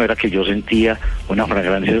extraño era que yo sentía una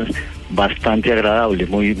fragancia bastante agradable,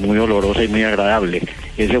 muy olorosa y muy agradable.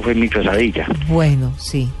 Esa fue mi pesadilla. Bueno,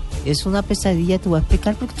 sí, es una pesadilla, te voy a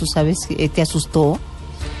explicar porque tú sabes que te asustó.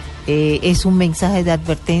 Es un mensaje de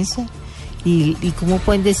advertencia. Y cómo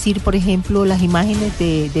pueden decir, por ejemplo, las imágenes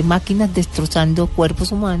de máquinas destrozando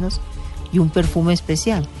cuerpos humanos y un perfume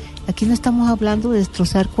especial. Aquí no estamos hablando de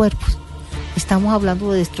destrozar cuerpos, estamos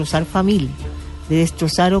hablando de destrozar familia, de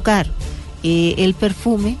destrozar hogar. El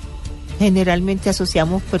perfume, generalmente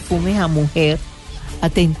asociamos perfumes a mujer, a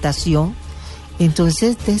tentación.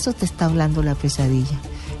 Entonces de eso te está hablando la pesadilla.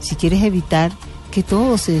 Si quieres evitar que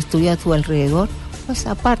todo se destruya a tu alrededor, pues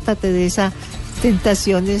apártate de esas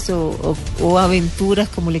tentaciones o aventuras,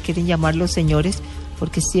 como le quieren llamar los señores,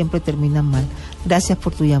 porque siempre terminan mal. Gracias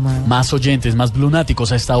por tu llamada. Más oyentes, más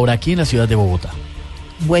blunáticos a esta hora aquí en la ciudad de Bogotá.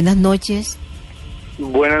 Buenas noches.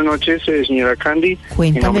 Buenas noches, señora Candy.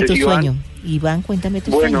 Cuéntame tu sueño. Iván, cuéntame tu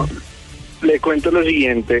sueño. Bueno, le cuento lo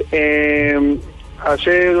siguiente.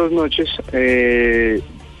 Hace 2 noches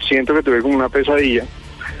siento que tuve como una pesadilla.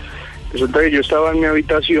 Resulta que yo estaba en mi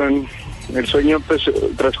habitación. El sueño pues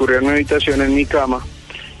transcurrió en mi habitación, en mi cama.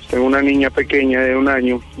 Tengo una niña pequeña de 1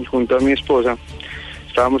 año y junto a mi esposa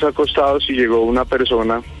estábamos acostados y llegó una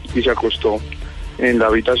persona y se acostó en la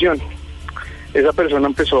habitación. Esa persona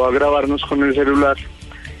empezó a grabarnos con el celular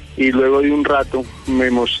y luego de un rato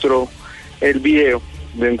me mostró el video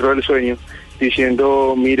dentro del sueño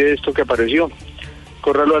diciendo: mire esto que apareció,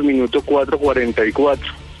 córralo al minuto 4:44.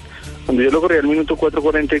 Cuando yo lo corrí al minuto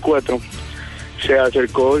 4:44, se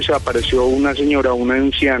acercó y se apareció una señora, una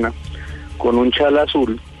anciana, con un chal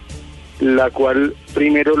azul, la cual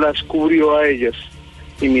primero las cubrió a ellas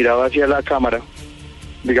y miraba hacia la cámara,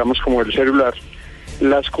 digamos como el celular,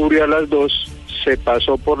 las cubrió a las dos, se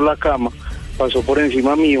pasó por la cama, pasó por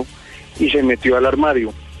encima mío y se metió al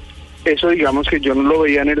armario. Eso digamos que yo no lo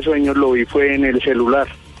veía en el sueño, lo vi fue en el celular.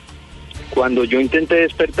 Cuando yo intenté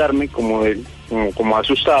despertarme como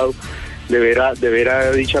asustado de ver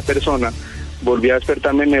a dicha persona, volví a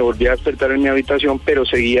despertarme, me volví a despertar en mi habitación, pero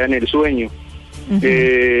seguía en el sueño.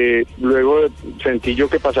 Luego sentí yo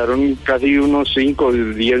que pasaron casi unos 5 o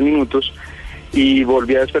 10 minutos y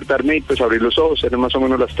volví a despertarme y pues abrí los ojos, eran más o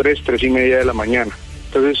menos las 3:30 de la mañana.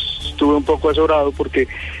 Entonces estuve un poco azorado porque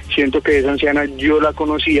siento que esa anciana yo la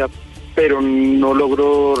conocía, pero no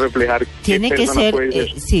logro reflejar tiene qué que persona ser, puede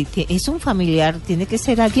ser. sí, es un familiar, tiene que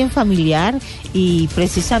ser alguien familiar y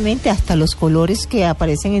precisamente hasta los colores que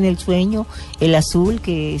aparecen en el sueño, el azul,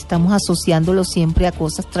 que estamos asociándolo siempre a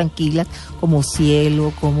cosas tranquilas como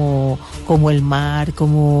cielo, como el mar,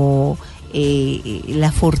 como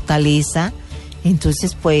la fortaleza.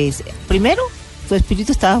 Entonces, pues, primero, tu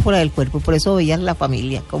espíritu estaba fuera del cuerpo, por eso veías la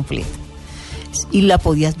familia completa y la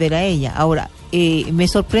podías ver a ella. Ahora, me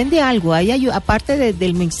sorprende algo, aparte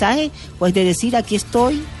del mensaje, pues de decir aquí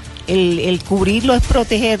estoy, el cubrirlos es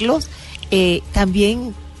protegerlos,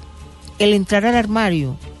 también el entrar al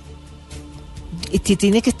armario,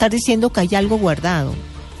 tiene que estar diciendo que hay algo guardado,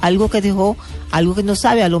 algo que dejó, algo que no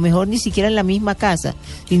sabe, a lo mejor ni siquiera en la misma casa,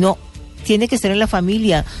 sino tiene que ser en la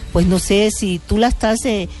familia. Pues no sé si tú la estás,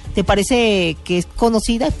 te parece que es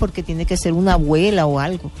conocida, es porque tiene que ser una abuela o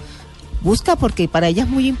algo. Busca, porque para ella es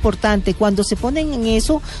muy importante. Cuando se ponen en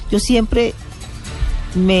eso, yo siempre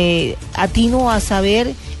me atino a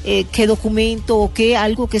saber qué documento o qué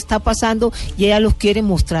algo que está pasando y ella los quiere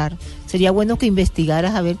mostrar. Sería bueno que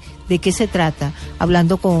investigaras a ver de qué se trata,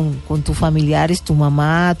 hablando con tus familiares, tu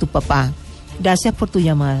mamá, tu papá. Gracias por tu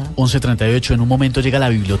llamada. 11:38, en un momento llega la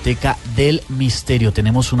Biblioteca del Misterio.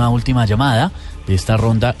 Tenemos una última llamada de esta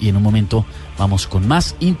ronda y en un momento vamos con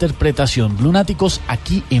más interpretación. Lunáticos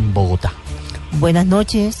aquí en Bogotá. Buenas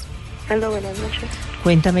noches. Hola, buenas noches.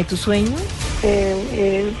 Cuéntame tu sueño.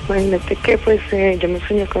 Imagínate que pues yo me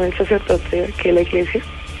soñé con el sacerdote aquí de la iglesia.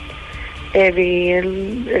 Vi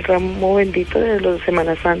el ramo bendito de las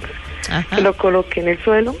Semanas Santas. Que lo coloqué en el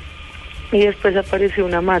suelo y después apareció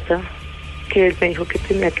una mata que él me dijo que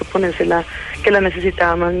tenía que ponérsela, que la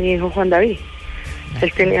necesitaba más mi hijo Juan David.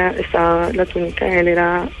 La túnica de él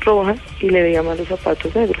era roja y le veía más los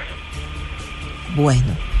zapatos negros.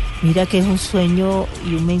 Bueno, Mira que es un sueño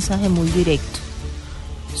y un mensaje muy directo.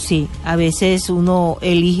 Sí, a veces uno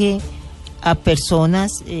elige a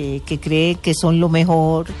personas que cree que son lo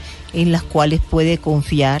mejor, en las cuales puede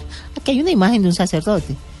confiar. Aquí hay una imagen de un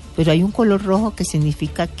sacerdote, pero hay un color rojo que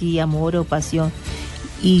significa aquí amor o pasión.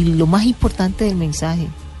 Y lo más importante del mensaje,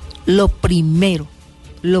 lo primero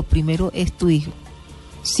es tu hijo.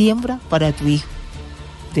 Siembra para tu hijo.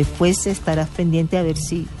 Después estarás pendiente a ver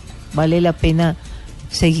si vale la pena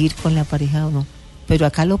seguir con la pareja o no. Pero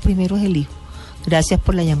acá lo primero es el hijo. Gracias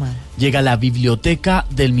por la llamada. Llega la Biblioteca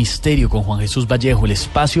del Misterio con Juan Jesús Vallejo, el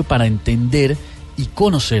espacio para entender y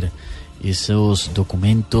conocer esos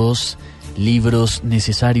documentos, libros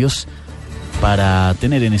necesarios para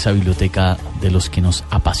tener en esa biblioteca de los que nos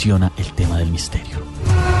apasiona el tema del misterio.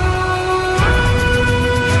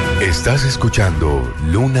 Estás escuchando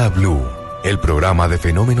Luna BLU, el programa de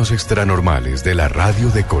fenómenos extranormales de la radio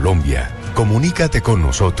de Colombia. Comunícate con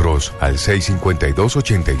nosotros al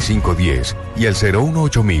 652-8510 y al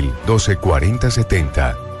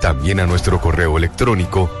 018-124070. También a nuestro correo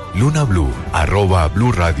electrónico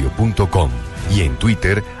lunablu@bluradio.com y en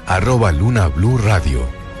Twitter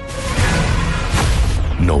 @lunablueradio.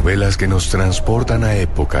 Novelas que nos transportan a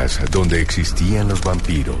épocas donde existían los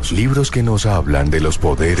vampiros, libros que nos hablan de los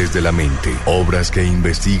poderes de la mente, obras que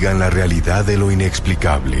investigan la realidad de lo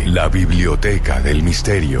inexplicable, la Biblioteca del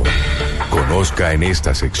Misterio. Conozca en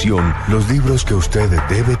esta sección los libros que usted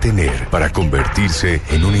debe tener para convertirse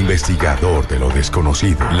en un investigador de lo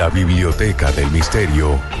desconocido. La Biblioteca del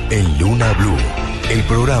Misterio en Luna BLU, el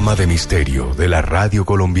programa de misterio de la radio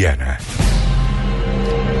colombiana.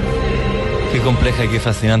 Qué compleja y qué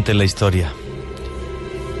fascinante es la historia.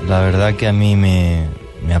 La verdad que a mí me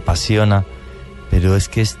apasiona, pero es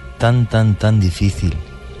que es tan difícil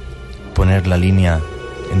poner la línea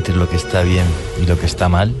entre lo que está bien y lo que está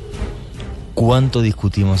mal. ¿Cuánto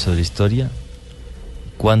discutimos sobre historia?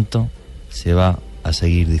 ¿Cuánto se va a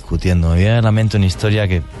seguir discutiendo? Me viene a la mente una historia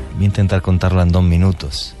que voy a intentar contarla en 2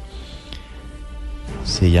 minutos.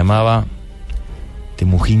 Se llamaba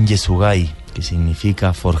Temujin Yesugái, que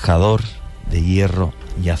significa forjador de hierro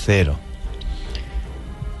y acero.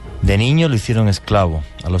 De niño lo hicieron esclavo.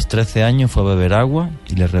 A los 13 años fue a beber agua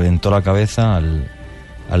y le reventó la cabeza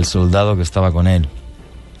al soldado que estaba con él.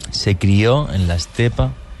 Se crió en la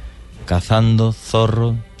estepa, cazando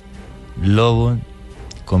zorros, lobos,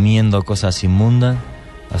 comiendo cosas inmundas,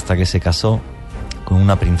 hasta que se casó con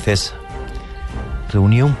una princesa.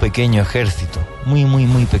 Reunió un pequeño ejército,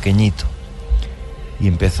 muy pequeñito, y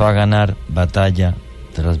empezó a ganar batalla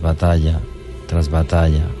tras batalla, tras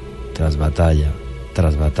batalla, tras batalla,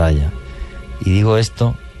 tras batalla. Y digo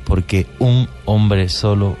esto porque un hombre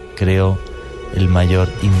solo creó el mayor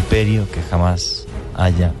imperio que jamás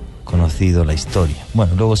haya conocido la historia.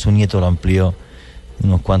 Bueno, luego su nieto lo amplió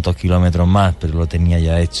unos cuantos kilómetros más, pero lo tenía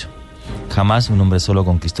ya hecho. Jamás un hombre solo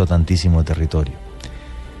conquistó tantísimo territorio.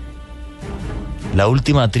 La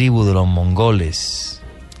última tribu de los mongoles,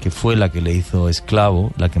 que fue la que le hizo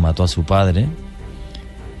esclavo, la que mató a su padre,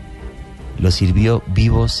 los sirvió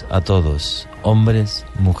vivos a todos, hombres,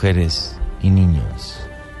 mujeres y niños.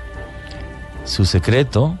 Su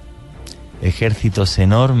secreto, ejércitos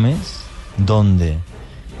enormes, donde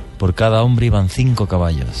por cada hombre iban 5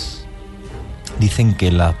 caballos. Dicen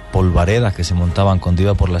que las polvaredas que se montaban cuando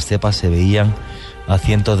iba por las estepas se veían a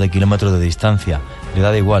cientos de kilómetros de distancia. Le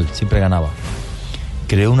da igual, siempre ganaba.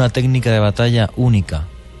 Creó una técnica de batalla única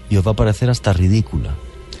y os va a parecer hasta ridícula.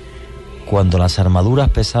 Cuando las armaduras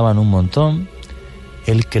pesaban un montón,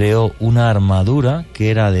 él creó una armadura que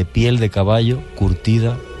era de piel de caballo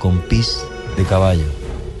curtida con pis de caballo.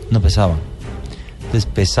 No pesaban. Entonces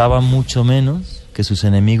pesaban mucho menos que sus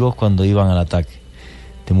enemigos cuando iban al ataque.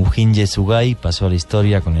 Temujin Yesugái pasó a la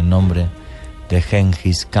historia con el nombre de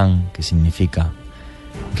Genghis Khan, que significa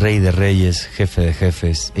rey de reyes, jefe de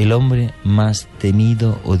jefes, el hombre más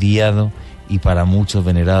temido, odiado y para muchos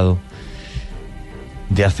venerado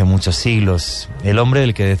de hace muchos siglos. El hombre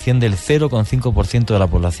del que desciende el 0,5% de la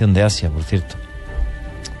población de Asia, por cierto,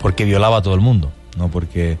 porque violaba a todo el mundo, no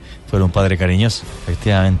porque fuera un padre cariñoso,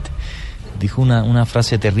 efectivamente. Dijo una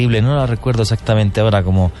frase terrible, no la recuerdo exactamente ahora,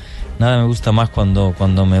 como nada me gusta más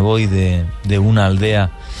cuando me voy de una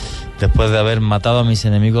aldea después de haber matado a mis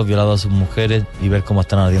enemigos, violado a sus mujeres y ver cómo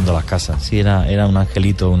están ardiendo las casas. Sí, era un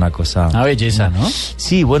angelito, una cosa... Una belleza, ¿no?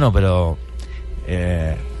 Sí, bueno, pero...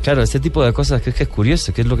 claro, este tipo de cosas que es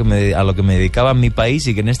curioso, que es a lo que me dedicaba en mi país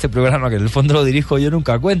y que en este programa, que en el fondo lo dirijo, yo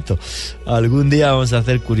nunca cuento. Algún día vamos a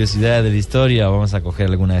hacer curiosidades de la historia, vamos a coger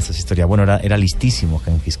alguna de esas historias. Bueno, era listísimo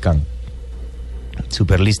Genghis Khan,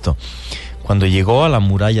 súper listo. Cuando llegó a las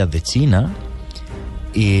murallas de China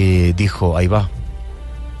y dijo, ahí va,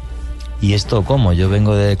 ¿Y esto cómo? Yo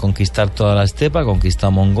vengo de conquistar toda la estepa,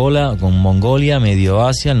 conquistar Mongolia, medio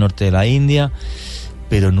Asia, el norte de la India,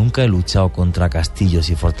 pero nunca he luchado contra castillos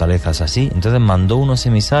y fortalezas así. Entonces mandó unos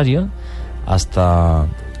emisarios hasta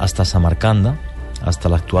Samarcanda, hasta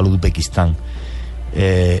el actual Uzbekistán.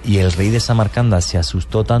 Y el rey de Samarcanda se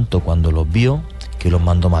asustó tanto cuando los vio que los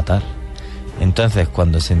mandó matar. Entonces,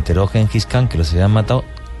 cuando se enteró Gengis Khan que los habían matado,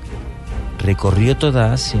 recorrió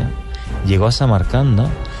toda Asia, llegó a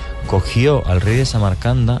Samarcanda, cogió al rey de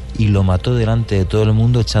Samarcanda y lo mató delante de todo el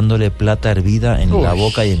mundo, echándole plata hervida en la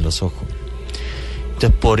boca y en los ojos.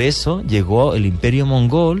 Entonces, por eso llegó el imperio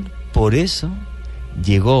mongol, por eso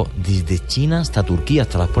llegó desde China hasta Turquía,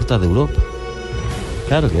 hasta las puertas de Europa.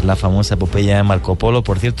 Claro, que es la famosa epopeya de Marco Polo.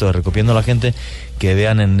 Por cierto, recomiendo a la gente que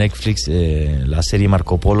vean en Netflix la serie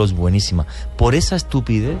Marco Polo, es buenísima. Por esa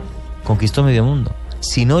estupidez conquistó medio mundo.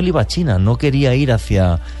 Si no, él iba a China, no quería ir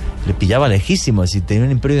le pillaba lejísimo, si tenía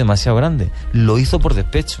un imperio demasiado grande. Lo hizo por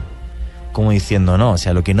despecho, como diciendo, no, o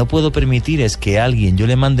sea, lo que no puedo permitir es que yo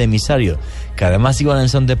le mande emisarios, que además iban en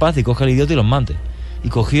son de paz, y coge al idiota y los mande. Y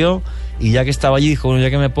cogió, y ya que estaba allí, dijo, bueno, ya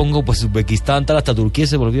que me pongo, pues Uzbekistán, tal, hasta Turquía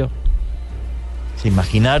se volvió. ¿Se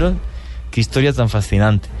imaginaron? Qué historia tan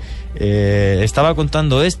fascinante. Estaba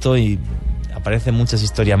contando esto y aparecen muchas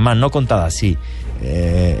historias más, no contadas así.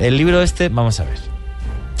 El libro vamos a ver.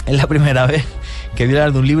 Es la primera vez que voy a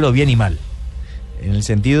hablar de un libro bien y mal. En el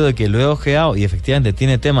sentido de que lo he ojeado y efectivamente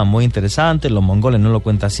tiene temas muy interesantes. Los mongoles no lo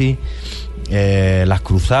cuentan así. Las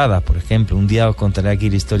cruzadas, por ejemplo. Un día os contaré aquí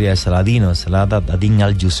la historia de Saladino, Salah ad-Din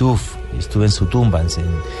al-Yusuf. Estuve en su tumba en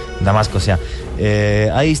Damasco. O sea,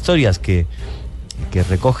 hay historias que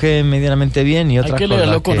recoge medianamente bien y otras hay que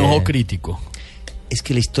leerlo con ojo crítico. Es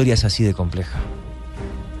que la historia es así de compleja.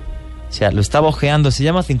 O sea, lo estaba ojeando, se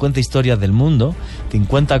llama 50 historias del mundo,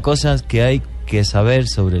 50 cosas que hay que saber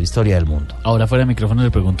sobre la historia del mundo. Ahora fuera de micrófono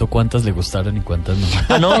le pregunto cuántas le gustaron y cuántas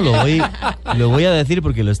no. No, lo voy a decir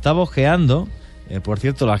porque lo estaba ojeando. Por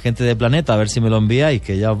cierto, la gente de Planeta, a ver si me lo enviáis,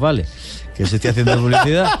 que ya os vale, que os estoy haciendo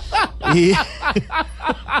publicidad. Y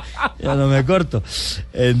ya no me corto.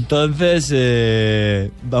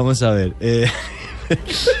 Entonces, vamos a ver.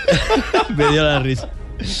 Me dio la risa.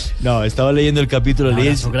 No, estaba leyendo el capítulo. Un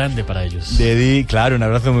abrazo grande para ellos. Claro, un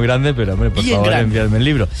abrazo muy grande, pero hombre, por favor, enviadme el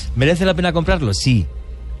libro. ¿Merece la pena comprarlo? Sí.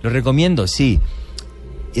 ¿Lo recomiendo? Sí.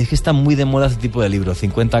 Y es que está muy de moda este tipo de libros,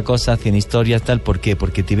 50 cosas, 100 historias, tal. ¿Por qué?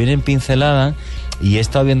 Porque te vienen pinceladas, y he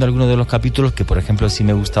estado viendo algunos de los capítulos que, por ejemplo, sí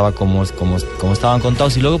me gustaba como estaban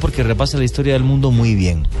contados, y luego porque repasa la historia del mundo muy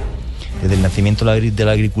bien. Desde el nacimiento de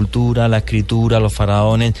la agricultura, la escritura, los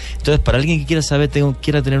faraones. Entonces, para alguien que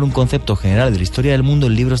quiera tener un concepto general de la historia del mundo,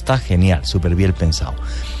 el libro está genial, súper bien pensado.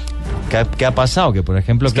 ¿Qué ha pasado? Que, por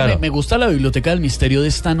ejemplo, es que claro... Me gusta la Biblioteca del Misterio de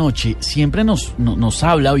esta noche. Siempre nos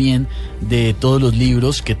habla bien de todos los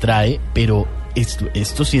libros que trae, pero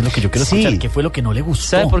esto sí es lo que yo quiero escuchar. ¿Qué fue lo que no le gustó?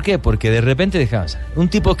 ¿Sabes por qué? Porque de repente dejamos... Un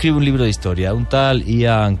tipo escribe un libro de historia, un tal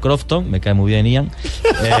Ian Crofton, me cae muy bien Ian,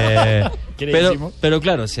 pero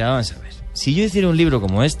claro, o sea, vamos a ver. Si yo hiciera un libro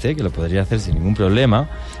como este, que lo podría hacer sin ningún problema,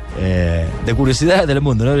 de curiosidades del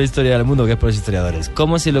mundo, no de la historia del mundo, que es por los historiadores,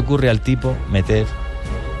 ¿cómo se le ocurre al tipo meter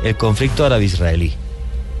el conflicto árabe-israelí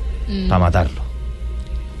para matarlo?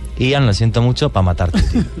 Ian, lo siento mucho, para matarte,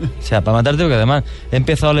 tío. O sea, para matarte, porque además he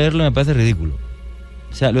empezado a leerlo y me parece ridículo.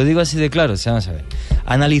 O sea, lo digo así de claro. O sea, vamos a ver.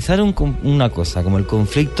 Analizar una cosa como el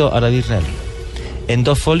conflicto árabe-israelí en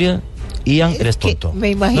 2 folios, Ian, eres tonto. Me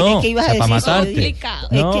imaginé que ibas a decir para matarte. Es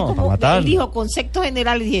que como él dijo concepto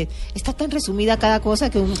general, y dije, está tan resumida cada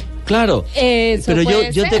cosa que uno... Claro, pero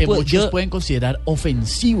muchos pueden considerar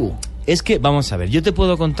ofensivo. Es que, vamos a ver, yo te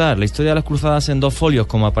puedo contar la historia de las cruzadas en 2 folios,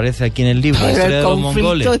 como aparece aquí en el libro, la historia de los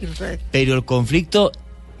mongoles, pero el conflicto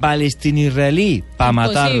palestino-israelí, para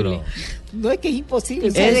matarlo. No, es que es imposible.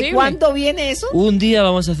 ¿De cuándo viene eso? Un día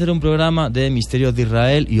vamos a hacer un programa de misterios de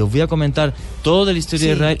Israel y os voy a comentar toda la historia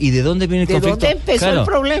de Israel y de dónde viene el conflicto. ¿De dónde empezó el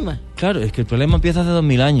problema? Claro, es que el problema empieza hace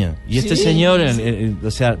 2000 años. Y este señor,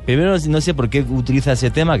 o sea, primero no sé por qué utiliza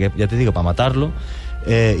ese tema, que ya te digo, para matarlo.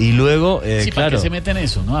 Y luego, claro. ¿Para qué se mete en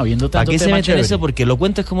eso, no? Habiendo tanto tema. ¿Para qué se mete en eso? Porque lo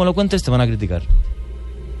cuentes como lo cuentes, te van a criticar.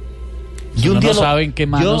 Yo un día no saben qué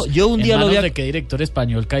manos, yo un día de qué director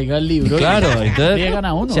español caiga el libro. Claro, entonces llegan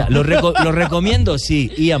a uno. O sea, lo recomiendo, sí,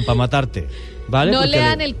 Ian, para matarte. ¿Vale? No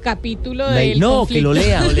lean el capítulo del no, conflicto. Que lo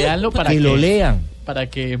lean. Leanlo para que lo lean. Para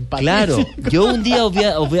que empaten. Claro, yo un día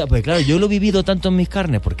os voy a pues claro, yo lo he vivido tanto en mis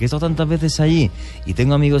carnes porque he estado tantas veces allí y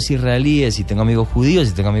tengo amigos israelíes y tengo amigos judíos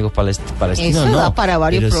y tengo amigos palestinos. Eso da para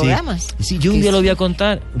varios programas. Sí, yo un día lo voy a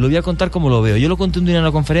contar como lo veo. Yo lo conté un día en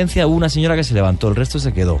una conferencia, hubo una señora que se levantó, el resto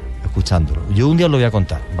se quedó escuchándolo. Yo un día os lo voy a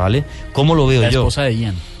contar, ¿vale? ¿Cómo lo veo yo? La esposa de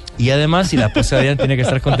Ian. Y además, y la esposa de Adrián tiene que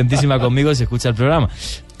estar contentísima conmigo si escucha el programa.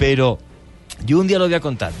 Pero yo un día lo voy a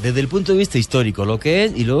contar desde el punto de vista histórico, lo que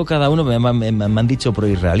es, y luego cada uno me han dicho pro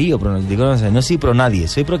israelí o pro, digo, no soy pro nadie,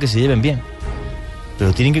 soy pro que se lleven bien.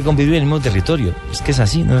 Pero tienen que convivir en el mismo territorio. Es que es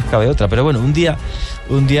así, no les cabe otra. Pero bueno, un día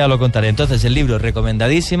lo contaré. Entonces, el libro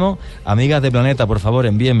recomendadísimo. Amigas de Planeta, por favor,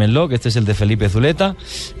 envíenmelo, que este es el de Felipe Zuleta.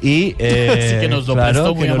 Y, sí, que nos lo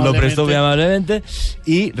prestó muy amablemente.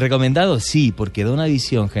 Y recomendado, sí, porque da una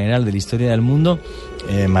visión general de la historia del mundo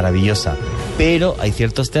maravillosa. Pero hay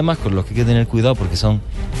ciertos temas con los que hay que tener cuidado porque son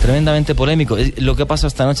tremendamente polémicos. Es lo que pasa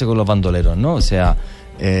esta noche con los bandoleros, ¿no? O sea,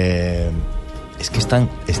 es que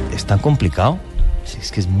es tan complicado.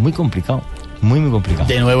 Es que es muy complicado, muy complicado.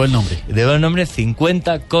 De nuevo el nombre.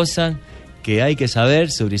 50 cosas que hay que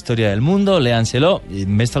saber sobre historia del mundo, léanselo.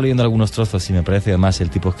 Me he estado leyendo algunos trozos y me parece además el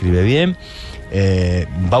tipo escribe bien.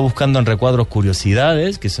 Va buscando en recuadros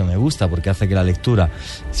curiosidades, que eso me gusta porque hace que la lectura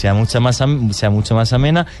sea mucho más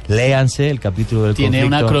amena. Léanse el capítulo del conflicto. Tiene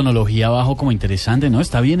una cronología abajo como interesante, ¿no?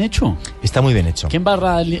 Está bien hecho. Está muy bien hecho. ¿Quién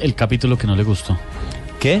barra el capítulo que no le gustó?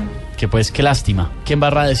 ¿Qué? Que pues, qué lástima. ¿Quién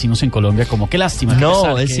barra decimos en Colombia como qué lástima?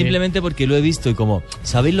 No, es simplemente porque lo he visto y como,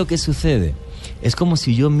 ¿sabéis lo que sucede? Es como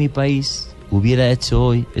si yo en mi país hubiera hecho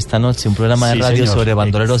hoy, esta noche, un programa de radio sobre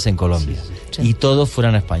bandoleros en Colombia. Sí. Y todos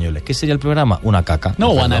fueran españoles. ¿Qué sería el programa? Una caca. No,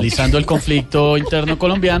 o analizando el conflicto interno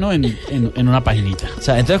colombiano en una paginita. O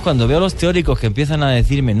sea, entonces cuando veo a los teóricos que empiezan a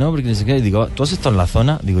decirme, no, porque no sé qué, digo, ¿tú has estado en la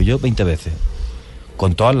zona? Digo yo 20 veces.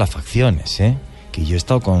 Con todas las facciones, que yo he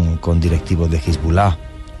estado con directivos de Hezbollah.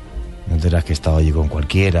 No te dirás que he estado allí con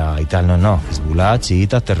cualquiera y tal, no. Hezbollah,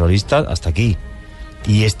 chiitas, terroristas, hasta aquí.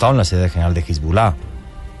 Y he estado en la sede general de Hezbollah,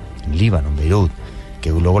 en Líbano, en Beirut, que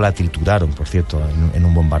luego la trituraron, por cierto, en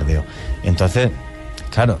un bombardeo. Entonces,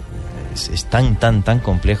 claro, es tan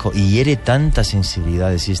complejo y hiere tantas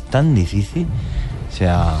sensibilidades y es tan difícil. O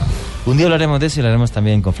sea, un día hablaremos de eso y hablaremos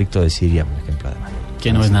también en conflicto de Siria, por ejemplo, además.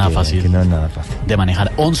 Que no es nada fácil. Que no es nada fácil. De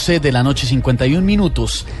manejar. 11 de la noche, 51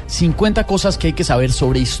 minutos. 50 cosas que hay que saber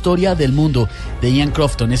sobre historia del mundo, de Ian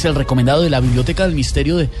Crofton. Es el recomendado de la Biblioteca del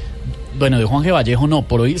Misterio de Juan G. Vallejo, no.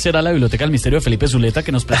 Por hoy será la Biblioteca del Misterio de Felipe Zuleta,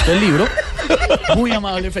 que nos prestó el libro. Muy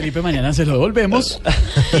amable, Felipe. Mañana se lo devolvemos.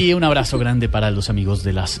 Y un abrazo grande para los amigos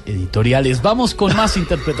de las editoriales. Vamos con más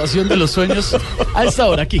interpretación de los sueños a esta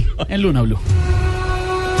hora aquí, en Luna BLU.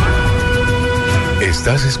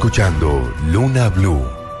 Estás escuchando Luna BLU,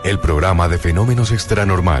 el programa de fenómenos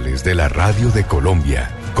extranormales de la radio de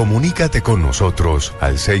Colombia. Comunícate con nosotros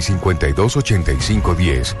al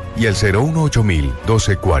 652-8510 y al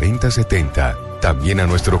 018-124070. También a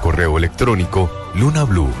nuestro correo electrónico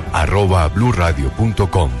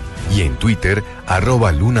lunablu@bluradio.com y en Twitter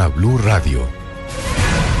 @LunaBluRadio.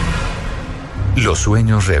 Los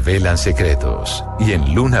sueños revelan secretos y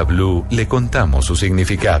en Luna BLU le contamos su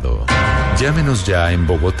significado. Llámenos ya en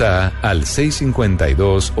Bogotá al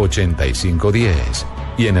 652-8510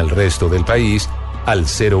 y en el resto del país al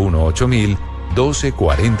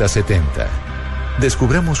 018-124070.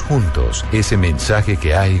 Descubramos juntos ese mensaje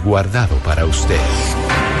que hay guardado para usted.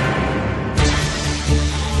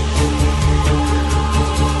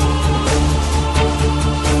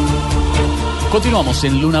 Continuamos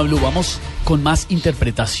en Luna BLU. Vamos con más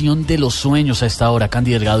interpretación de los sueños a esta hora.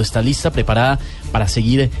 Candy Delgado está lista, preparada para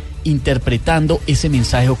seguir interpretando ese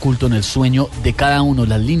mensaje oculto en el sueño de cada uno.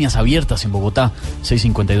 Las líneas abiertas en Bogotá,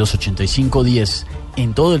 652-8510.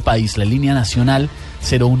 En todo el país, la línea nacional,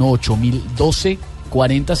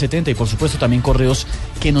 018-124070. Y por supuesto también correos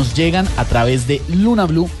que nos llegan a través de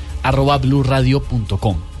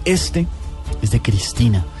lunablu@bluradio.com. Este es de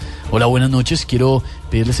Cristina. Hola, buenas noches. Quiero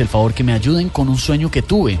pedirles el favor que me ayuden con un sueño que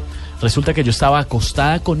tuve. Resulta que yo estaba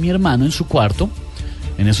acostada con mi hermano en su cuarto.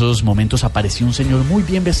 En esos momentos apareció un señor muy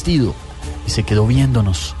bien vestido y se quedó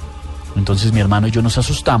viéndonos. Entonces mi hermano y yo nos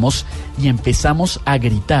asustamos y empezamos a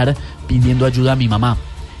gritar pidiendo ayuda a mi mamá.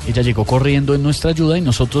 Ella llegó corriendo en nuestra ayuda y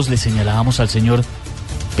nosotros le señalábamos al señor,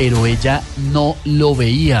 pero ella no lo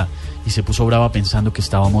veía y se puso brava pensando que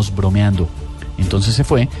estábamos bromeando. Entonces se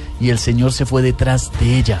fue y el señor se fue detrás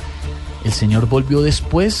de ella. El señor volvió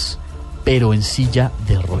después, pero en silla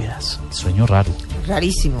de ruedas. Sueño raro.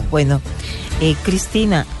 Rarísimo. Bueno,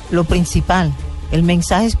 Cristina, lo principal, el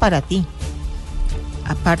mensaje es para ti.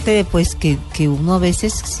 Aparte de pues que uno a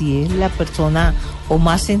veces, si es la persona o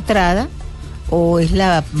más centrada o es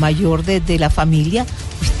la mayor de la familia,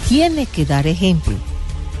 pues tiene que dar ejemplo.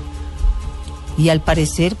 Y al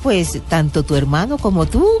parecer, pues, tanto tu hermano como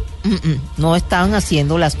tú no estaban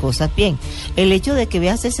haciendo las cosas bien. El hecho de que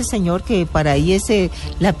veas a ese señor que para ahí es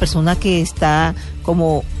la persona que está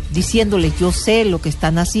como diciéndole, yo sé lo que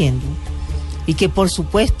están haciendo. Y que, por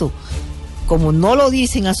supuesto, como no lo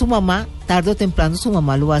dicen a su mamá, tarde o temprano su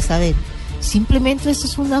mamá lo va a saber. Simplemente eso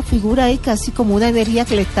es una figura ahí, casi como una energía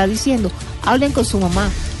que le está diciendo, hablen con su mamá,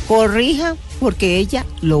 corrijan, porque ella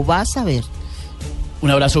lo va a saber.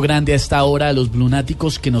 Un abrazo grande a esta hora a los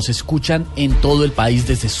blunáticos que nos escuchan en todo el país,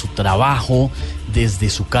 desde su trabajo, desde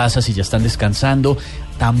su casa, si ya están descansando.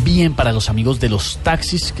 También para los amigos de los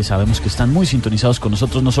taxis, que sabemos que están muy sintonizados con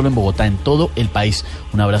nosotros, no solo en Bogotá, en todo el país.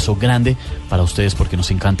 Un abrazo grande para ustedes porque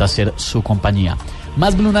nos encanta hacer su compañía.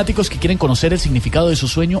 Más blunáticos que quieren conocer el significado de su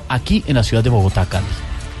sueño aquí en la ciudad de Bogotá, Candy.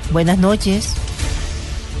 Buenas noches.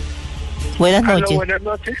 Buenas noches. Aló, buenas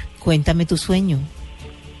noches. Cuéntame tu sueño.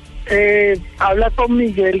 Habla con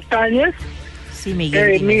Miguel Cañas. Sí,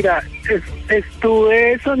 Miguel. Mira,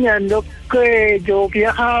 estuve soñando que yo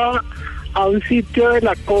viajaba a un sitio de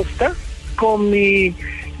la costa con mi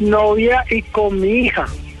novia y con mi hija,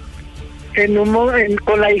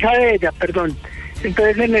 con la hija de ella, perdón.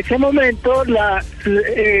 Entonces en ese momento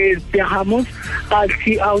viajamos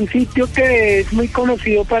a un sitio que es muy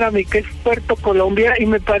conocido para mí, que es Puerto Colombia, y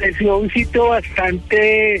me pareció un sitio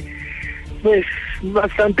bastante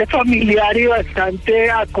familiar y bastante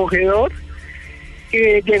acogedor.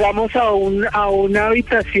 Llegamos a una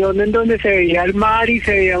habitación en donde se veía el mar y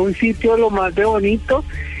se veía un sitio lo más de bonito.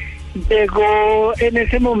 Llegó en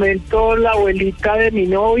ese momento la abuelita de mi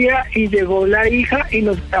novia y llegó la hija y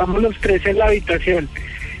nos quedamos los tres en la habitación.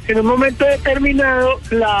 En un momento determinado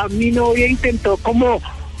mi novia intentó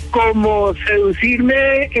como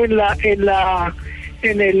seducirme en la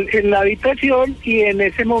habitación, y en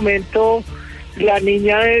ese momento la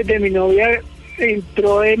niña de mi novia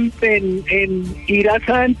entró en ira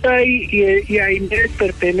santa y ahí me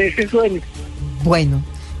desperté en ese sueño. Bueno,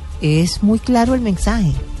 es muy claro el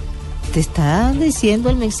mensaje. Te está diciendo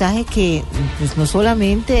el mensaje que pues no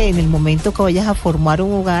solamente en el momento que vayas a formar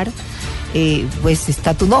un hogar, pues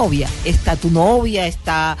está tu novia,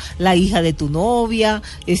 está la hija de tu novia,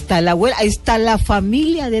 está la abuela, está la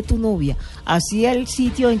familia de tu novia. Así el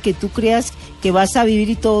sitio en que tú creas que vas a vivir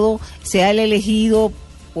y todo sea el elegido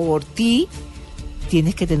por ti,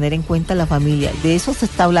 tienes que tener en cuenta la familia. De eso se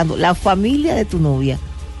está hablando, la familia de tu novia.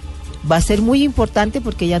 Va a ser muy importante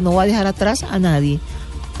porque ella no va a dejar atrás a nadie.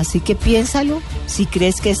 Así que piénsalo si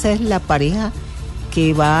crees que esa es la pareja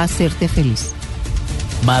que va a hacerte feliz.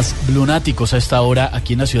 Más blunáticos a esta hora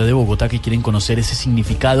aquí en la ciudad de Bogotá que quieren conocer ese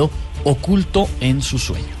significado oculto en su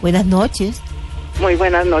sueño. Buenas noches. Muy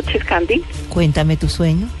buenas noches, Candy. Cuéntame tu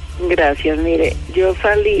sueño. Gracias, mire, yo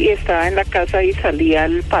estaba en la casa y salí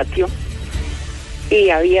al patio y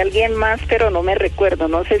había alguien más, pero no me recuerdo,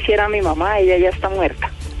 no sé si era mi mamá, ella ya está muerta.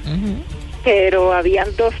 Pero habían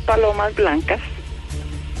 2 palomas blancas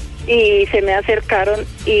y se me acercaron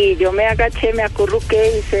y yo me agaché, me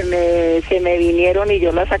acurruqué y se me vinieron y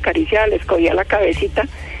yo las acariciaba, les cogía la cabecita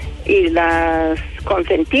y las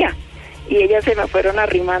consentía. Y ellas se me fueron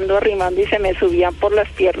arrimando y se me subían por las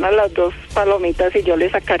piernas las 2 palomitas y yo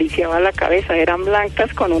les acariciaba la cabeza. Eran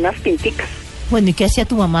blancas con unas pinticas. Bueno, ¿y qué hacía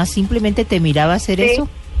tu mamá? ¿Simplemente te miraba hacer eso?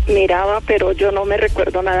 Miraba, pero yo no me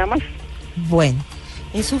recuerdo nada más. Bueno,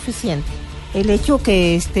 es suficiente. El hecho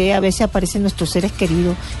que a veces aparecen nuestros seres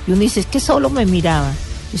queridos y uno dice, es que solo me miraba.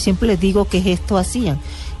 Yo siempre les digo que esto hacían.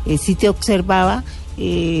 Si te observaba,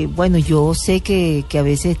 bueno, yo sé que a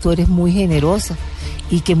veces tú eres muy generosa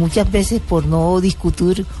y que muchas veces por no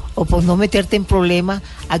discutir o por no meterte en problemas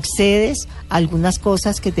accedes a algunas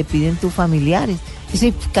cosas que te piden tus familiares. Es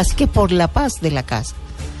decir, casi que por la paz de la casa.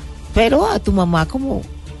 Pero a tu mamá como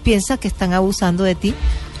piensa que están abusando de ti,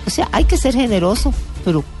 o sea, hay que ser generoso,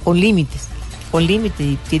 pero con límites,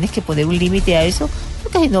 y tienes que poner un límite a eso,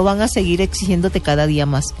 porque si no van a seguir exigiéndote cada día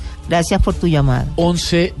más. Gracias por tu llamada.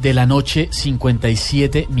 11 de la noche,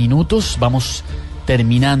 57 minutos. Vamos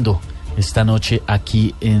terminando esta noche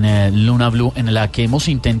aquí en Luna Blue, en la que hemos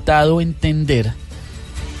intentado entender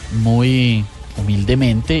muy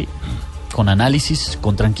humildemente, con análisis,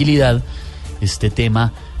 con tranquilidad, este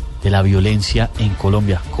tema de la violencia en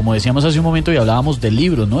Colombia. Como decíamos hace un momento y hablábamos del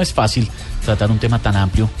libro, no es fácil tratar un tema tan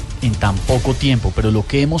amplio en tan poco tiempo, pero lo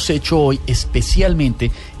que hemos hecho hoy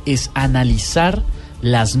especialmente es analizar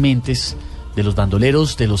las mentes de los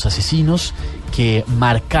bandoleros, de los asesinos que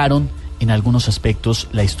marcaron en algunos aspectos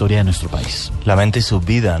la historia de nuestro país. La mente y sus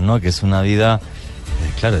vidas, ¿no? Que es una vida,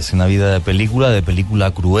 claro, es una vida de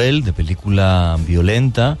película cruel, de película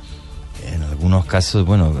violenta. En algunos casos,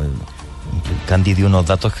 bueno, Candy dio unos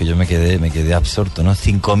datos que yo me quedé absorto, ¿no?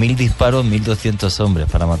 5.000 disparos, 1.200 hombres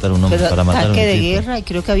para matar un hombre, pero para matar a un tipo. de guerra, y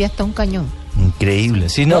creo que había hasta un cañón. Increíble,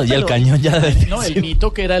 sí, no, y el cañón ya... No, el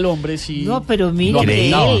mito que era el hombre, sí. No, pero mire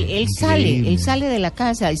que él sale de la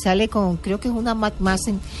casa y sale con, creo que es una Mac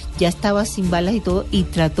Massen, ya estaba sin balas y todo, y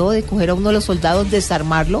trató de coger a uno de los soldados,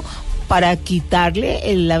 desarmarlo para quitarle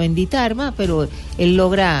la bendita arma, pero él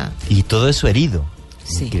logra... Y todo eso herido.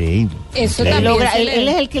 Sí. Increíble. Eso increíble. también él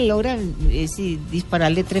es el que logra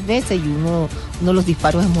dispararle 3 veces y uno de los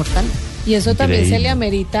disparos es mortal. Y eso también se le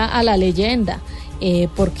amerita a la leyenda,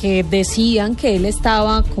 porque decían que él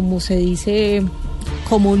estaba, como se dice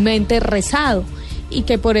comúnmente, rezado, y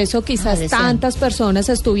que por eso quizás tantas personas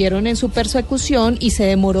estuvieron en su persecución y se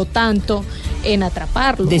demoró tanto en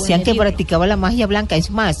atraparlo. Decían que practicaba la magia blanca,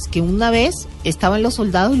 es más, que una vez estaban los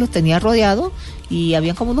soldados y los tenía rodeados y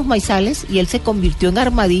habían como unos maizales y él se convirtió en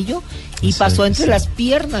armadillo y pasó entre las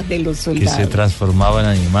piernas de los soldados. Que se transformaba en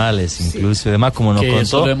animales, incluso, además como nos que contó...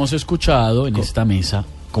 eso lo hemos escuchado en esta mesa.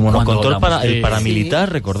 Como nos contó el paramilitar,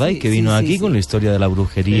 ¿recordáis? Que vino aquí con la historia de la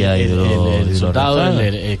brujería y de el soldado,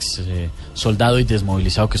 el ex soldado y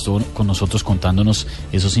desmovilizado que estuvo con nosotros contándonos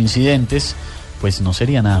esos incidentes, pues no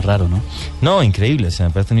sería nada raro, ¿no? No, increíble, me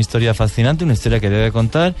parece una historia fascinante, una historia que debe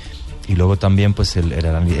contar, y luego también pues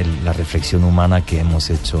la reflexión humana que hemos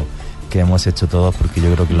hecho todos, porque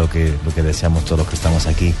yo creo que lo que deseamos todos los que estamos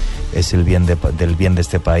aquí es el bien del bien de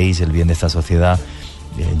este país, el bien de esta sociedad.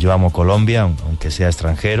 Yo amo Colombia, aunque sea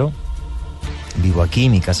extranjero, vivo aquí,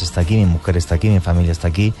 mi casa está aquí, mi mujer está aquí, mi familia está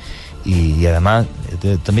aquí, y además,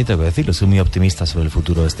 también tengo que decirlo, soy muy optimista sobre el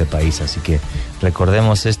futuro de este país, así que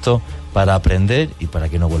recordemos esto para aprender y para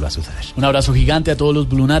que no vuelva a suceder. Un abrazo gigante a todos los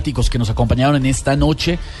blunáticos que nos acompañaron en esta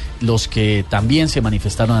noche, los que también se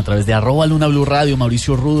manifestaron a través de @Luna BLU Radio,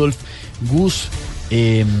 Mauricio Rudolf, Gus.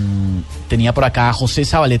 Tenía por acá a José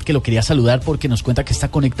Zabalet, que lo quería saludar porque nos cuenta que está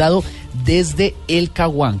conectado desde El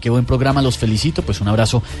Caguán. Qué buen programa, los felicito, pues un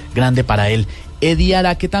abrazo grande para él. Eddie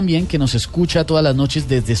Araque también, que nos escucha todas las noches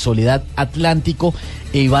desde Soledad Atlántico,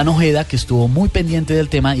 e Iván Ojeda, que estuvo muy pendiente del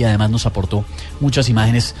tema y además nos aportó muchas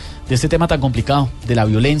imágenes de este tema tan complicado, de la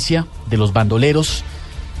violencia, de los bandoleros,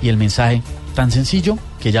 y el mensaje tan sencillo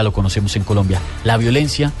que ya lo conocemos en Colombia: la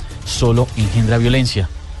violencia solo engendra violencia,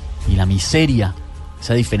 y la miseria,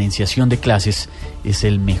 esa diferenciación de clases, es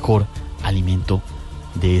el mejor alimento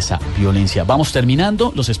de esa violencia. Vamos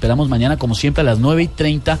terminando, los esperamos mañana como siempre a las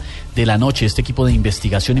 9:30 de la noche. Este equipo de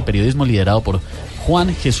investigación y periodismo liderado por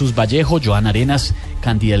Juan Jesús Vallejo, Joan Arenas,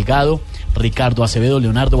 Candy Delgado, Ricardo Acevedo,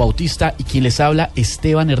 Leonardo Bautista y quien les habla,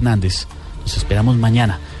 Esteban Hernández. Los esperamos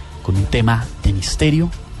mañana con un tema de misterio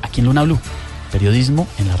aquí en Luna BLU, periodismo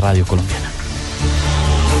en la radio colombiana.